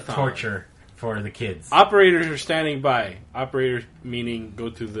telethon torture for the kids. Operators are standing by. Operators meaning go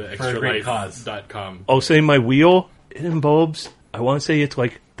to the extralife.com. I'll say my wheel, it involves, I want to say it's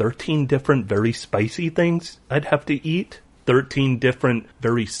like 13 different very spicy things I'd have to eat. 13 different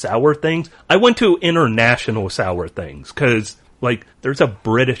very sour things. I went to international sour things because, like, there's a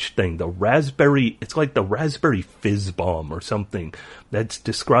British thing, it's like the raspberry fizz bomb or something that's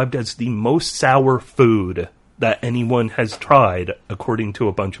described as the most sour food that anyone has tried according to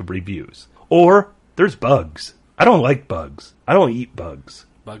a bunch of reviews. Or there's bugs. I don't like bugs. I don't eat bugs.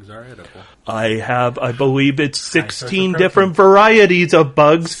 Bugs are edible. I believe it's 16 different varieties of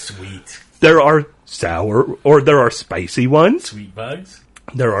bugs. Sweet. There are sour, or there are spicy ones. Sweet bugs.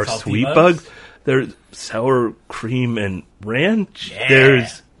 There are Salty sweet bugs. There's sour cream and ranch. Yeah.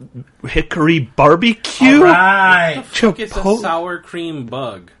 There's hickory barbecue. All right. What the fuck is a sour cream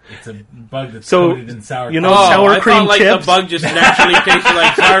bug? It's a bug that's coated in sour cream. Sour cream thought, chips? The bug just naturally tasted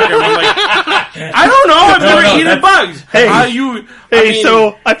like sour cream. I'm like, I don't know. I've never eaten bugs.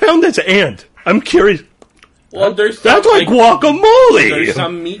 So I found this ant. I'm curious. Well, that's like guacamole. There's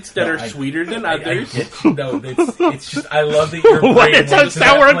some meats that are sweeter than others. It's just, I love that you're what is a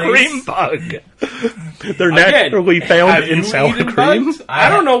sour cream bug? They're naturally found in sour cream. Bugs? I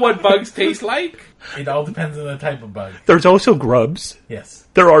don't know what bugs taste like. It all depends on the type of bug. There's also grubs. Yes.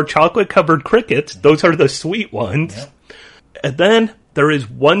 There are chocolate-covered crickets. Those are the sweet ones. Yep. And then there is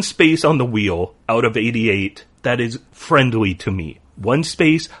one space on the wheel out of 88 that is friendly to me. One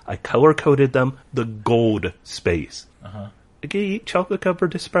space, I color-coded them, the gold space. Uh-huh. I can eat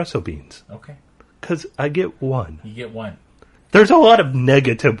chocolate-covered espresso beans. Okay. Because I get one. You get one. There's a lot of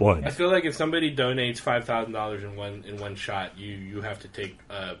negative ones. I feel like if somebody donates $5,000 in one shot, you have to take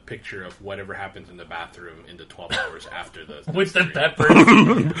a picture of whatever happens in the bathroom in the 12 hours after the with the stream. peppers.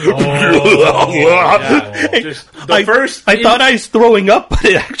 I thought I was throwing up, but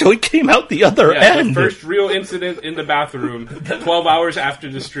it actually came out the other end. The first real incident in the bathroom, 12 hours after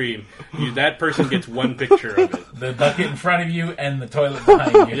the stream, that person gets one picture of it. The bucket in front of you and the toilet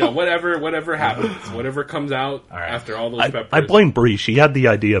behind you. Yeah, whatever happens, whatever comes out after all those peppers. I blame Bree. She had the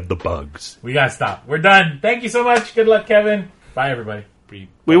idea of the bugs. We gotta stop. We're done. Thank you so much. Good luck, Kevin. Bye, everybody.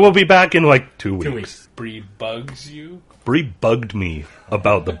 We will be back in like 2 weeks. 2 weeks. Bree bugs you? Bree bugged me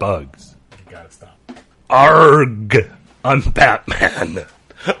about the bugs. You gotta stop. Arg! I'm Batman.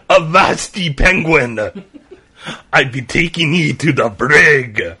 Avasti penguin. I be taking ye to the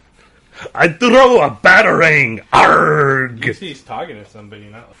brig. I throw a batarang. Arg! You see he's talking to somebody,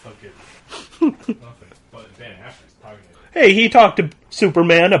 not fucking nothing. But Ben Affleck's talking to him. Hey, he talked to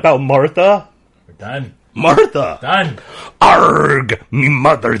Superman about Martha. We're done. Martha. Done. Arg! Me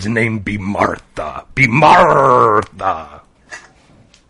mother's name be Martha. Be Martha.